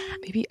 people."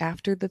 maybe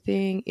after the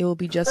thing it will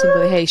be Justin.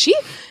 But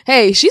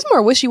she's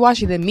more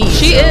wishy-washy than me.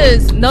 She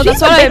is. No,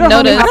 that's what I've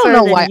noticed. I don't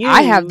know why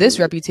I have this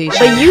reputation,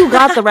 but you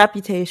got the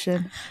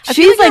reputation.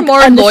 She's like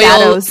more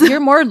loyal. You're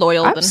more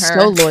loyal than her.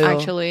 So loyal.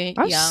 Actually,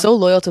 I'm so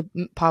loyal to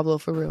Pablo,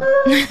 for real.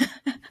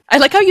 I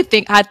like how you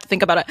had to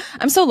think about it.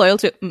 I'm so loyal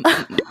to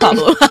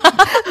Pablo.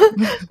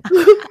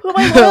 Who am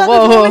I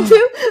loyal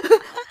to?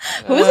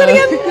 Who is it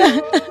again?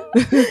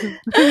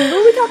 Who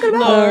are we talking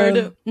about?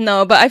 Lord.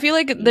 No, but I feel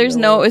like there's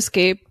no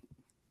escape.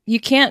 You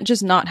can't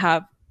just not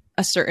have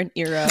a certain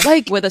era,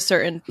 like with a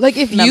certain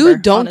if member, you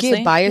don't honestly.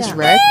 get biased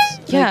wrecked,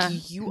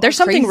 there's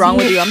something wrong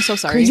with you. I'm so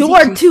sorry. You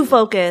are too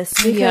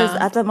focused because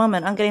at the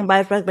moment I'm getting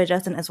biased wrecked by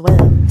Justin as well.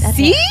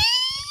 See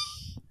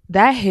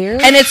that hair,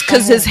 and it's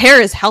because his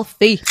hair is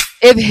healthy.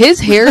 If his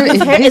hair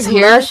is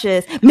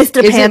luscious,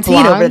 Mr.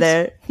 Pantene over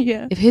there.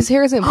 Yeah. If his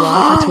hair isn't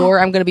blonde for tour,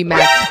 I'm gonna be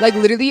mad. Like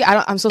literally,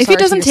 I'm so sorry. If he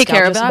doesn't take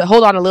care of that, but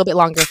hold on a little bit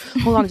longer.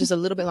 Hold on just a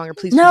little bit longer,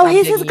 please. No,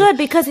 his is good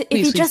because if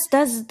he just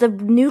does the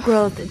new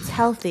growth, it's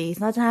healthy. He's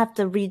not gonna have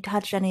to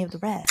retouch any of the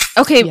rest.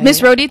 Okay,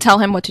 Miss Rhodey, tell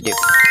him what to do.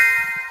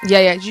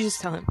 Yeah, you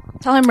just tell him.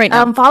 Tell him right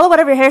now. Follow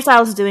whatever your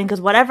hairstyle is doing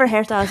because whatever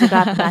hairstyles you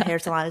got from that hair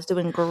salon is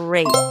doing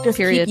great. Just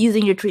keep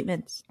using your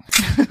treatments.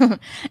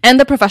 And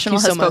the professional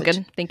has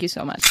spoken. Thank you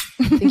so much.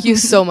 Thank you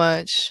so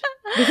much.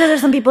 Because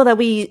there's some people that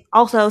we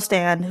also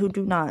stand who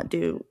do not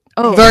do.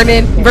 Oh,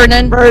 Vernon.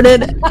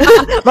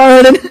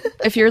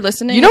 If you're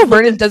listening, you know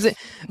Vernon doesn't.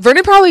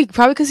 Vernon probably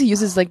because he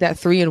uses like that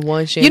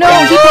 3-in-1 shampoo. You know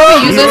he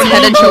probably uses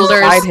Head and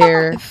Shoulders dyed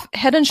hair,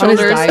 Head and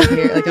Shoulders on his dyed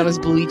hair, like on his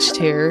bleached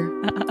hair.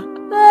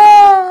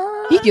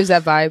 He gives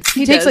that vibe.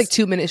 He takes like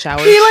 2-minute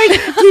showers.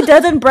 He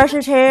doesn't brush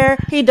his hair.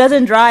 He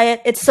doesn't dry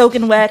it. It's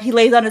soaking wet. He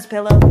lays on his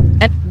pillow.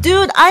 And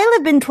dude, I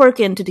have been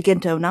twerking to the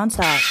Ginto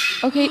nonstop.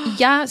 Okay,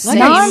 yeah,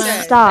 same.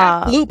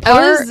 Nonstop. I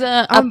was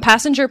a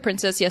passenger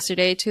princess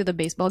yesterday to the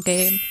baseball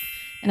game,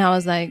 and I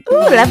was like, "Ooh,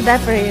 love that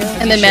for you."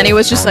 And then Manny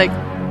was just like,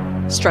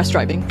 stress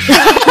driving.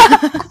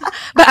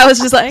 But I was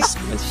just like,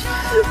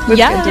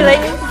 yeah.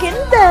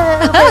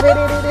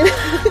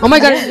 Oh my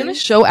god, are you gonna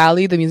show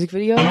Allie the music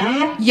video?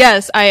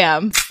 Yes, I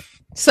am.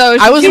 So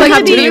I was like,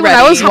 when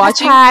I was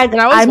watching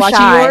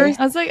yours,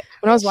 I was like,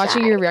 when I was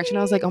watching your reaction,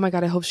 I was like, oh my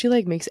god, I hope she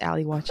like makes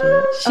Allie watch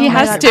it. She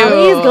has to.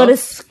 Allie's gonna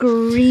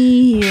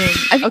scream.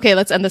 Okay,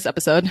 let's end this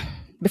episode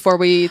before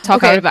we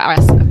talk about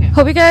us. Okay.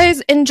 Hope you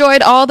guys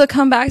enjoyed all the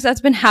comebacks that's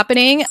been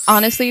happening.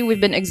 Honestly, we've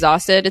been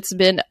exhausted. It's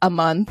been a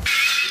month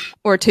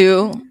or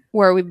two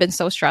where we've been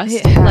so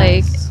stressed.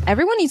 Like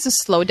everyone needs to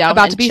slow down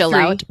and chill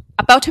out.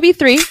 About to be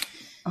 3.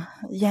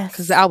 Yes,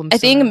 because the album. I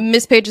think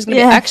Miss Paige is gonna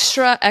be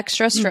extra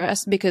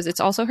stressed because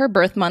it's also her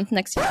birth month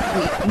next week.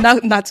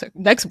 Not next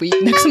week.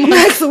 Next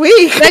month.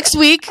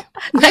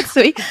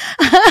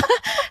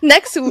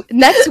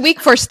 Next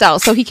week for Stell,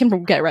 so he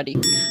can get ready.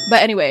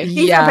 But anyway,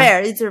 he's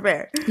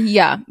prepared.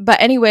 Yeah,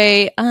 but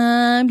anyway,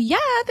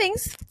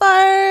 thanks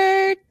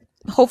for.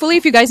 Hopefully,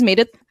 if you guys made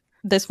it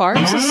this far,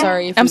 I'm so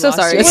sorry. I'm so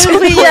sorry.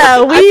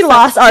 We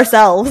lost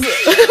ourselves.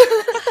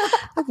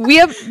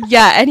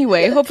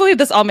 Anyway, hopefully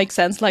this all makes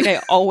sense. Like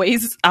I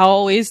always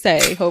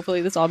say,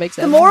 hopefully this all makes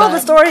sense. The moral of the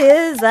story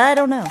is, I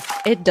don't know.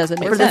 It doesn't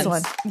make sense. This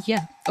one.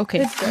 Yeah.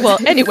 Okay. Well,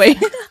 anyway,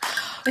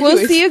 we'll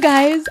see you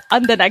guys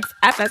on the next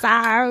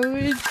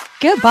episode.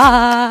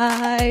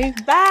 Goodbye.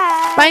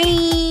 Bye.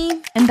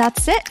 Bye. And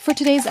that's it for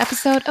today's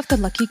episode of the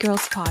Lucky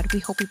Girls Pod. We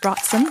hope we brought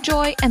some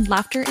joy and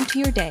laughter into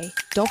your day.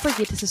 Don't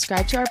forget to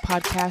subscribe to our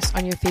podcast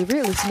on your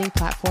favorite listening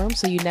platform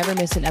so you never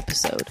miss an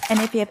episode.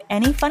 And if you have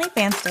any funny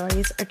fan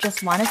stories or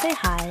just want to say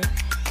hi,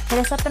 hit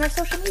us up on our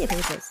social media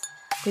pages.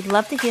 We'd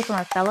love to hear from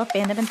our fellow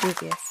fandom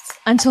enthusiasts.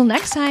 Until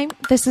next time,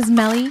 this is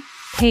Melly,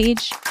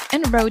 Paige,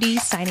 and Rhodey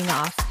signing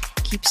off.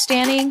 Keep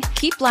standing,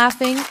 keep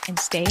laughing, and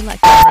stay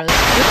like cameras.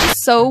 Which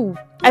is so...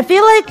 I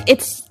feel like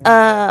it's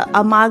what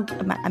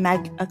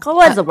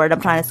is the word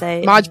I'm trying to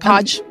say? Mod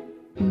Podge.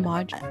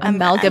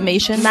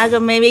 Amalgamation.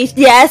 Amalgamation.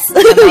 Yes.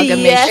 Amalgamation.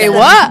 Yes. Hey,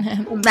 what?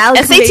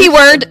 SAT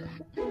word.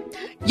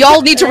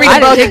 Y'all need to read the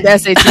book. I didn't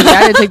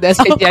take the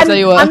SAT. I tell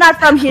you what. I'm not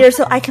from here,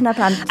 so I cannot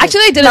pronounce it.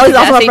 Actually, I didn't take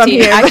the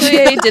SAT.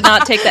 Actually, I did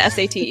not take the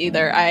SAT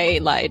either. I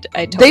lied.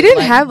 I totally They didn't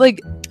lied. have like.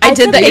 I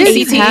did the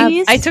ACT.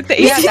 ACTs. I took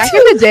the ACT. Yeah, back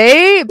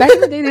in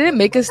the day, they didn't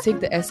make us take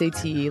the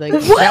SAT. Like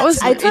that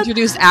was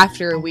introduced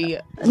after we.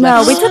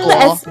 No, we took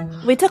school.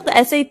 we took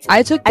the SAT.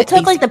 I took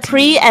like the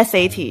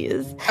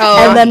pre-SATs.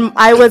 Oh. And then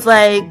I was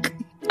like,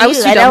 I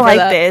was too I dumb don't for like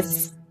that.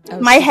 this.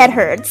 My head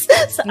hurts.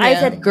 So I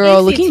said, girl,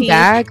 ACT, looking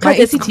back, my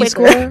it's ACT quicker.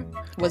 score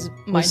was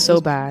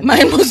so bad.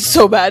 Mine was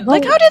so bad.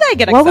 Like, how did I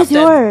get accepted? What was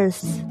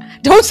yours?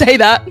 Don't say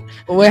that.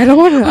 Wait, I don't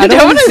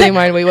want to say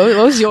mine. Wait, what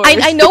was yours?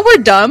 I know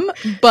we're dumb,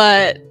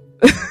 but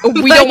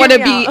we don't want to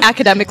be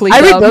academically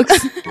dumb. I read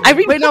books.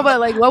 Wait, no, but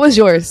like, what was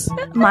yours?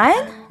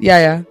 Mine?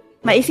 Yeah.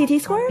 My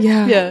ACT score?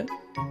 Yeah.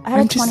 I had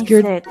I'm a just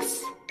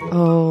 26.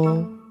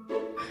 Oh.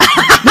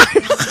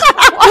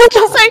 I'm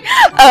just saying,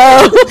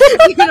 oh.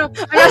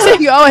 I'm not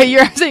saying,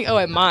 you're saying,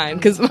 at mine,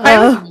 because mine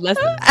was less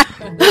than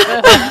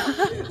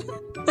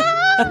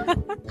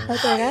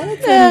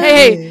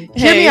Hey,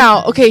 hear me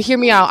out. Okay, hear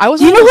me out. I was.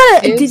 Do you know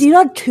what? Did you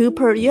know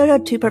you know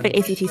two perfect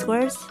ACT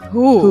scores?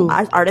 Who?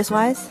 Artist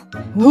wise?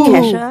 Who?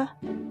 Kesha.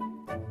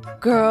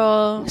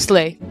 Girl.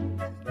 Slay.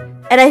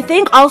 And I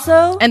think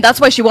also, And that's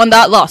why she won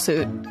that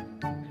lawsuit.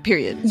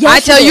 Period. yes, I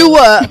she tell did. you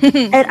what.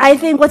 And I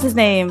think what's his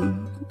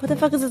name? What the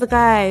fuck is the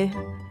guy?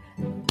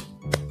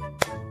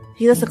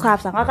 He does the clap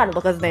song. I gotta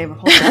look at his name.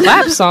 Hold on.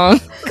 Clap song.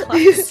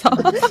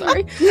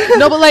 Sorry.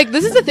 No, but like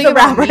this is the thing The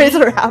about rapper me. is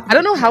a rapper. I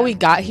don't know how we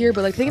got here,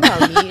 but like the thing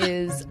about me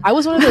is I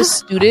was one of those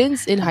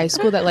students in high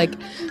school that like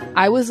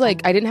I was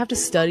like I didn't have to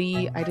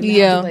study. I didn't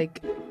have to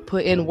like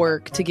put in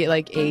work to get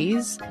like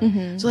A's.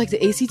 So like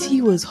the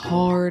ACT was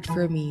hard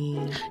for me.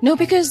 No,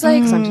 because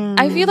like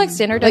I feel like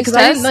standardized Like, 'cause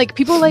I tests, didn't, like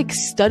people like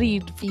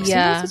studied. Yeah.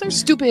 Standardized tests are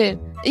stupid.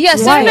 yeah,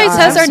 standardized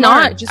tests are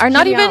Smart. not Just are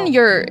not hear me even out.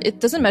 your.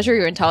 It doesn't measure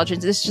your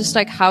intelligence. It's just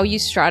like how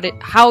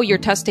your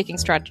test taking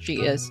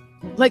strategy is.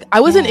 Like I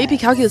was in AP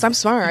Calculus. I'm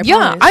smart. I Yeah,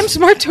 promise. I'm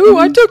smart too.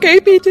 I took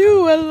AP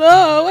too.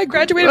 Hello, I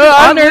graduated with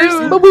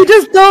honors. But we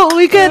just don't.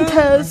 We can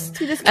test.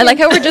 We just I like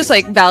how we're just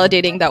like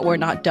validating that we're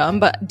not dumb,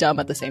 but dumb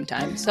at the same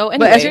time. So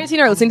But anyway, SJT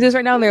are listening to this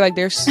right now, and they're like,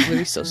 they're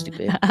really so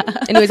stupid.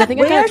 Anyways, I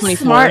think I we got are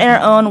 24. smart in our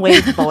own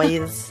ways,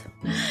 boys.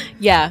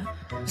 yeah.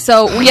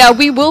 So yeah,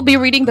 we will be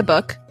reading the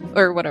book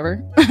or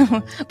whatever.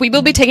 We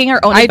will be taking our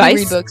own I advice. do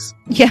read books,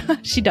 Yeah,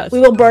 she does. We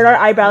will burn our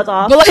eyebrows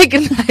off. but like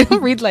I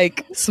don't read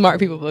like smart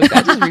people books.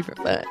 I just read for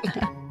fun.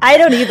 I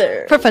don't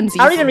either. For funsies.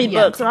 I don't even read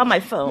Yeah. books. I'm on my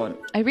phone.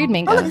 I read Oh,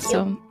 manga, look at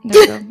so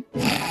there you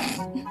go.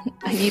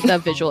 I need the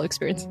visual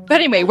experience.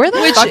 But anyway, where the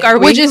fuck are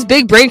we? Which is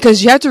big brain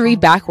because you have to read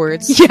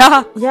backwards.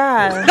 yeah,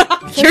 Yeah.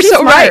 you're she's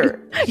so right.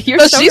 smart. You're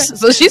So so she's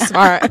so she's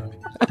smart.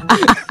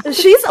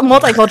 She's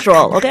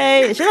multicultural,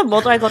 okay? She's a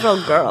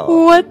multicultural girl.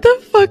 What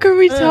the fuck are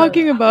we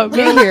talking about?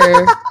 Get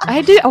here.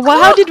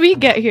 How did we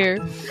get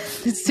here?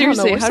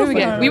 Seriously, we're how so did we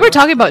get? fun. We were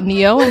talking about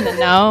Neo, and then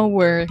now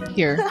we're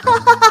here.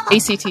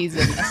 ACTs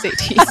and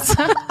SATs.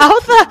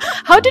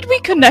 How did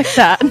we connect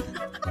that?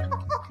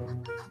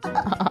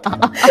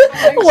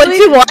 Once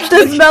you watch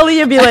this, Melly,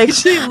 you'll be like,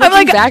 I'm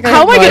like, back, I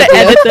how am I have no gonna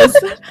idea. edit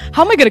this?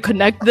 How am I gonna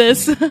connect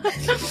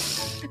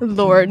this?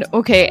 Lord.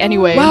 Okay.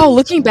 Anyway. Wow,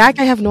 looking back,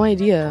 I have no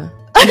idea.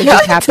 And it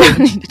just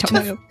happened.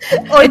 Don't know.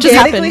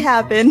 organically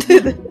happened.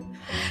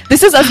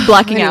 This is us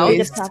blacking out.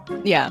 Anyways.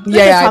 Yeah.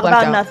 Yeah, I talk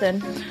blacked about out.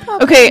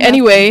 nothing. Okay.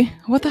 Anyway,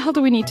 what the hell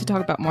do we need to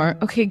talk about more?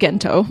 Okay,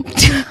 Gento.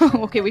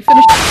 Okay, we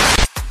finished.